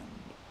marshland.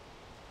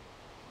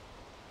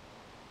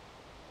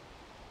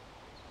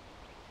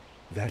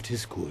 That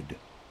is good.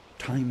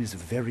 Time is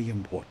very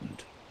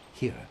important.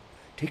 Here,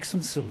 take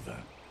some silver.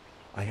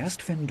 I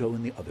asked Fendo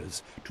and the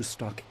others to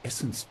stock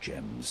essence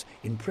gems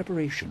in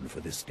preparation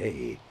for this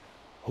day.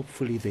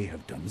 Hopefully they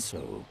have done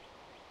so.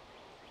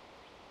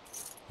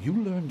 You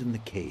learned in the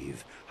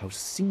cave how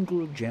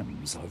single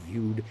gems are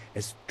viewed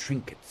as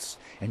trinkets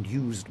and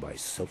used by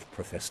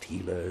self-professed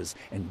healers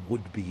and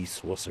would-be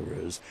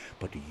sorcerers,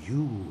 but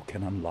you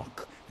can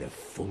unlock their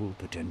full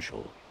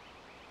potential.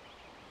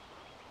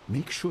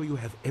 Make sure you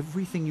have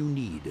everything you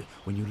need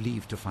when you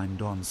leave to find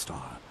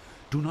Dawnstar.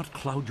 Do not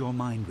cloud your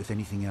mind with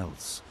anything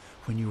else.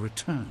 When you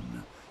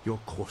return, your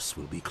course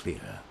will be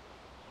clear.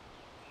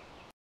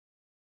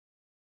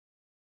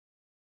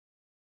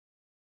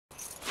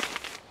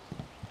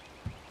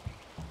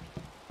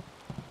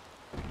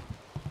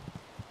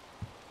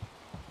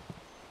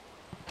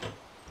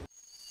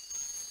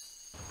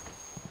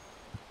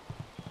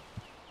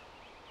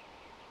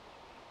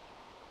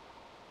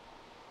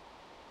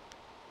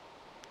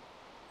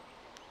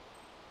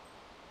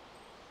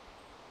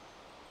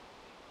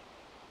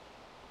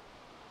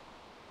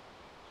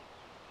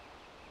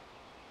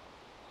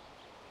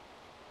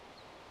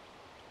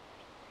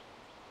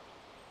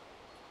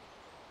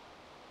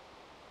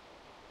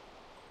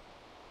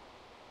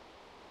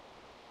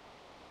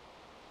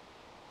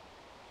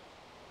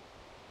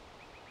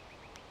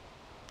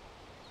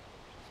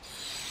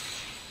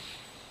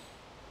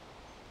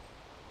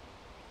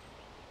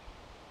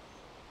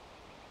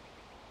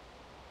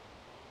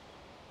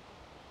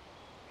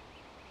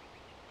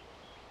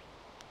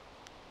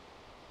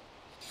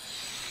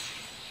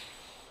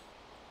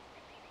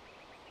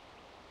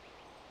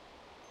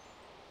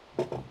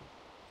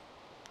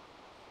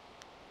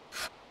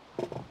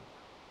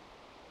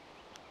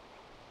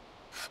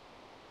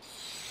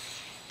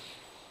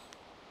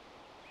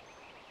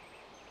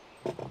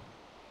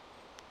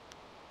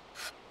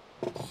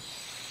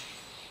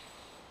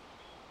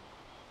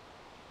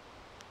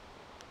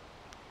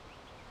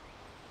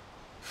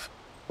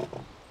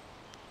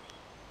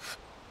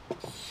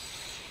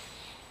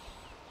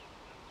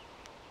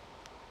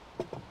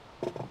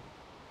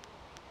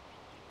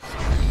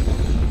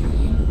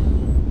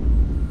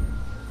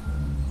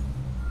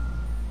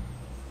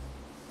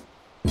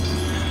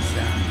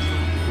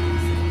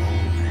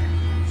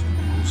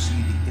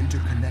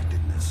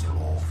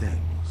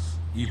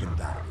 Even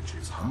that which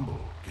is humble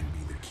can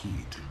be the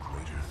key to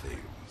greater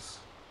things.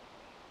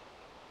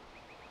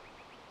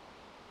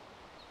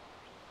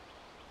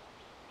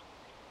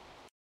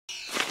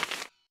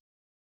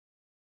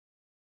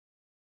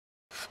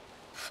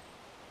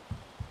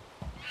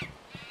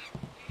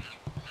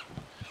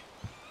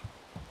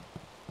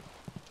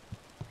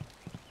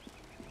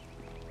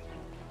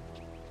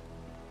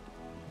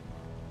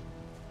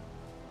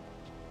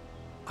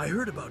 I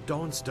heard about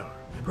Dawnstar.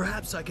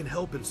 Perhaps I can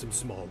help in some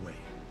small way.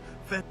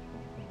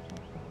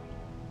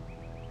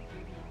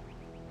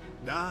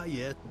 Ah,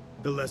 yes.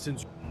 The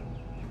lessons.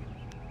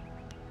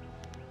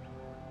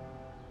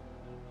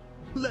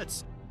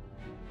 Let's.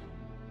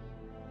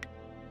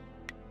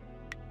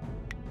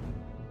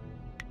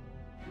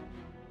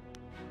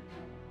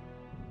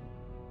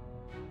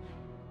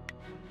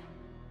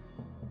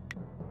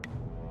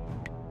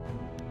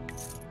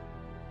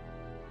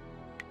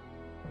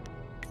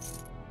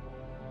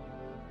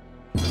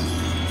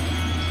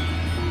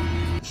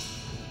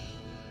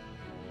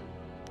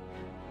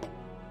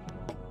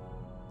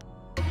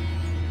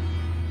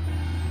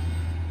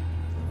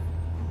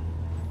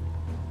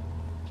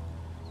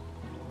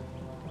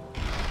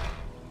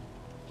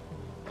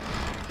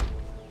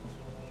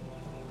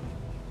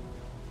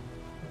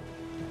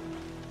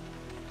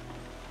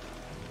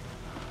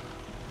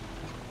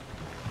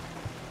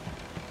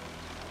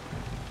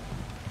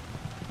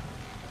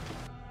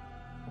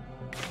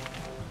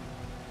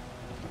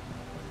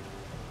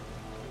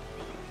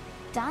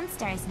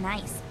 Dawnstar is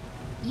nice.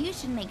 You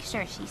should make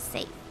sure she's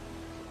safe.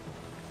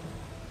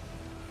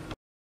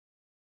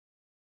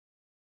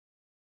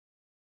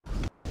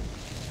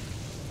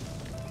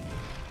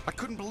 I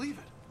couldn't believe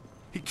it.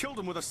 He killed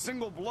him with a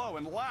single blow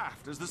and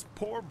laughed as this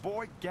poor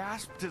boy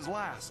gasped his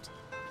last.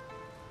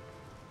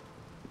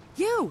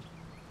 You!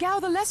 Gao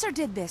the Lesser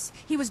did this.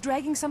 He was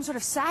dragging some sort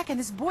of sack and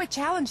this boy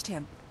challenged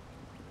him.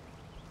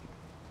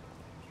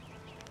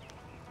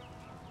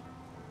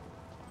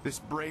 This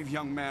brave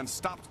young man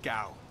stopped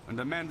Gao and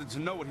demanded to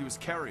know what he was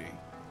carrying.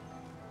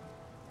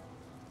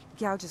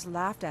 Gao just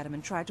laughed at him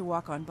and tried to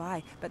walk on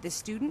by, but the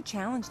student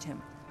challenged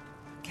him.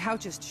 Gao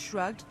just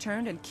shrugged,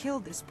 turned, and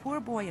killed this poor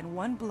boy in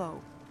one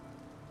blow.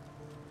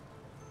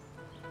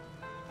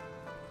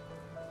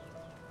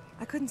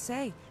 I couldn't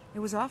say. It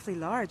was awfully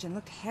large and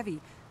looked heavy,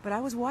 but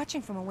I was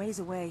watching from a ways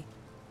away.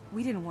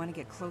 We didn't want to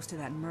get close to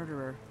that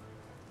murderer.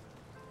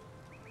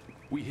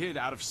 We hid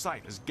out of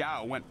sight as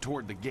Gao went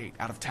toward the gate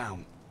out of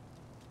town.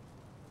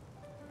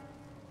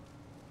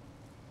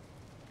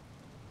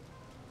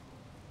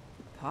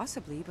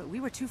 Possibly, but we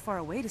were too far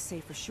away to say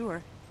for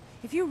sure.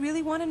 If you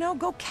really want to know,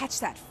 go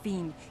catch that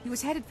fiend. He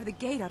was headed for the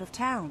gate out of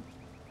town.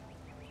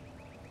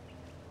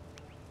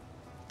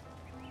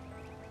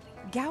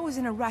 Gao was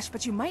in a rush,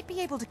 but you might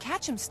be able to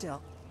catch him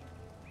still.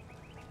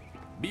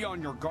 Be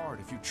on your guard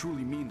if you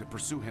truly mean to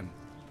pursue him.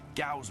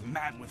 Gao's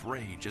mad with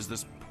rage as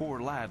this poor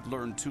lad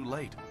learned too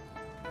late.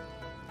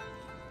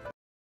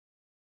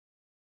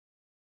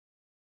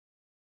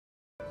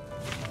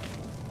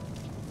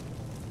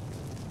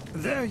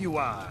 There you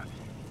are.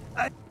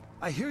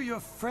 I hear your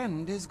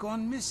friend has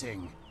gone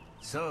missing.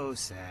 So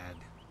sad.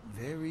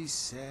 Very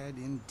sad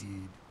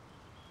indeed.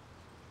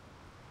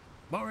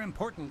 More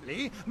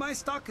importantly, my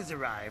stock has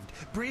arrived.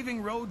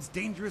 Braving roads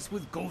dangerous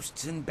with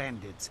ghosts and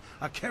bandits.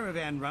 A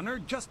caravan runner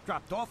just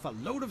dropped off a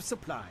load of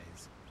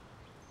supplies.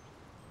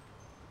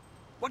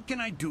 What can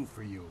I do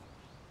for you?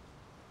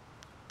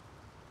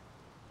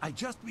 I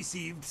just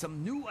received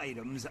some new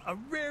items, a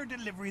rare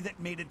delivery that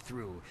made it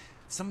through.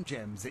 Some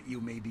gems that you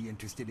may be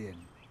interested in.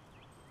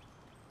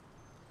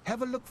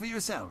 Have a look for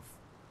yourself.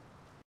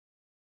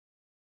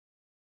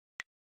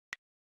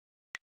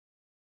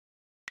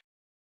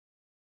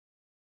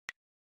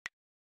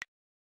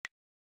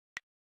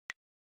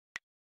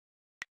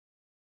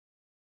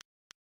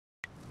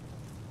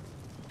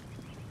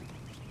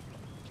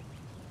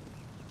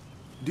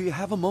 Do you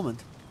have a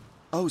moment?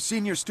 Oh,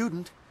 senior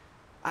student.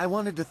 I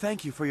wanted to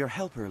thank you for your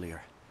help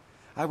earlier.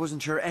 I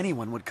wasn't sure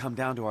anyone would come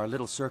down to our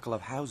little circle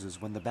of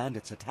houses when the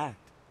bandits attacked.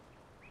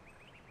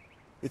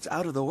 It's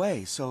out of the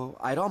way, so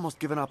I'd almost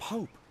given up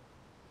hope.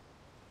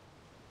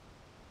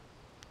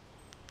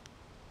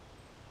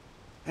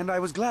 And I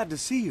was glad to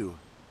see you,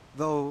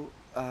 though,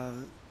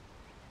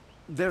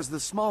 there's the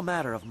small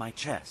matter of my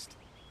chest.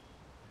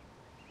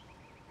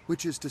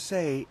 Which is to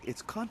say,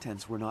 its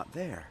contents were not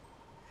there.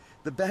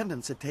 The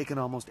bandits had taken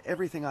almost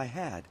everything I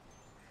had,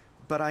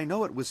 but I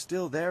know it was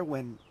still there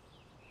when,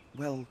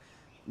 well,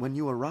 when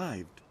you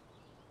arrived.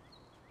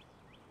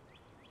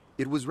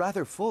 It was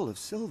rather full of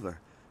silver.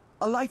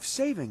 A life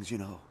savings, you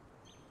know.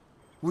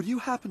 Would you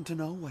happen to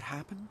know what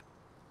happened?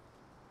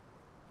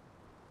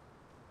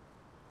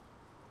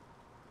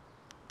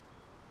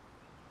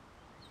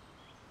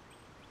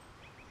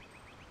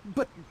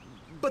 But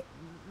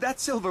That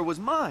silver was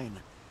mine.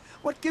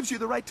 What gives you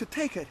the right to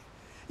take it?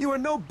 You are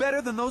no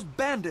better than those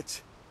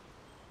bandits.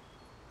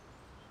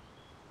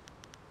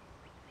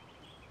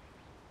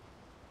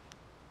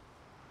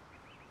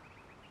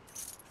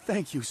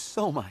 Thank you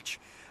so much.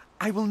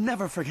 I will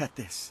never forget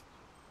this.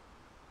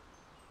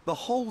 The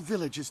whole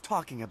village is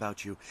talking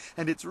about you,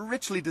 and it's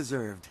richly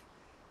deserved.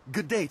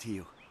 Good day to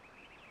you.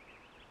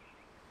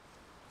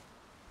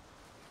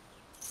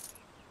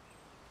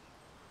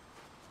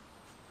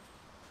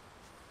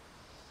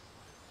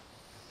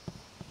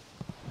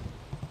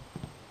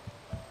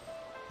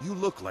 You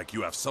look like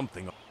you have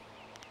something.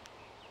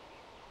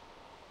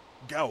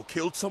 Gao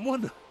killed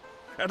someone?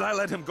 And I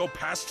let him go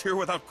past here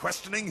without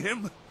questioning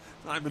him?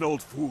 I'm an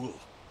old fool.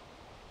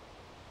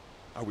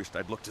 I wished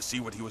I'd looked to see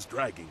what he was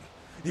dragging.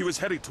 He was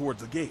heading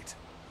towards the gate.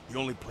 The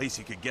only place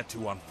he could get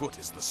to on foot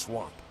is the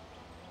swamp.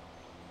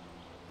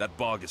 That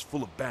bog is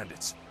full of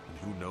bandits, and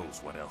who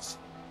knows what else.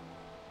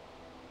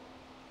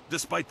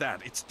 Despite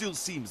that, it still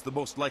seems the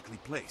most likely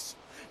place.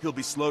 He'll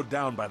be slowed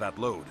down by that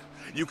load.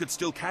 You could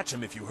still catch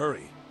him if you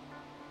hurry.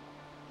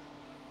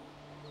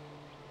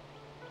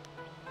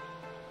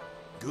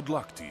 Good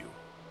luck to you.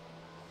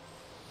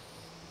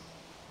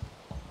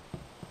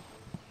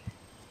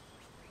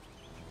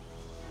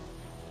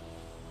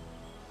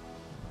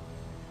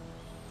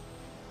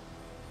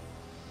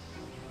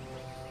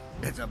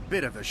 It's a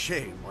bit of a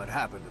shame what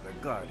happened to the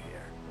guard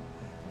here.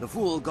 The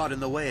fool got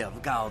in the way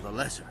of Gao the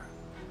Lesser.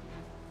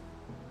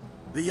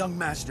 The young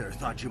master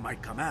thought you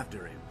might come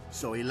after him,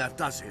 so he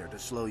left us here to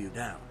slow you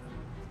down.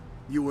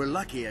 You were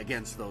lucky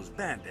against those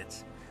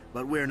bandits,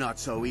 but we're not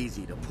so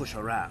easy to push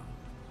around.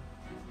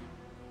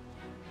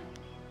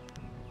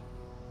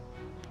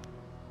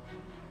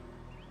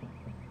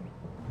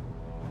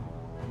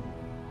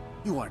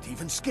 You aren't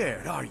even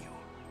scared, are you?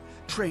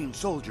 Trained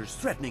soldiers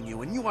threatening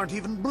you and you aren't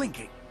even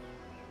blinking.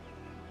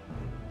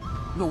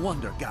 No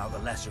wonder Gao the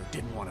Lesser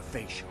didn't want to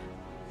face you.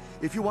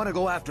 If you want to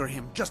go after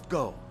him, just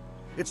go.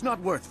 It's not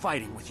worth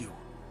fighting with you.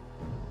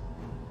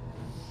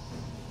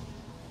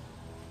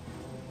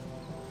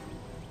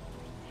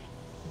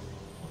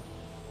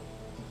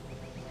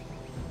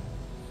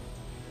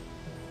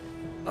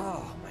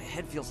 Oh, my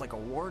head feels like a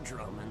war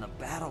drum, and the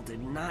battle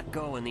did not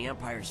go in the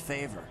Empire's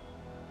favor.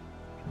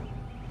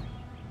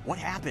 What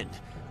happened?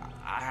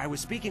 I was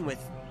speaking with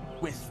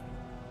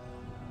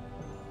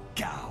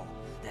Gao,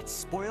 that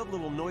spoiled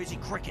little noisy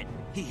cricket.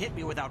 He hit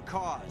me without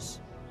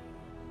cause.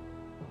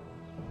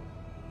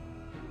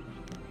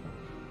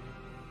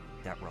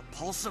 That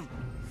repulsive...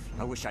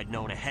 I wish I'd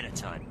known ahead of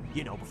time,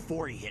 you know,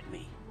 before he hit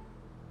me.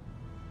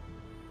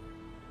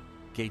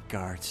 Gate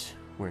guards,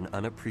 we're an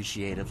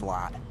unappreciated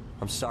lot.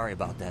 I'm sorry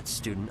about that,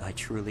 student, I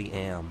truly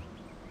am.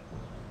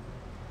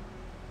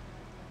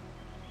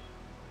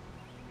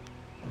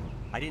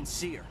 I didn't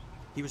see her.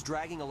 He was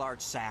dragging a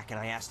large sack, and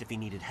I asked if he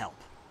needed help.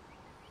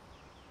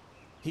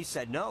 He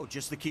said no,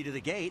 just the key to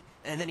the gate,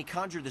 and then he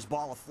conjured this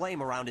ball of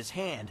flame around his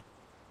hand.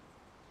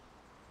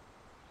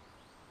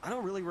 I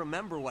don't really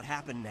remember what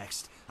happened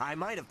next. I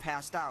might have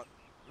passed out.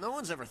 No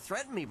one's ever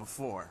threatened me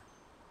before.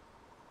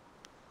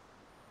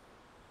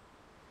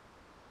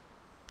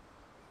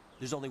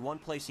 There's only one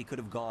place he could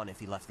have gone if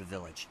he left the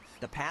village.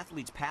 The path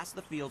leads past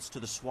the fields to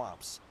the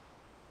swamps.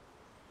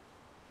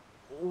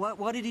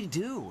 What did he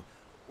do?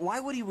 Why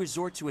would he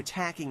resort to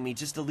attacking me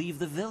just to leave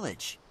the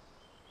village?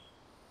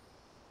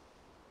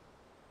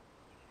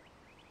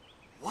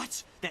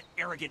 What? That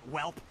arrogant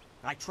whelp?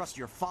 I trust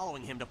you're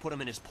following him to put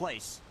him in his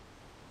place.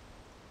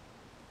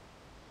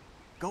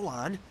 Go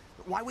on.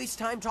 Why waste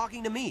time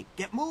talking to me?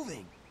 Get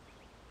moving!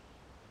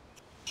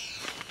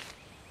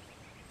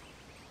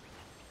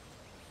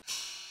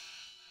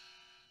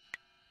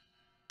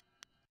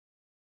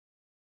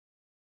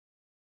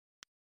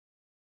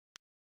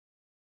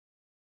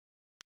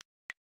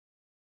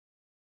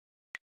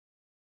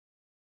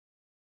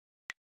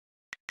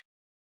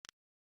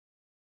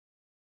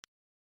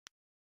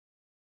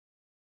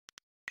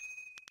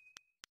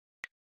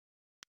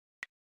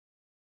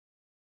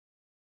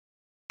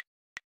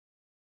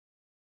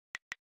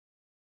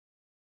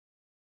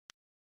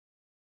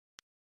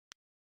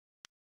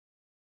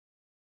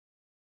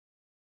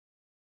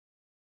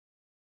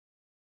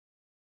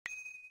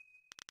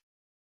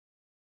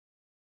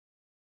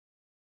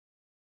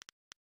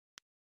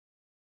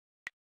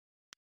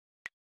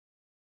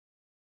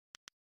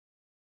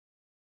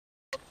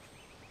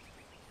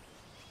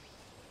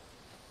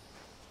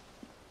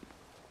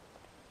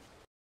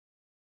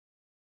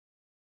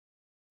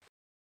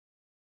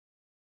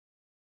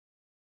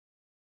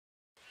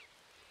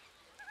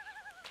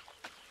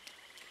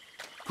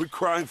 Quit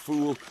crying,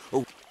 fool,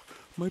 or...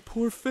 My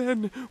poor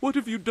Fen, what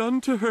have you done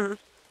to her?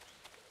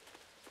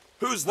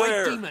 Who's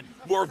there? Demon.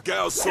 More of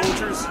Gao's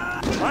soldiers?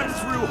 I'm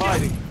through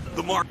hiding.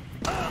 The mark...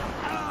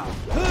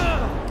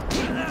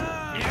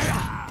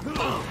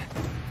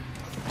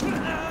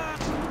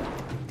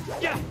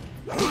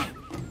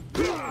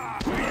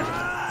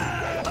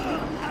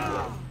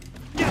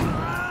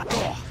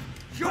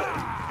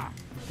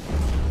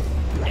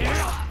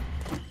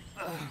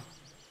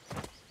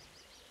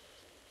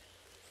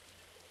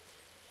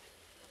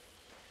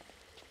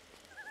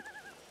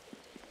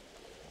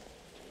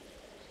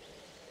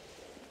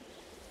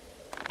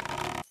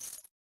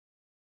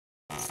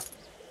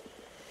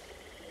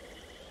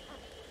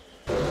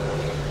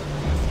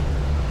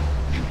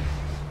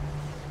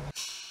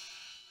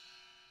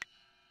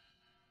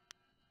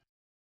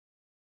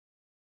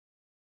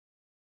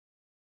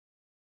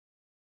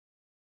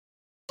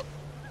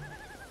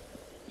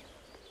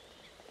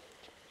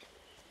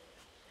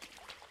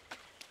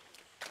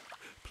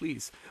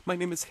 Please, my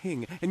name is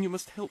Hing, and you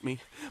must help me.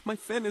 My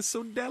fen is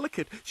so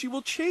delicate, she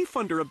will chafe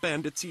under a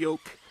bandit's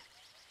yoke.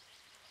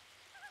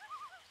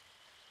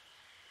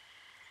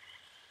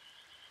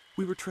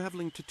 We were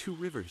traveling to 2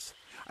 rivers.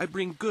 I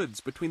bring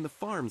goods between the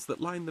farms that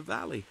line the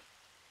valley.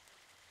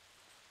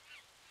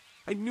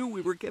 I knew we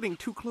were getting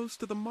too close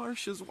to the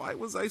marshes. Why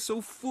was I so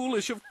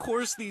foolish? Of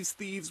course these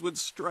thieves would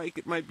strike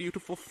at my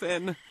beautiful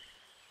fen.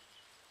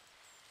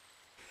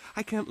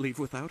 I can't leave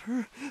without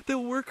her.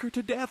 They'll work her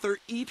to death or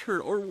eat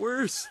her or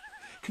worse.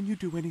 Can you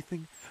do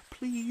anything,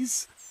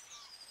 please?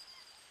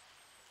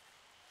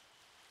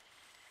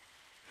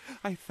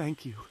 I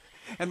thank you,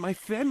 and my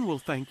fen will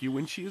thank you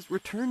when she is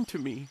returned to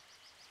me.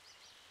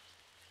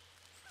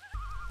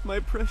 My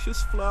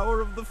precious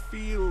flower of the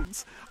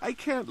fields. I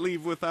can't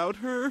leave without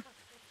her.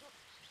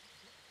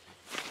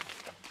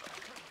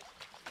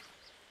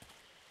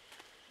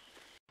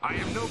 I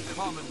am no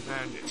common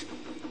bandit.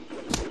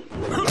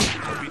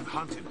 I've been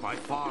hunted by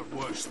far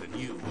worse than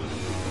you.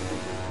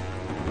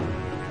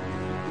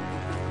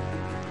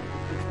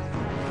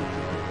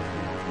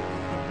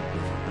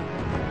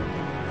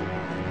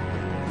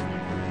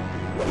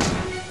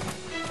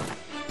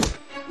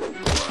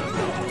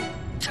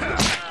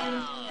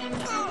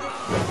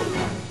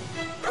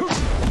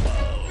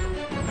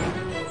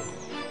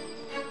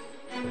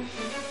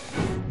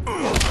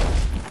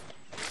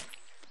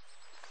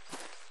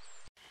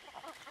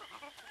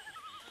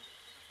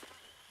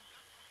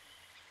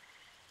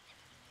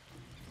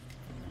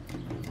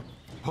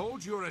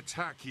 Hold your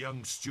attack,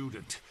 young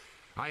student.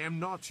 I am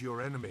not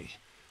your enemy.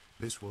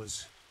 This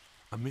was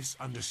a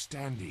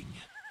misunderstanding.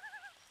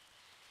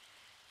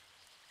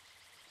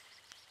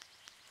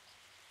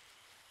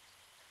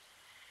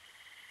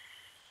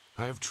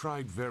 I have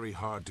tried very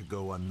hard to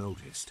go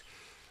unnoticed,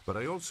 but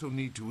I also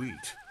need to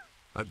eat.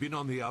 I've been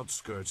on the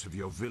outskirts of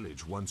your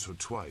village once or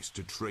twice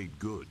to trade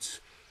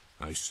goods.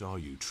 I saw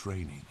you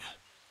training.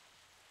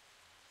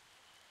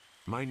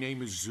 My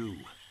name is Zhu.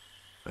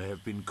 I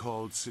have been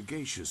called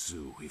Sagacious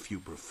Zhu, if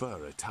you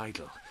prefer a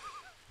title.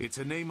 It's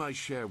a name I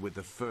share with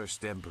the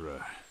first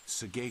emperor,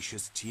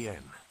 Sagacious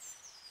Tien.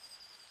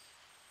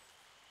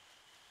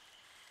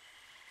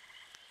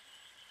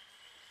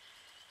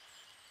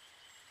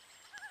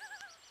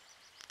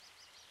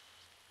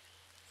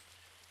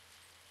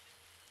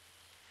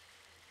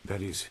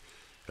 That is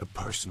a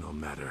personal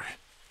matter.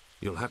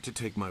 You'll have to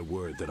take my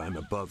word that I'm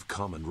above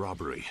common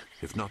robbery,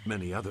 if not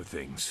many other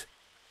things.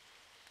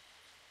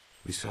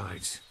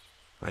 Besides,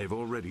 I have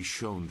already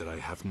shown that I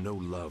have no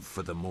love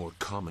for the more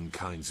common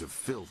kinds of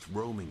filth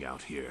roaming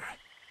out here.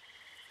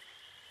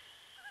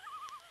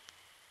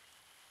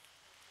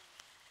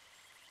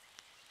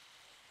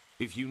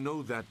 If you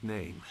know that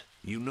name,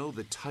 you know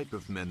the type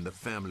of men the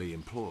family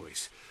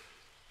employs.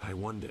 I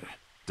wonder,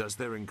 does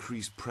their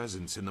increased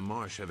presence in the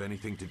marsh have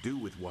anything to do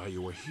with why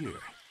you are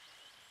here?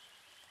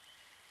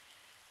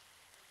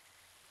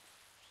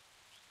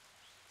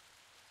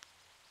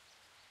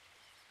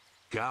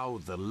 Gao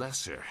the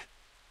Lesser.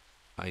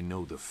 I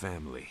know the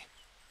family.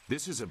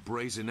 This is a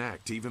brazen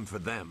act even for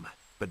them,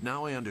 but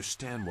now I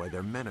understand why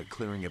their men are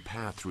clearing a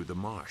path through the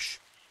marsh.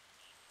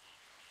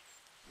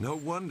 No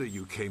wonder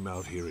you came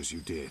out here as you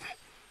did.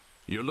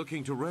 You're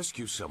looking to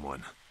rescue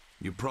someone.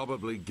 You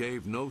probably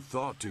gave no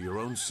thought to your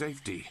own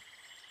safety.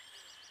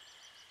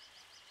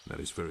 That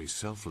is very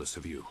selfless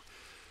of you.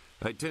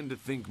 I tend to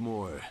think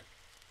more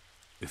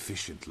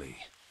efficiently.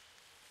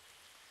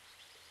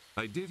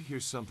 I did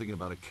hear something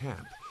about a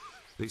camp.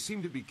 They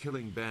seem to be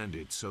killing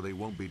bandits so they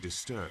won't be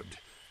disturbed.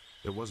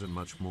 There wasn't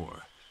much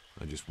more.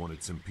 I just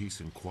wanted some peace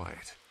and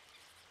quiet.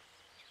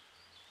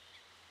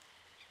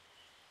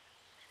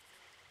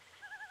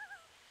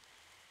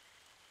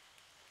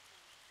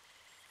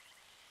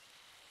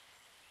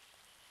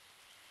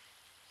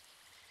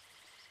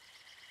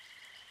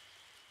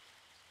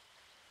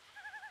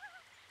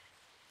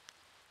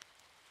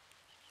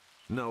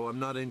 No, I'm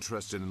not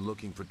interested in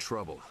looking for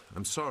trouble.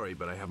 I'm sorry,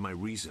 but I have my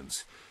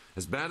reasons.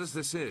 As bad as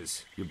this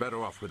is, you're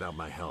better off without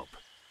my help.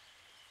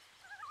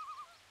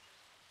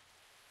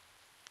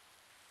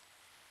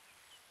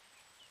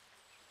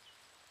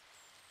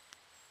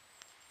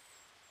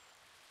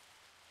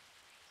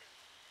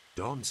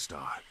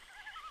 Dawnstar.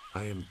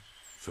 I am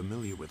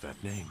familiar with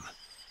that name.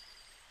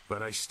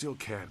 But I still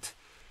can't.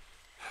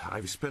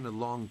 I've spent a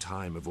long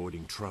time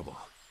avoiding trouble.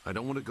 I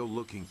don't want to go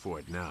looking for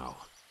it now.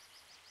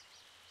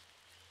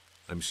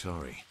 I'm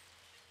sorry.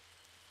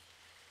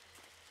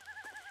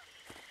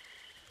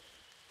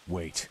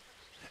 Wait.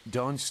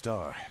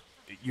 Dawnstar,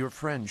 your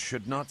friend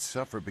should not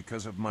suffer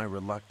because of my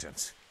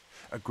reluctance.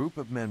 A group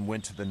of men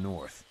went to the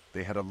north.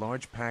 They had a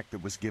large pack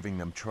that was giving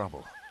them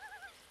trouble.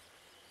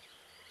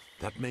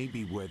 That may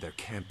be where their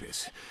camp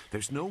is.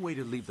 There's no way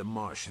to leave the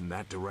marsh in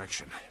that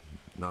direction.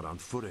 Not on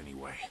foot,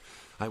 anyway.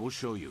 I will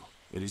show you.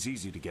 It is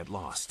easy to get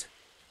lost.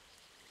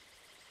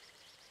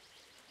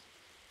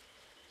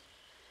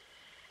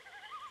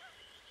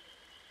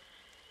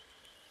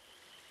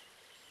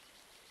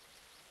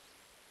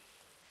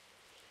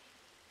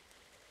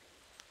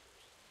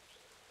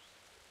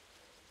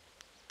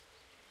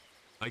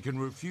 I can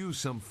refuse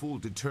some fool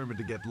determined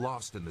to get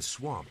lost in the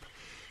swamp,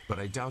 but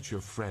I doubt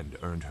your friend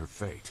earned her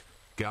fate.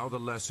 Gao the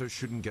Lesser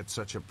shouldn't get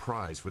such a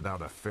prize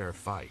without a fair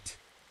fight.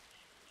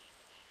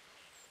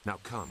 Now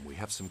come, we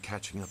have some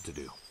catching up to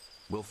do.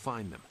 We'll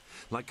find them.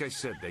 Like I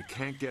said, they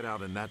can't get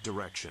out in that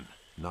direction.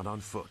 Not on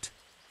foot.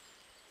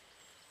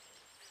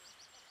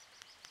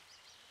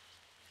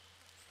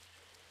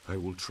 I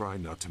will try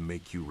not to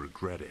make you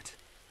regret it.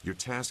 Your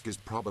task is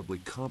probably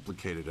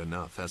complicated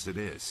enough as it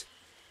is.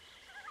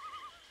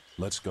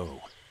 Let's go.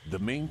 The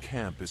main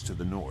camp is to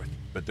the north,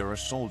 but there are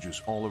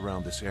soldiers all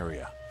around this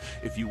area.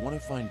 If you want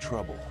to find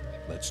trouble,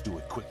 let's do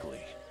it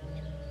quickly.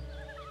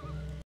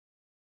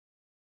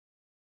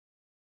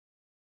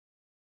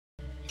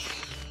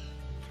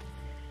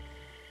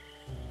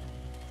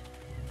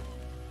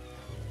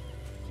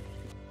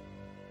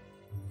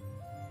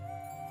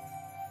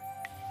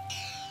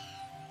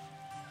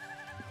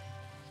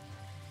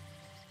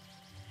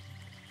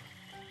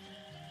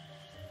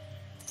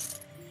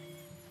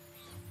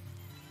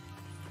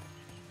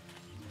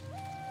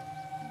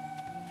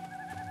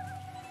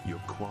 Your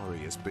quarry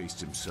has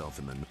based himself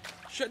in the...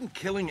 Shouldn't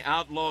killing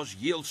outlaws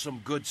yield some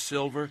good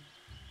silver?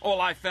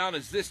 All I found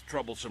is this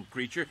troublesome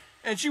creature,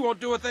 and she won't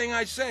do a thing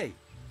I say.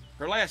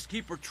 Her last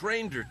keeper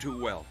trained her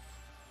too well.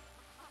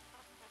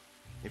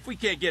 If we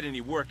can't get any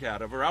work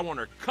out of her, I want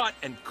her cut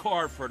and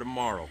carved for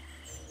tomorrow.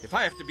 If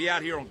I have to be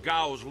out here on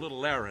Gao's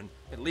little errand,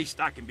 at least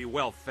I can be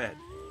well fed.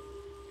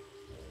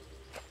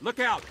 Look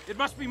out! It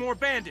must be more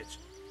bandits!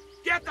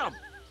 Get them!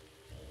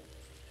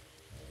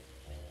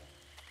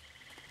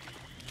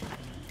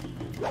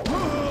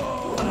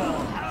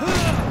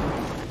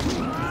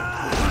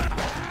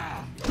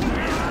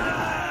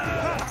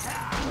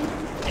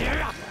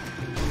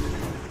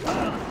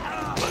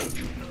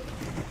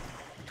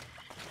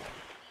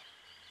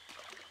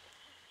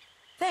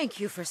 Thank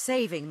you for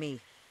saving me.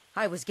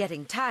 I was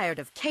getting tired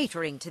of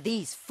catering to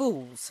these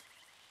fools.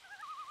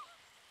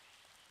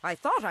 I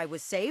thought I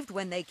was saved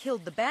when they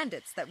killed the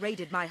bandits that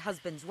raided my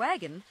husband's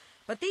wagon,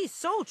 but these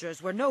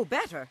soldiers were no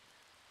better.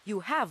 You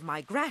have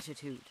my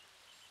gratitude.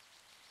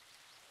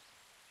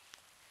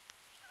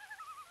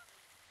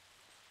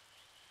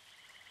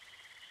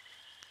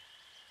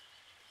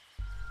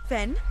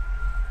 Fen,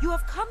 you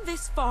have come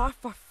this far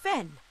for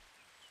Fen.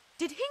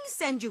 Did Hing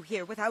send you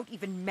here without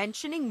even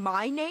mentioning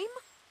my name?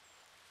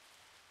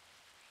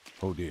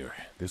 Oh dear,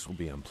 this will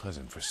be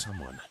unpleasant for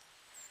someone.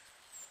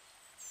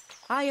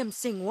 I am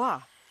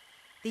Xinghua.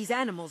 These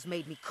animals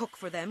made me cook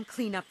for them,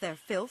 clean up their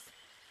filth.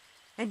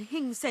 And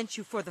Hing sent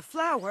you for the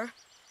flower.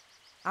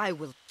 I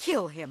will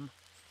kill him.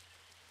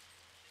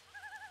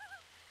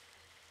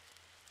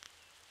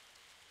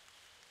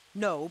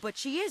 No, but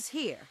she is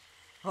here.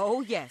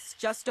 Oh yes,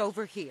 just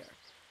over here.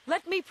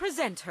 Let me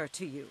present her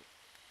to you.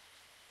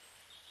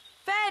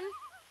 Fen,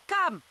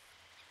 come!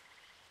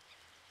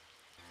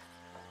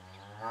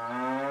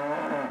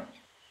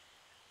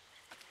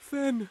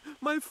 Fen,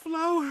 my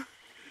flower!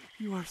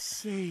 You are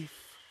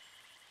safe.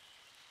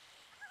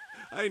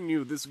 I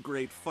knew this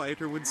great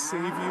fighter would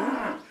save you.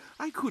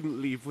 I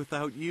couldn't leave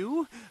without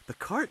you. The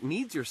cart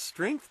needs your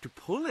strength to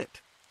pull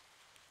it.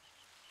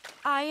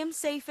 I am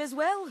safe as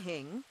well,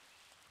 Hing.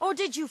 Or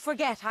did you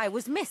forget I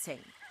was missing?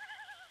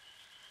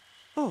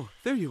 Oh,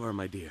 there you are,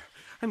 my dear.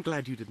 I'm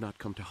glad you did not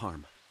come to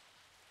harm.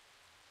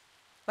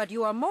 But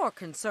you are more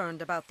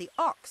concerned about the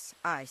ox,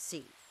 I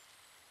see.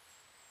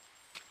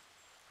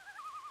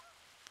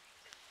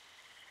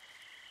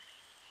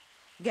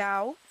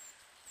 Gao?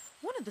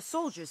 One of the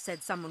soldiers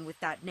said someone with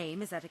that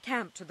name is at a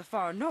camp to the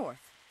far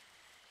north.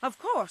 Of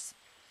course,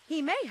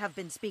 he may have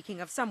been speaking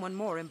of someone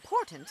more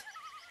important.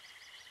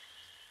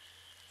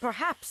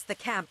 Perhaps the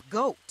camp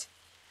goat.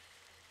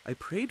 I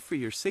prayed for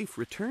your safe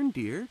return,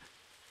 dear,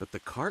 but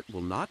the cart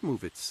will not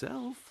move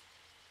itself.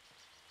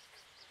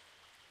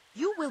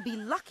 You will be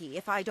lucky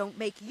if I don't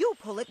make you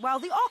pull it while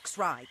the ox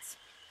rides.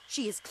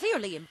 She is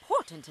clearly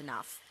important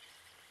enough.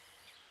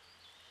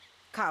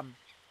 Come,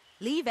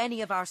 leave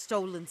any of our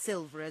stolen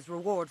silver as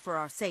reward for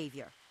our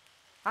savior.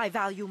 I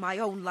value my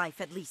own life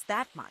at least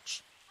that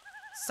much.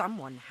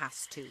 Someone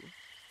has to.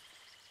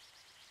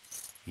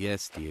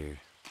 Yes, dear.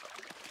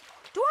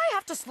 Do I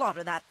have to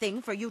slaughter that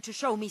thing for you to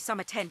show me some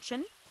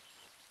attention?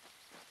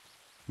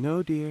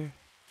 No, dear.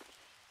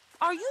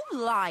 Are you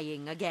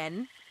lying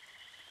again?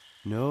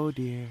 No,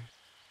 dear.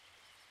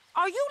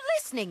 Are you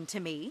listening to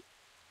me?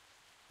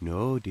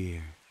 No,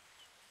 dear.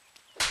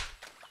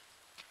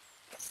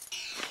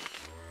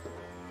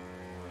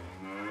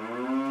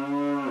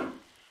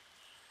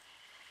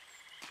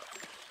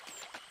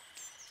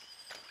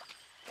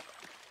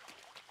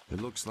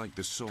 It looks like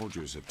the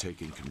soldiers have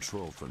taken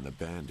control from the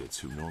bandits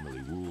who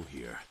normally rule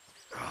here.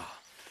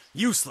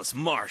 Useless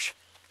marsh!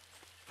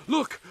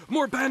 Look!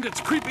 More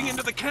bandits creeping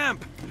into the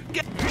camp!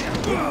 Get...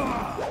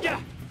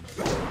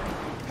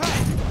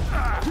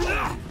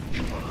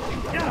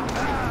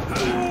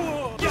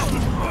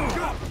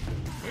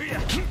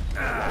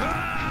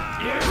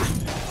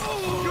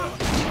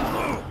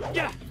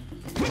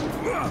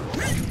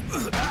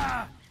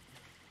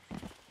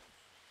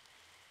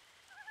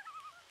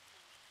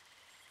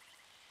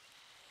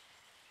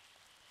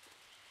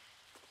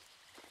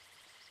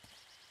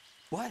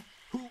 What?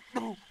 Who?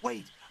 No,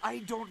 wait. I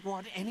don't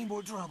want any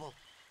more trouble.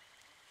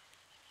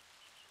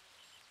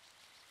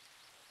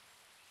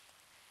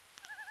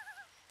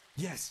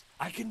 Yes,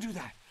 I can do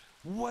that.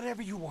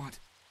 Whatever you want.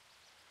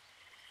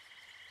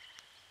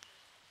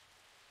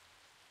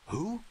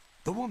 Who?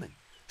 The woman.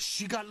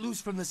 She got loose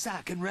from the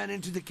sack and ran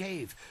into the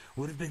cave.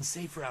 Would have been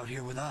safer out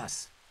here with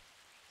us.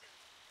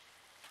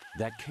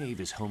 That cave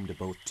is home to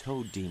both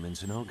toad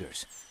demons and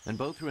ogres, and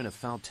both are in a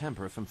foul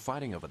temper from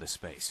fighting over the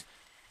space.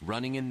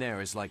 Running in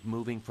there is like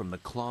moving from the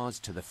claws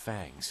to the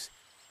fangs.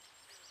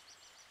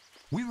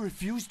 We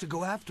refused to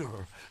go after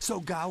her,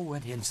 so Gao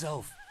went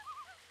himself.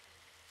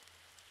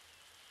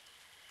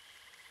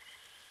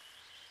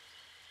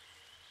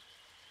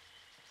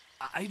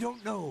 I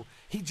don't know.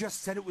 He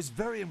just said it was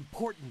very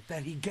important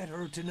that he get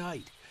her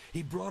tonight.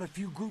 He brought a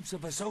few groups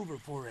of us over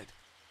for it.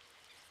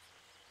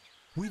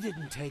 We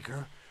didn't take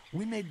her.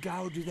 We made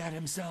Gao do that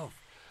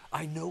himself.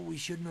 I know we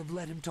shouldn't have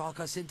let him talk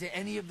us into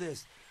any of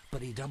this,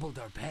 but he doubled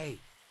our pay.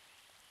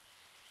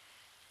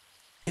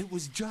 It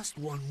was just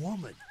one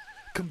woman.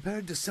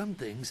 Compared to some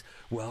things,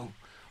 well,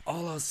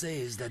 all I'll say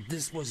is that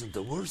this wasn't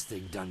the worst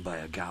thing done by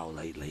a Gao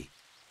lately.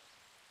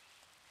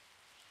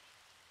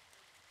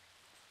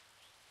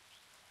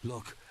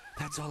 Look,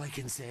 that's all I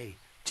can say.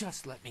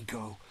 Just let me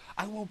go.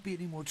 I won't be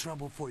any more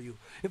trouble for you.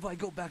 If I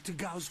go back to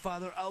Gao's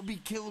father, I'll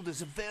be killed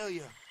as a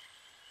failure.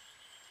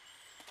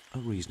 A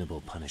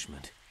reasonable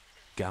punishment.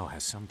 Gao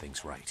has some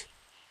things right.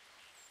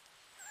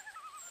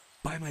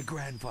 By my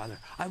grandfather,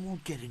 I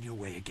won't get in your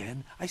way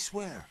again, I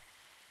swear.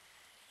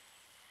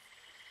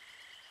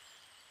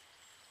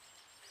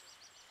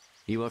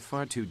 You are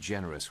far too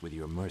generous with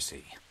your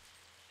mercy.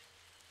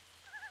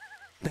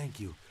 Thank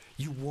you.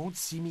 You won't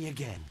see me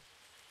again.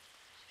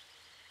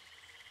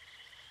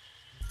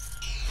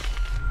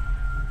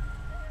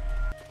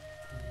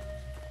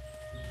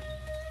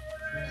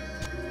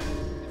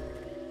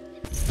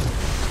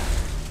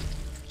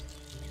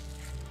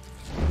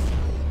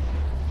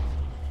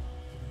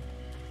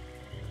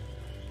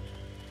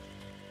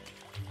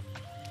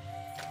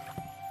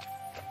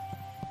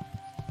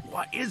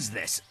 What is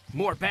this?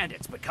 More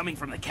bandits, but coming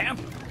from the camp?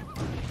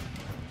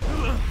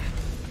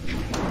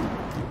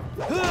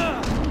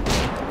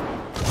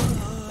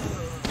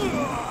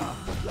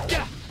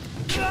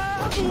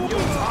 Your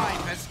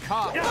time has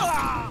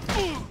come!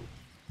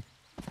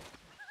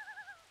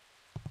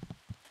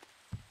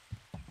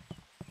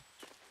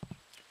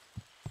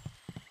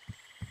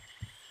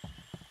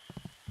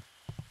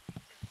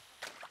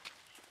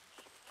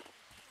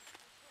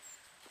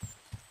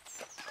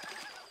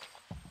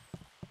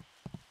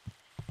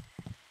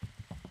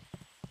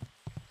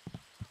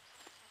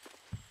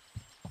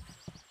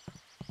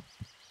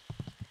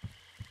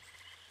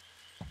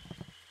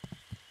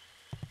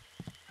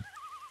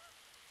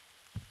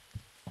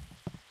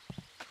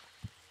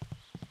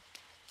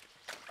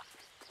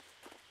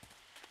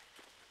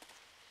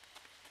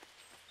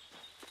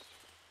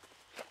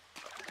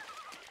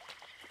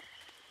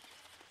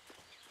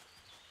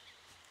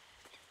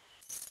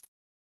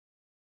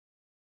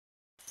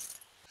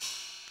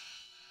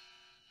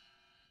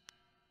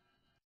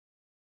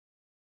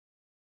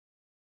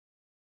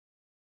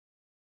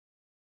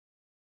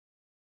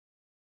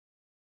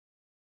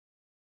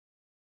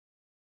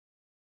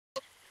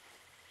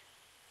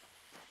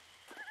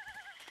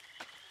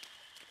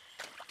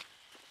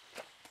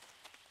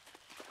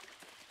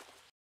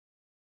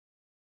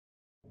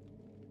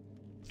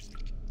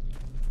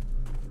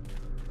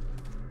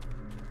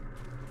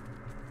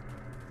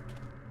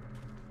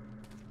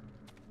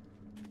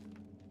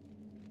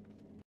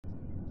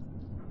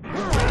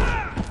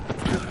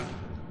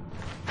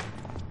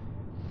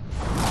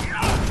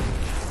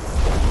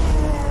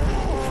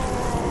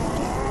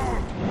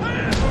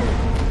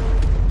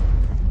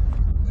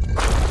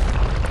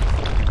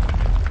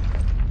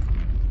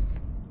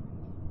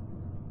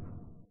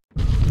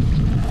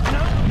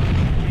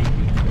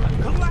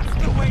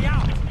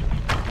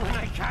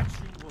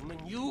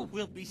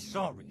 Be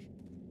sorry.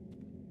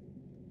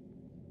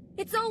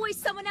 It's always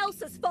someone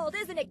else's fault,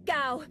 isn't it,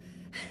 Gao?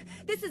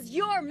 This is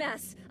your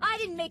mess. I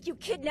didn't make you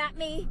kidnap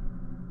me.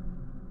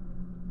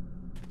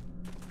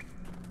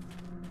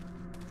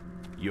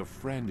 Your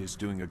friend is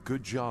doing a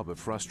good job of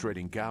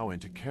frustrating Gao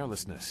into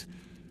carelessness.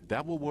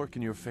 That will work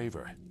in your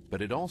favor,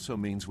 but it also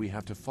means we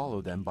have to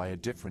follow them by a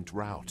different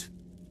route.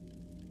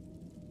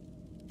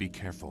 Be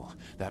careful.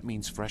 That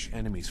means fresh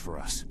enemies for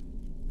us.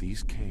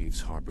 These caves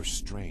harbor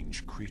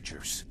strange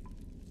creatures.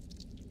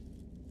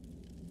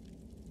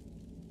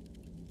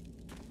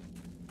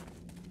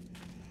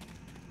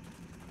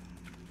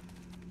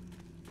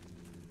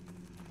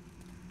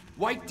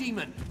 White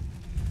demon!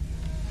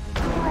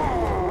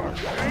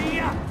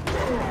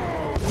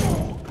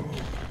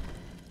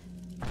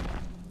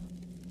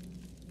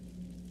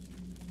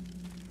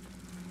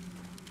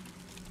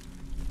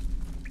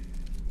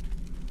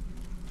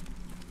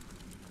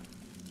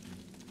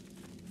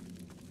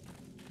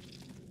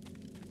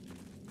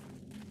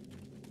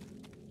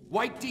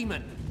 White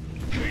demon!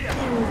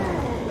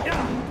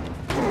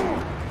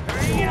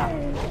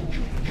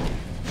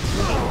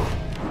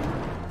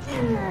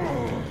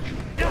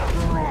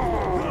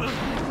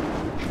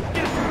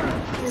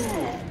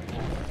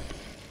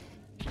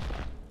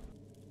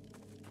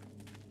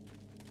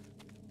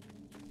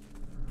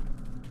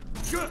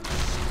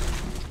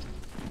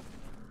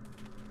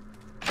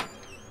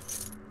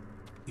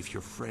 If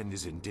your friend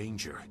is in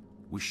danger,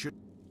 we should...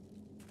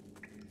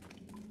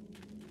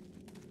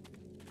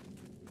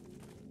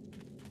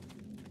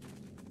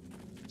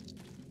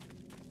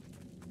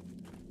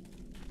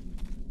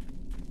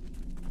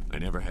 I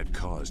never had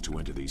cause to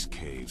enter these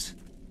caves.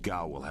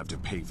 Gao will have to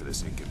pay for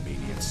this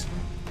inconvenience.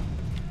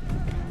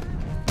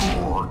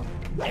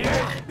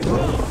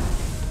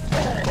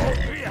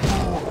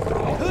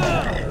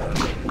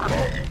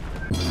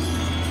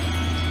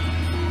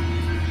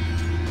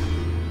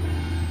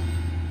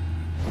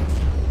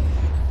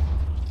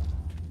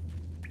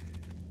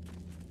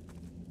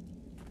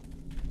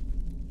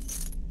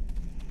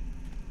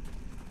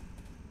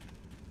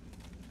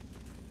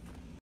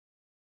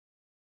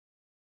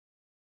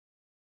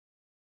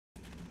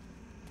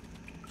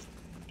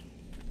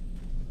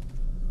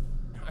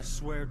 I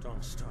swear,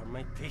 Dawnstar,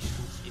 my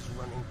patience is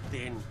running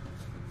thin.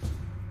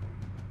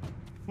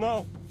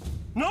 No!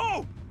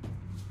 No!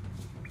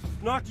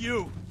 Not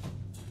you!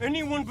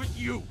 Anyone but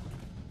you!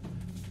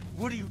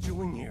 What are you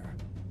doing here?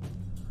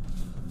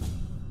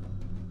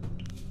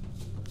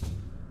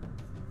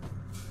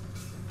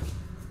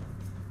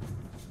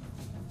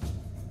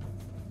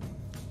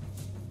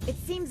 It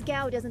seems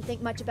Gao doesn't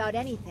think much about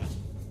anything.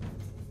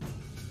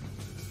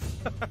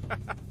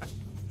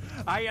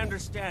 I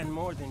understand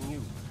more than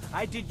you.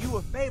 I did you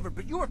a favor,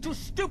 but you are too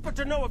stupid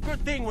to know a good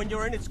thing when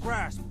you're in its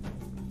grasp.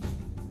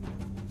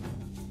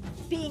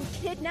 Being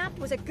kidnapped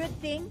was a good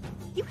thing?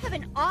 You have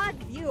an odd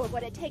view of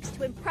what it takes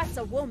to impress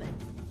a woman.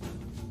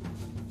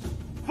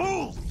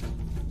 Fool!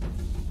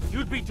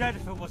 You'd be dead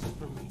if it wasn't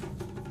for me.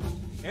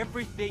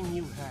 Everything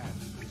you have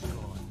is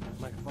gone.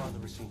 My father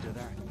has seen to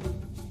that.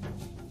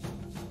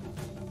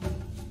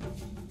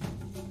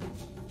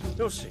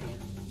 You'll see.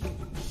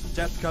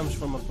 Death comes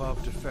from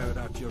above to ferret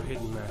out your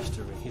hidden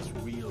master and his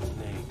real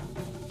name.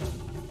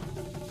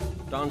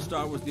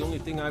 Dawnstar was the only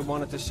thing I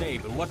wanted to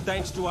save, and what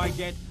thanks do I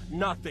get?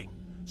 Nothing.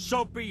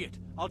 So be it.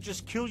 I'll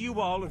just kill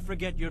you all and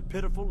forget your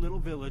pitiful little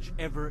village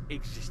ever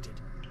existed.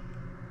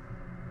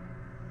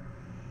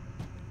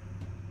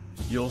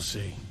 You'll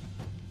see.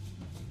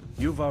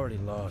 You've already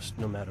lost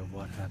no matter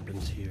what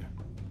happens here.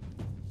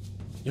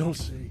 You'll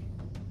see.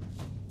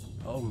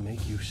 I'll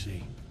make you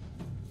see.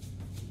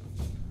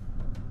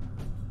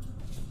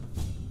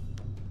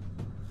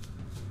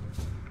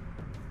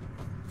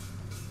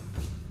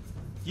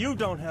 You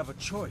don't have a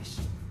choice.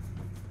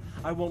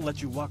 I won't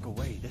let you walk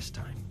away this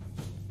time.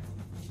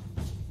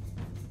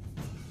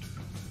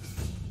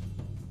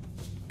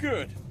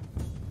 Good.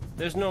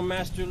 There's no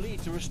Master Li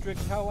to restrict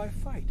how I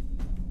fight.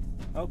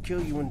 I'll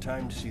kill you in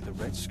time to see the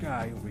red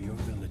sky over your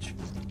village.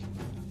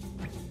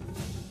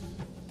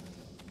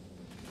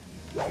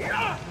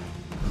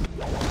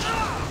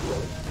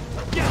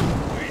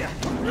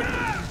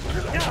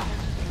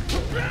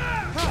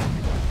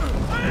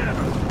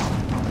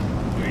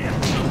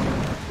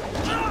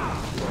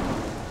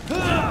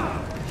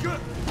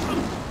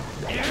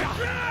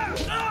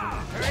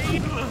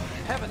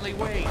 Heavenly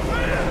wave!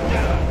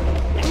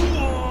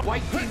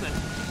 White demon!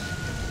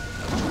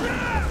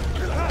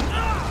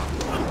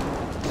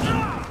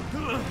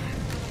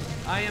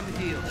 I am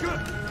healed.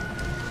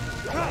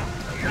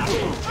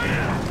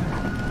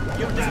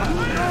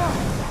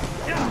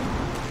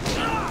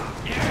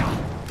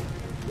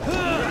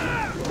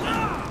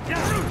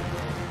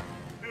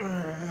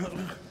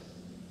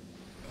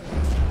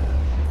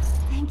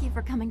 Thank you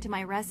for coming to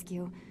my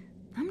rescue.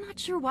 I'm not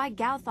sure why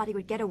Gao thought he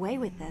would get away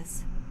with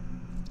this.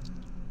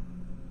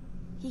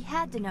 He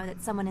had to know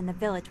that someone in the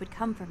village would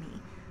come for me,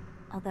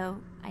 although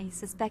I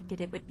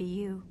suspected it would be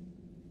you.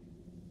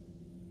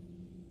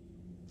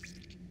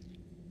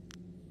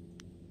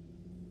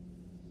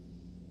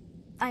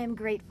 I am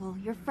grateful.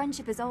 Your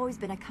friendship has always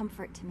been a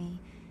comfort to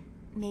me.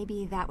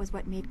 Maybe that was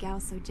what made Gao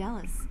so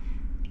jealous.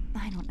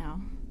 I don't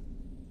know.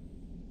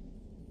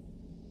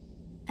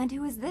 And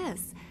who is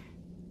this?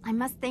 I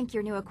must thank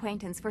your new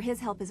acquaintance for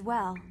his help as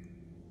well.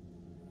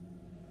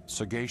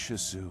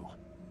 Sagacious Zoo.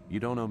 You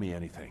don't owe me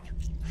anything.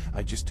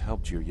 I just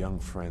helped your young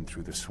friend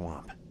through the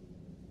swamp.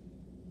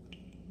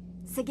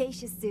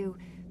 Sagacious Zoo.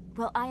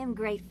 Well, I am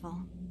grateful.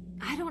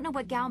 I don't know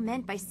what Gao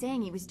meant by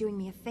saying he was doing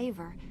me a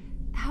favor.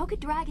 How could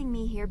dragging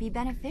me here be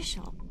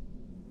beneficial?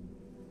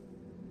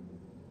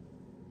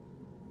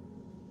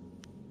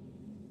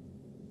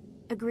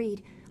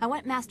 Agreed. I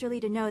want Master Li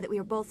to know that we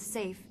are both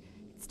safe.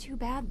 It's too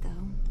bad,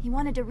 though. He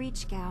wanted to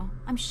reach Gao.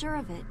 I'm sure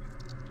of it.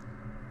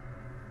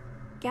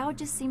 Gao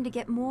just seemed to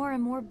get more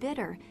and more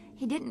bitter.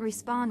 He didn't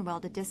respond well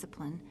to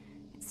discipline.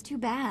 It's too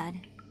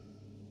bad.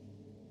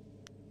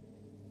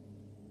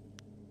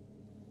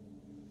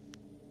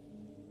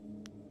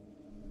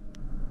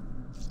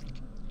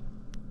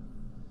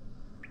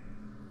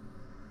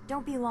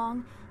 Don't be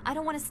long. I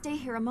don't want to stay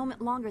here a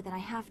moment longer than I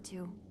have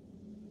to.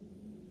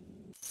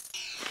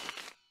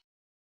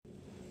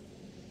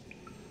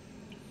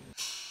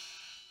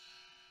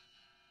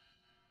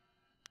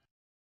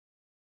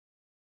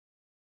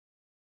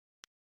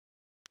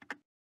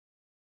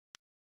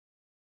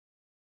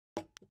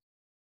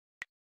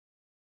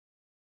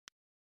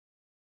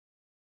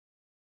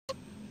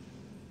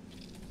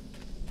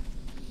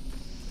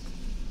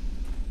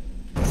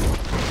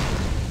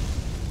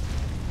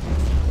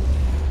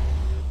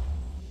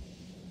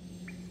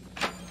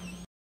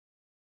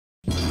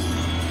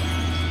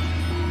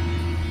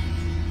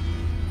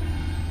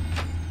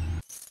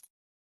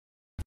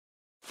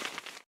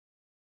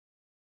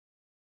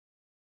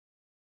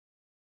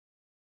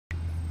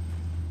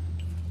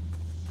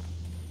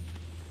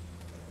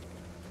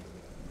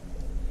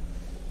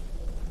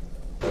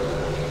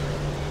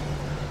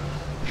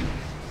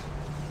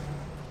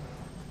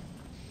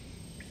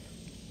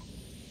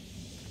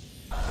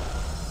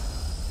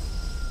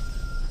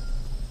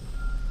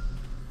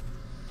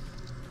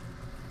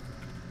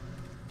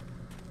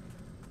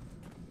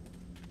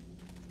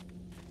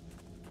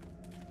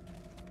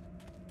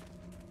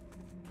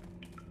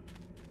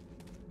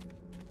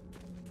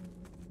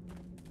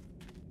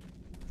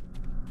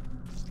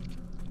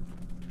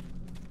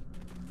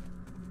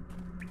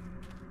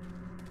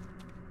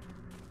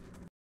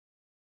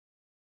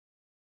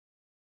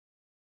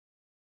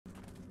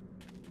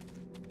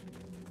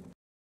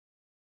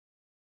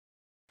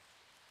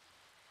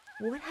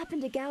 What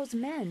happened to Gao's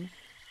men?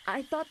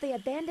 I thought they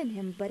abandoned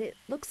him, but it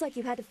looks like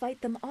you had to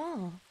fight them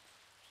all.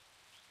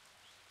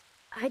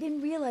 I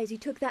didn't realize you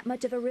took that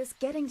much of a risk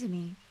getting to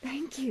me.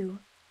 Thank you.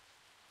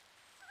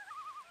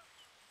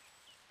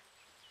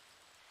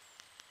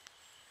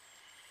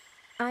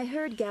 I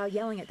heard Gao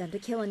yelling at them to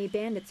kill any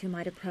bandits who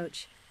might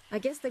approach. I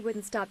guess they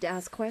wouldn't stop to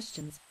ask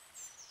questions.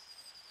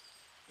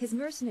 His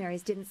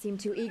mercenaries didn't seem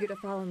too eager to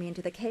follow me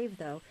into the cave,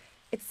 though.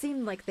 It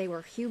seemed like they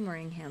were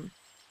humoring him.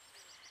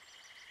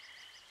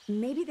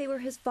 Maybe they were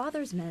his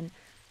father's men.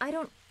 I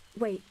don't...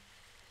 Wait.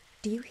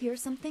 Do you hear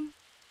something?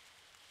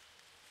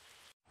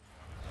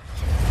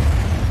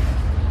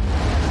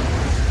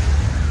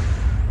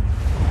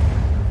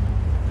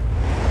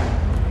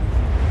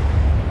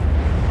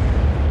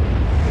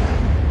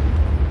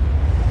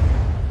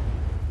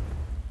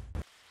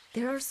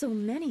 There are so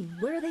many.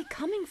 Where are they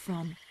coming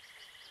from?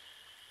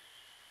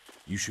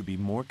 You should be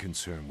more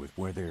concerned with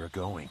where they are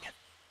going.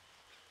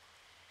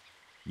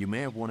 You may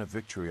have won a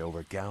victory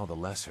over Gao the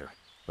Lesser,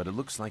 but it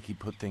looks like he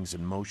put things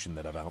in motion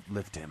that have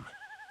outlived him.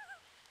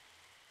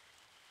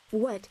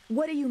 What?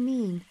 What do you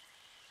mean?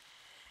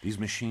 These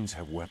machines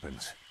have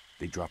weapons.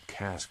 They drop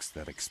casks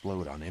that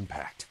explode on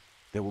impact.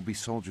 There will be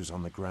soldiers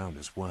on the ground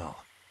as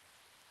well.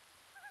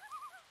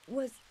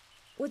 Was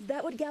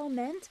that what Gao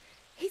meant?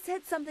 He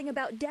said something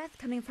about death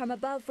coming from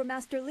above for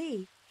Master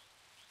Li.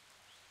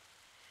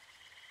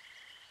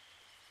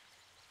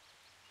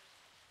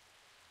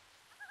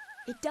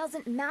 It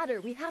doesn't matter.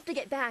 We have to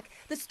get back.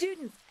 The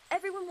students,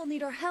 everyone will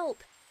need our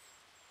help.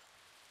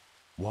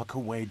 Walk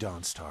away,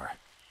 Dawnstar.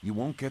 You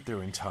won't get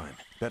there in time.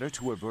 Better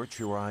to avert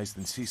your eyes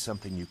than see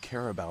something you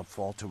care about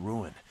fall to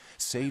ruin.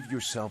 Save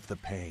yourself the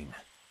pain.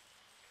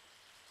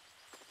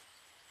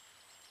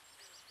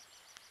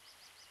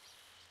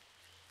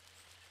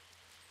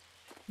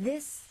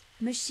 This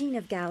machine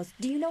of Gao's,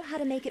 do you know how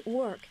to make it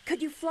work?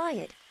 Could you fly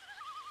it?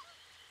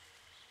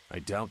 I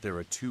doubt there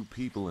are two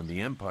people in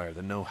the Empire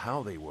that know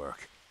how they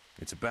work.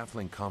 It's a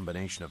baffling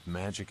combination of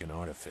magic and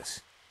artifice.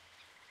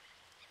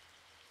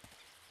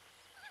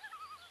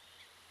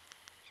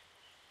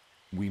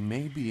 We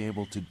may be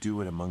able to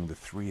do it among the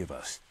three of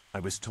us. I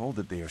was told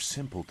that they are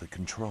simple to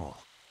control.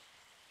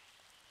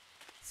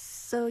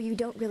 So you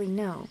don't really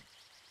know?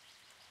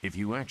 If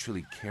you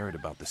actually cared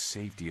about the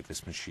safety of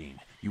this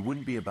machine, you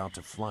wouldn't be about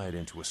to fly it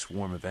into a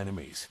swarm of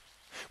enemies.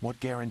 What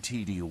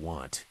guarantee do you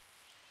want?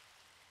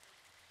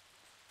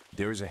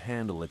 There is a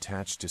handle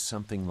attached to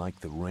something like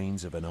the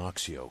reins of an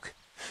ox yoke.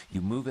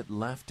 You move it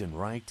left and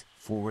right,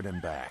 forward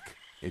and back.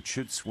 It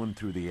should swim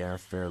through the air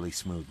fairly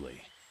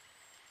smoothly.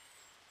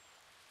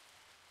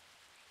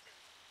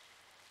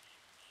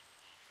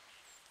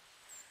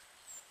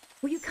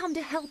 Will you come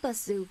to help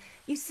us, Zhu?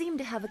 You seem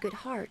to have a good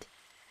heart.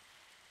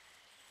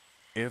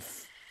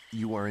 If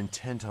you are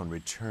intent on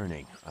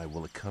returning, I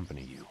will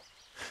accompany you.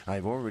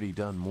 I've already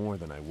done more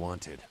than I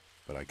wanted,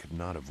 but I could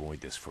not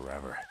avoid this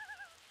forever.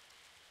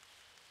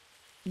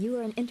 You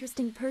are an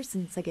interesting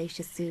person,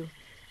 sagacious Zhu.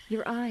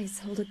 Your eyes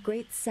hold a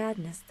great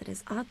sadness that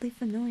is oddly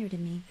familiar to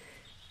me,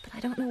 but I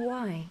don't know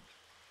why.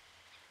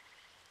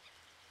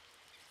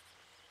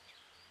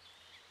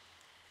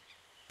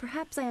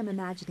 Perhaps I am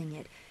imagining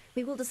it.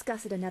 We will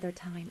discuss it another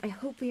time. I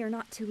hope we are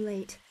not too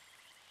late.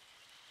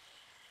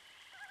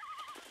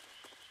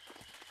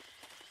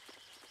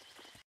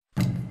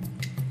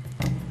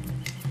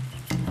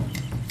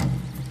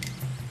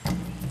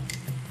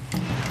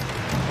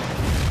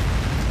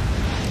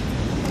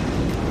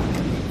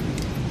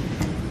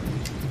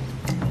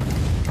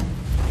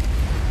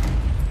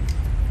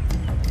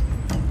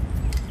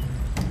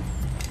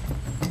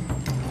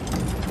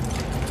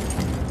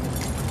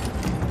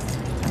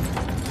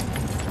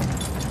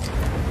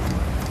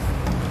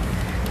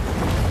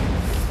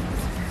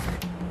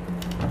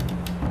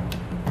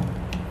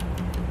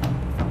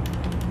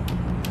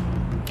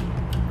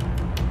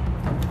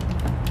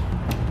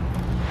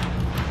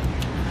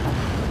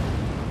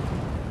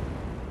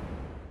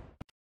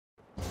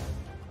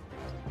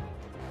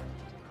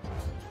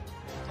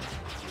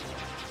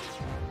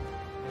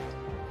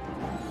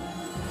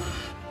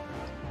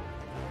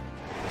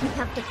 We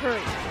have to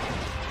hurry.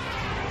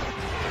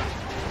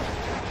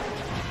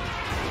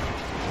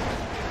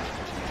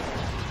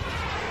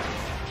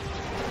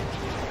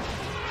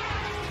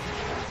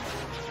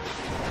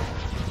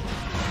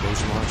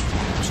 Those large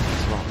fires can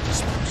drop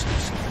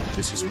explosives.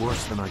 This is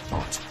worse than I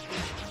thought.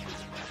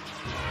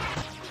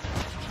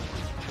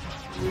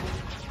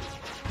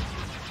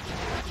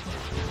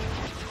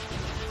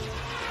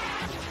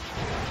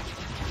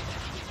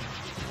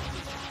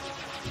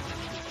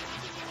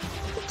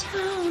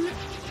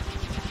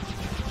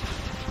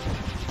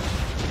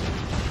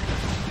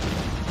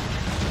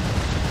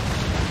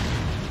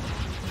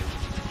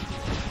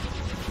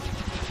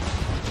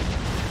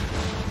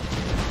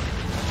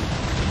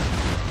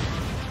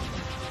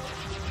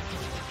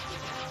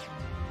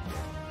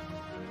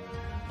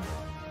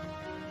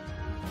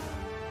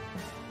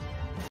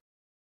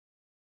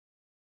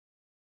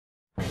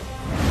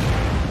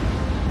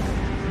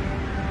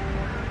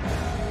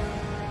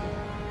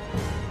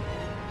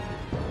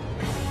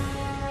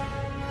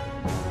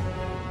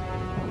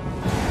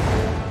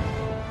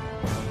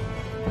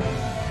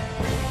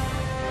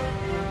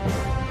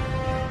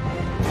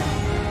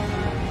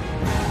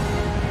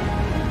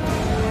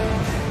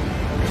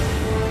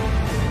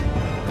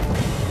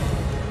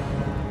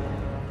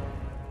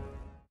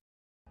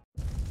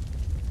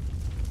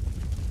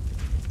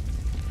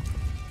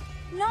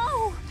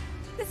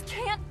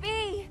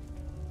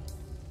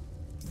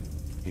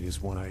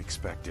 is what I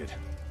expected.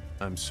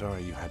 I'm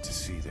sorry you had to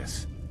see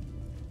this.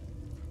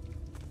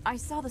 I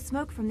saw the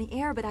smoke from the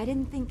air, but I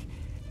didn't think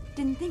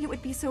it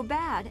would be so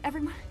bad.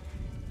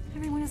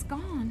 Everyone is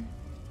gone.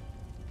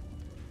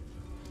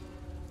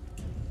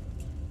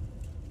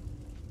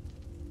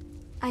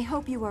 I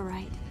hope you are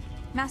right.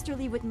 Master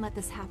Li wouldn't let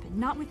this happen,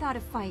 not without a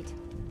fight.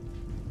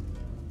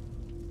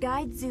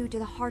 Guide Zhu to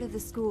the heart of the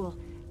school.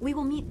 We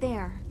will meet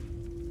there.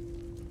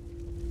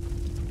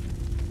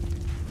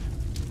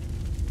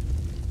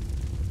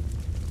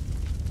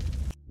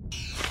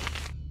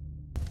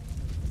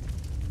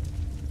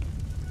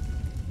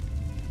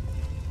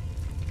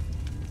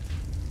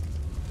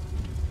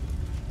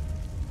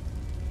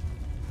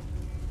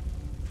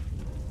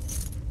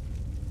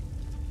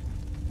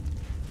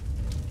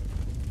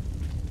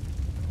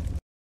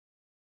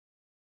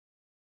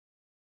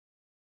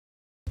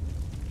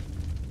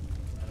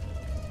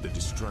 The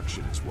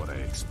destruction is what I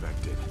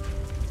expected.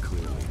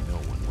 Clearly no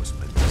one was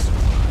meant to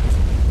survive.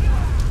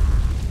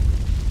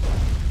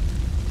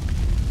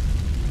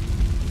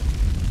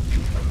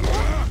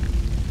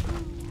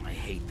 I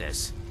hate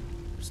this.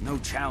 There's no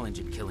challenge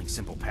in killing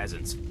simple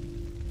peasants.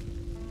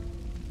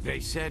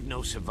 They said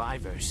no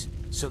survivors,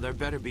 so there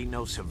better be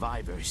no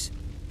survivors.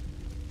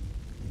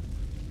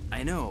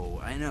 I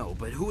know,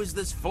 but who is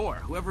this for?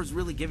 Whoever's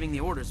really giving the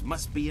orders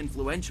must be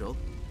influential.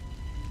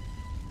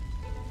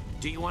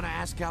 Do you want to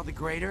ask Gal the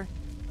Greater?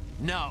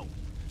 No.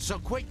 So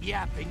quit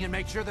yapping and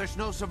make sure there's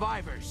no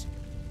survivors.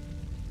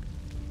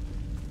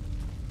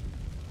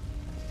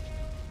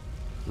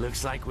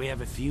 Looks like we have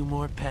a few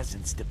more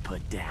peasants to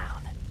put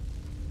down.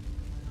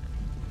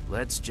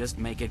 Let's just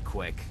make it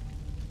quick.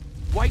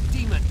 White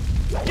Demon!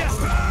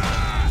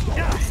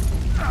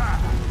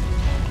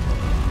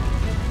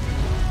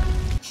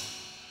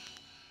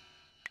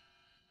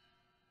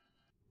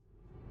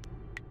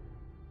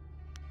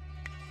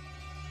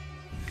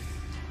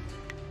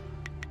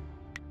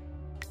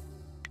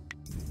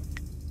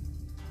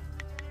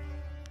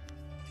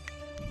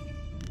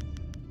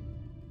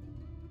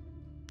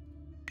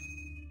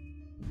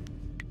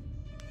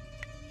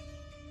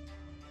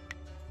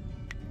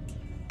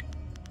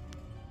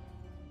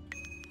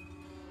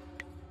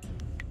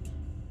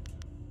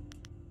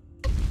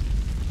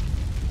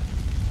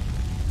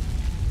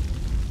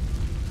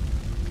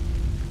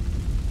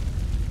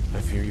 I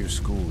fear your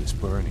school is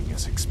burning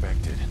as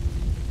expected.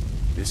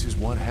 This is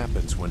what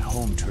happens when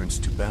home turns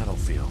to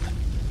battlefield.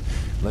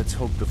 Let's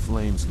hope the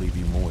flames leave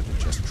you more than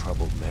just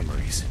troubled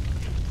memories.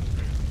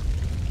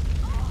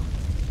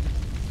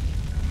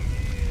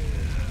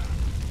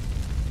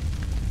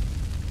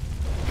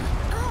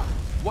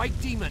 White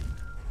Demon!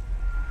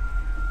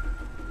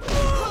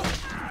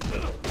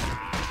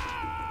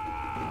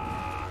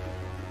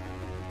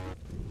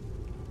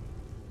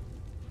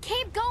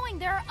 Keep going!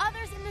 There are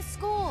others in the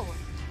school!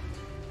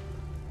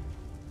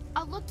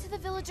 I'll look to the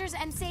villagers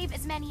and save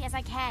as many as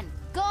I can.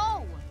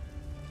 Go!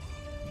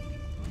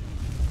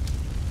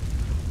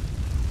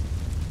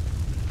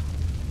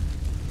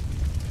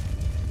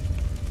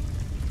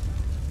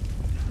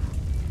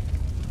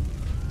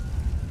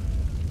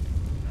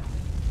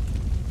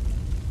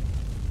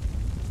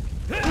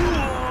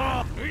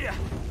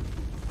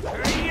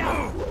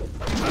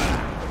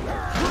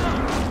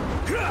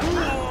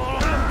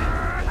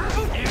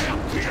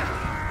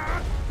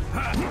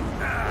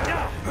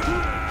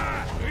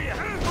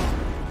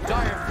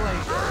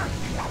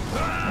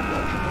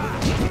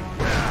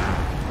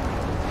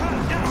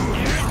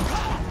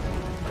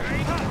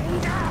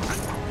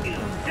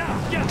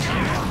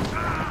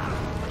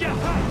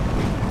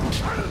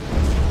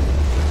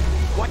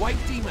 White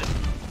Demon!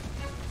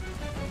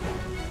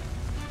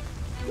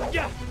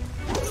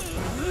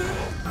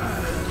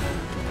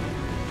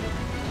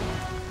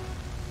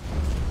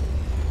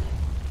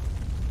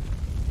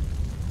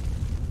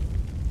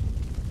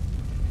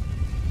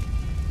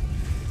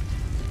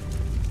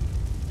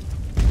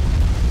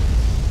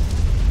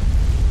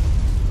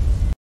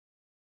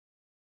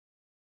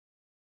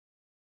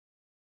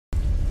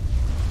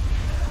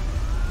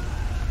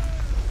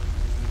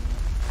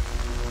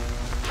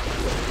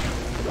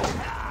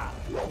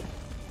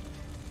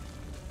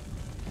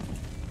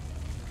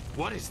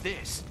 What is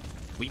this?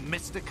 We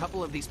missed a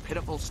couple of these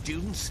pitiful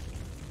students?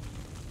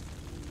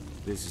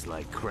 This is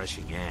like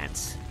crushing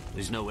ants.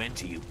 There's no end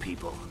to you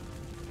people.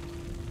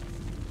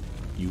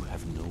 You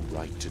have no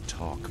right to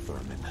talk,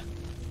 vermin.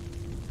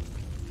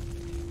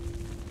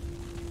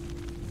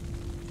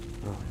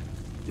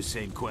 The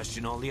same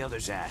question all the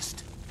others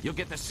asked. You'll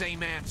get the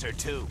same answer,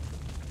 too.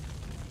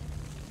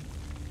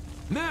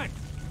 Men!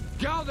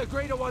 Gal the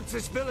Greater wants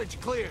this village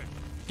cleared.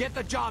 Get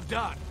the job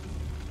done.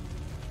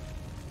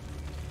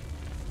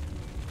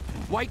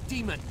 White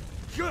Demon!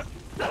 You're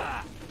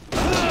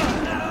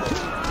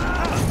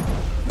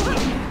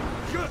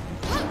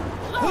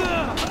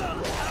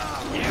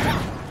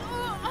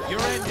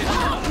ended.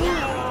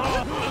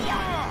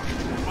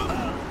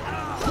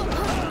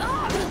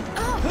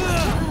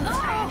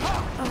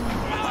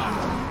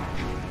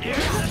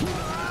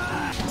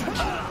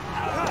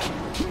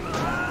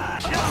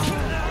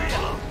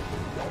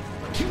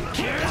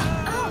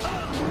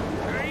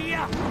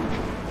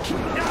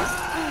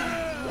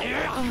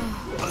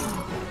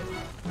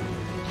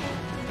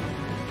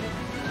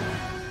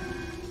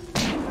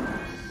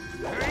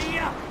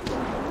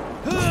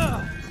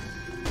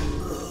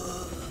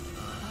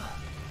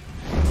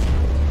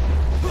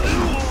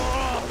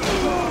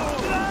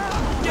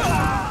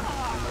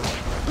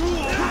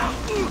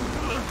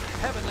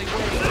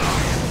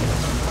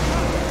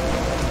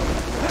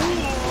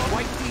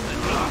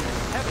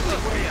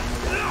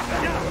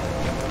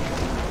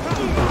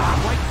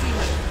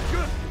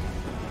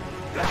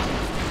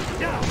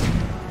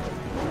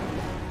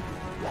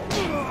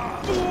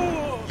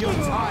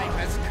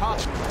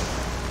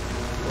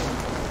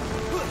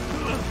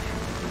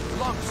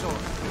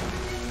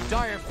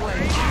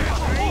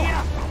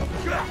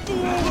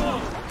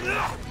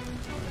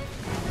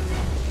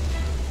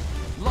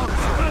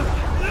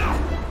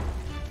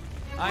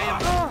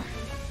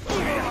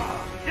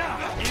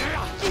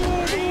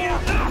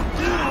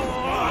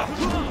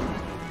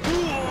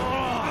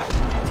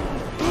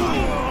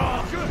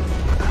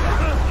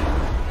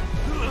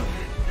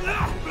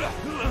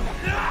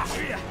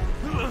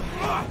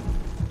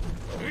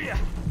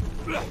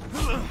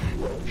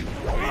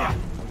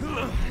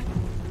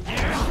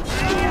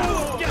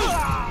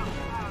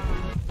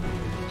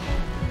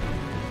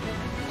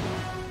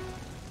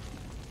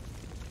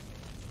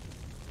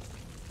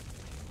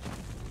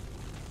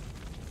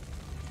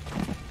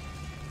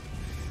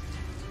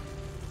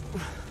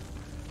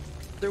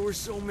 There were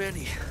so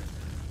many.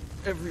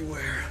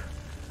 Everywhere.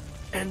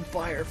 And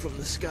fire from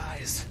the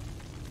skies.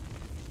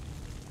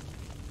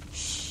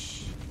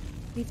 Shh.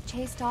 We've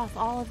chased off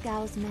all of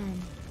Gao's men.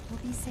 We'll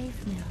be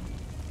safe now.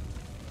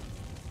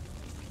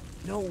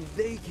 No,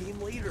 they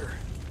came later.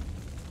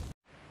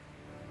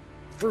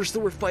 First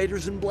there were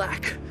fighters in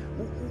black.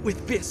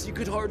 With fists you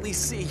could hardly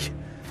see.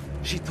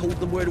 She told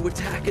them where to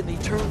attack and they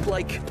turned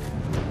like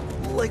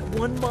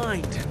one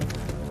mind.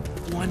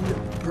 One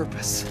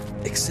purpose.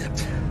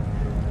 Except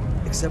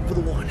for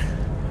the one.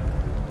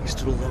 He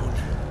stood alone.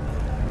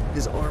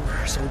 His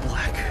armor so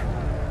black.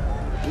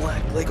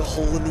 Black like a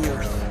hole in the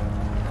earth.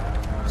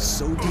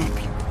 So deep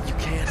you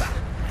can't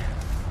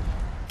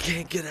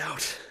get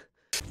out.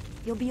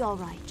 You'll be all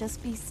right.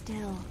 Just be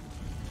still.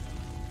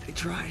 I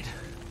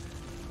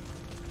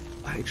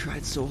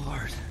tried so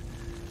hard.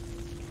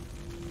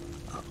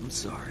 I'm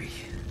sorry.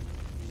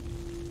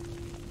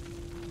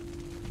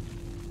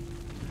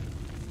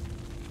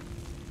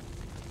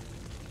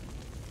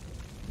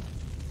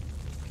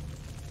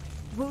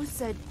 Wu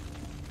said...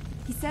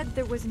 He said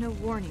there was no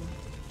warning.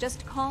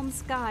 Just calm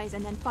skies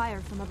and then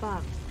fire from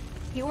above.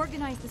 He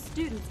organized the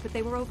students, but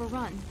they were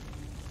overrun.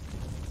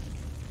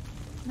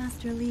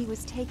 Master Li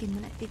was taken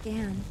when it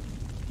began.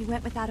 He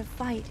went without a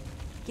fight,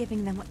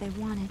 giving them what they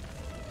wanted.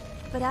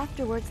 But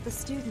afterwards, the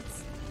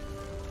students...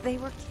 they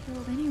were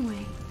killed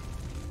anyway.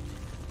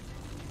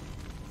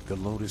 The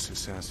Lotus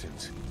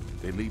Assassins.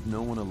 They leave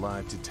no one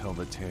alive to tell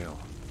the tale.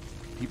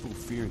 People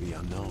fear the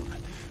unknown.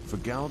 For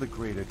Gao the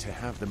Greater to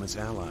have them as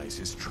allies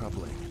is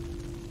troubling.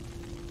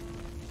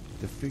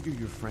 The figure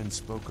your friend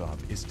spoke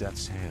of is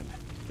Death's Hand,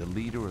 the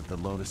leader of the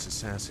Lotus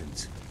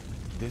Assassins.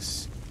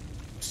 This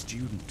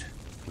student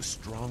was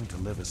strong to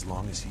live as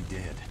long as he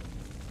did.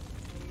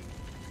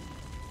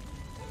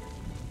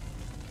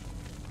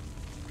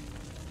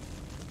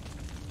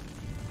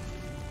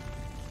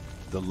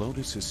 The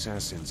Lotus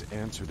Assassins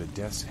answered a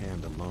Death's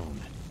Hand alone.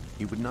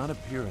 He would not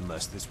appear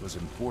unless this was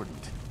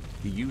important.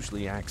 He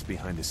usually acts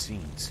behind the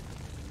scenes.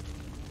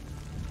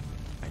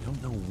 I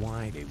don't know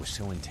why they were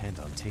so intent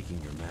on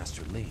taking your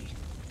Master Li,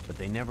 but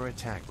they never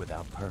attack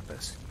without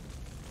purpose.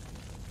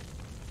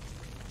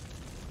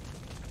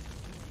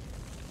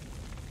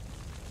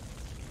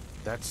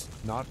 That's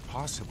not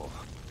possible.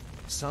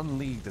 Sun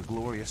Li, the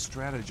glorious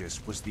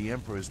strategist, was the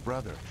Emperor's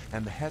brother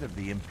and the head of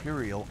the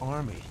Imperial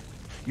Army.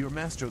 Your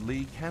Master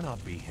Li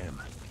cannot be him.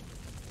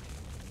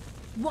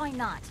 Why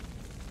not?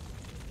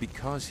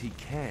 Because he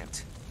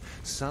can't.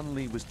 Sun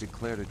Li was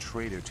declared a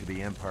traitor to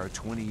the Empire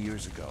 20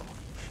 years ago.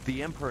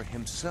 The Emperor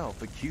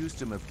himself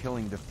accused him of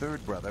killing the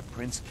third brother,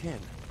 Prince Qin.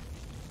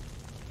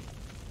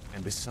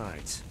 And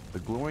besides, the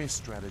glorious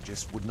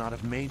strategist would not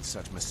have made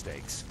such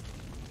mistakes.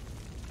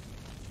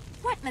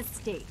 What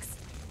mistakes?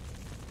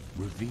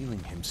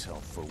 Revealing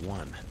himself, for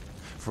one.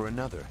 For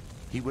another,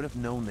 he would have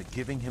known that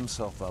giving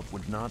himself up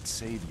would not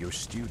save your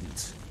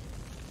students.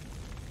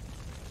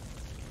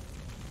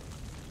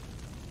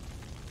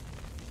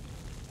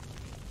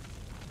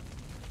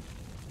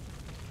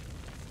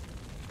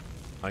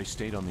 I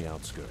stayed on the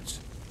outskirts.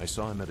 I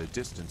saw him at a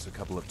distance a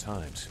couple of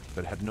times,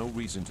 but had no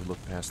reason to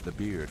look past the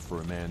beard for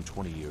a man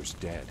 20 years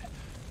dead.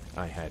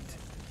 I had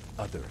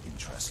other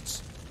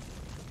interests.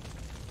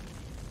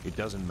 It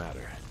doesn't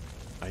matter.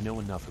 I know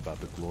enough about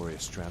the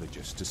glorious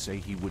strategist to say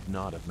he would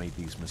not have made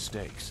these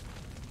mistakes.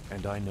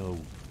 And I know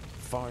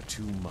far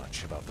too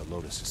much about the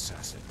Lotus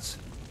Assassins.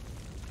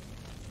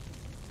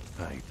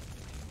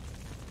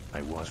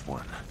 I was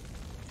one.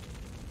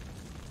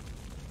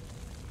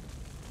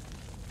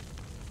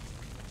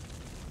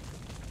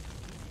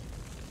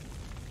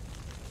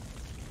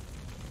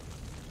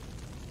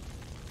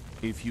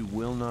 If you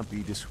will not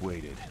be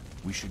dissuaded,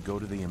 we should go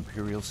to the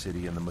Imperial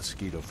City and the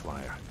Mosquito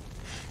Flyer.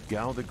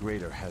 Gao the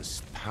Greater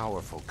has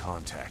powerful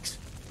contacts.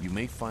 You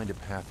may find a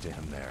path to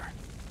him there.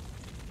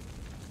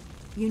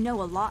 You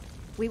know a lot.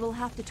 We will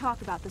have to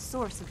talk about the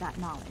source of that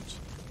knowledge.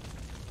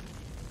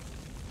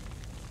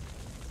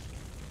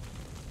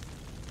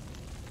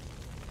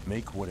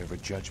 Make whatever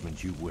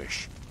judgment you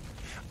wish.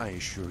 I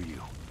assure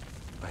you,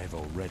 I have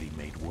already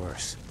made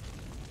worse.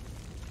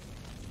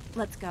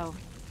 Let's go.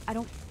 I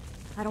don't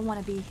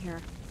want to be here.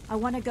 I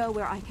want to go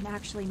where I can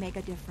actually make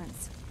a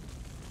difference.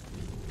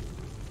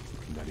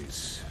 That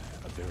is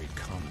a very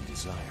common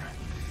desire.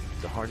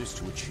 The hardest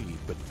to achieve,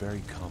 but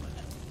very common.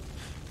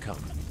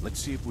 Come, let's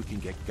see if we can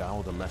get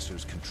Gao the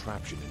Lesser's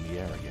contraption in the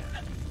air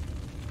again.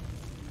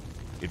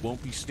 It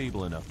won't be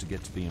stable enough to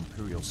get to the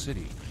Imperial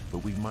City, but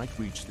we might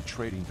reach the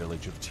trading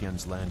village of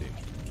Tian's Landing.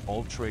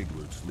 All trade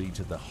routes lead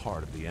to the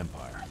heart of the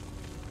Empire.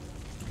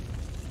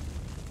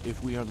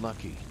 If we are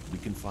lucky, we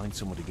can find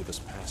someone to give us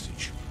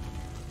passage.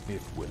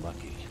 If we're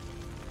lucky.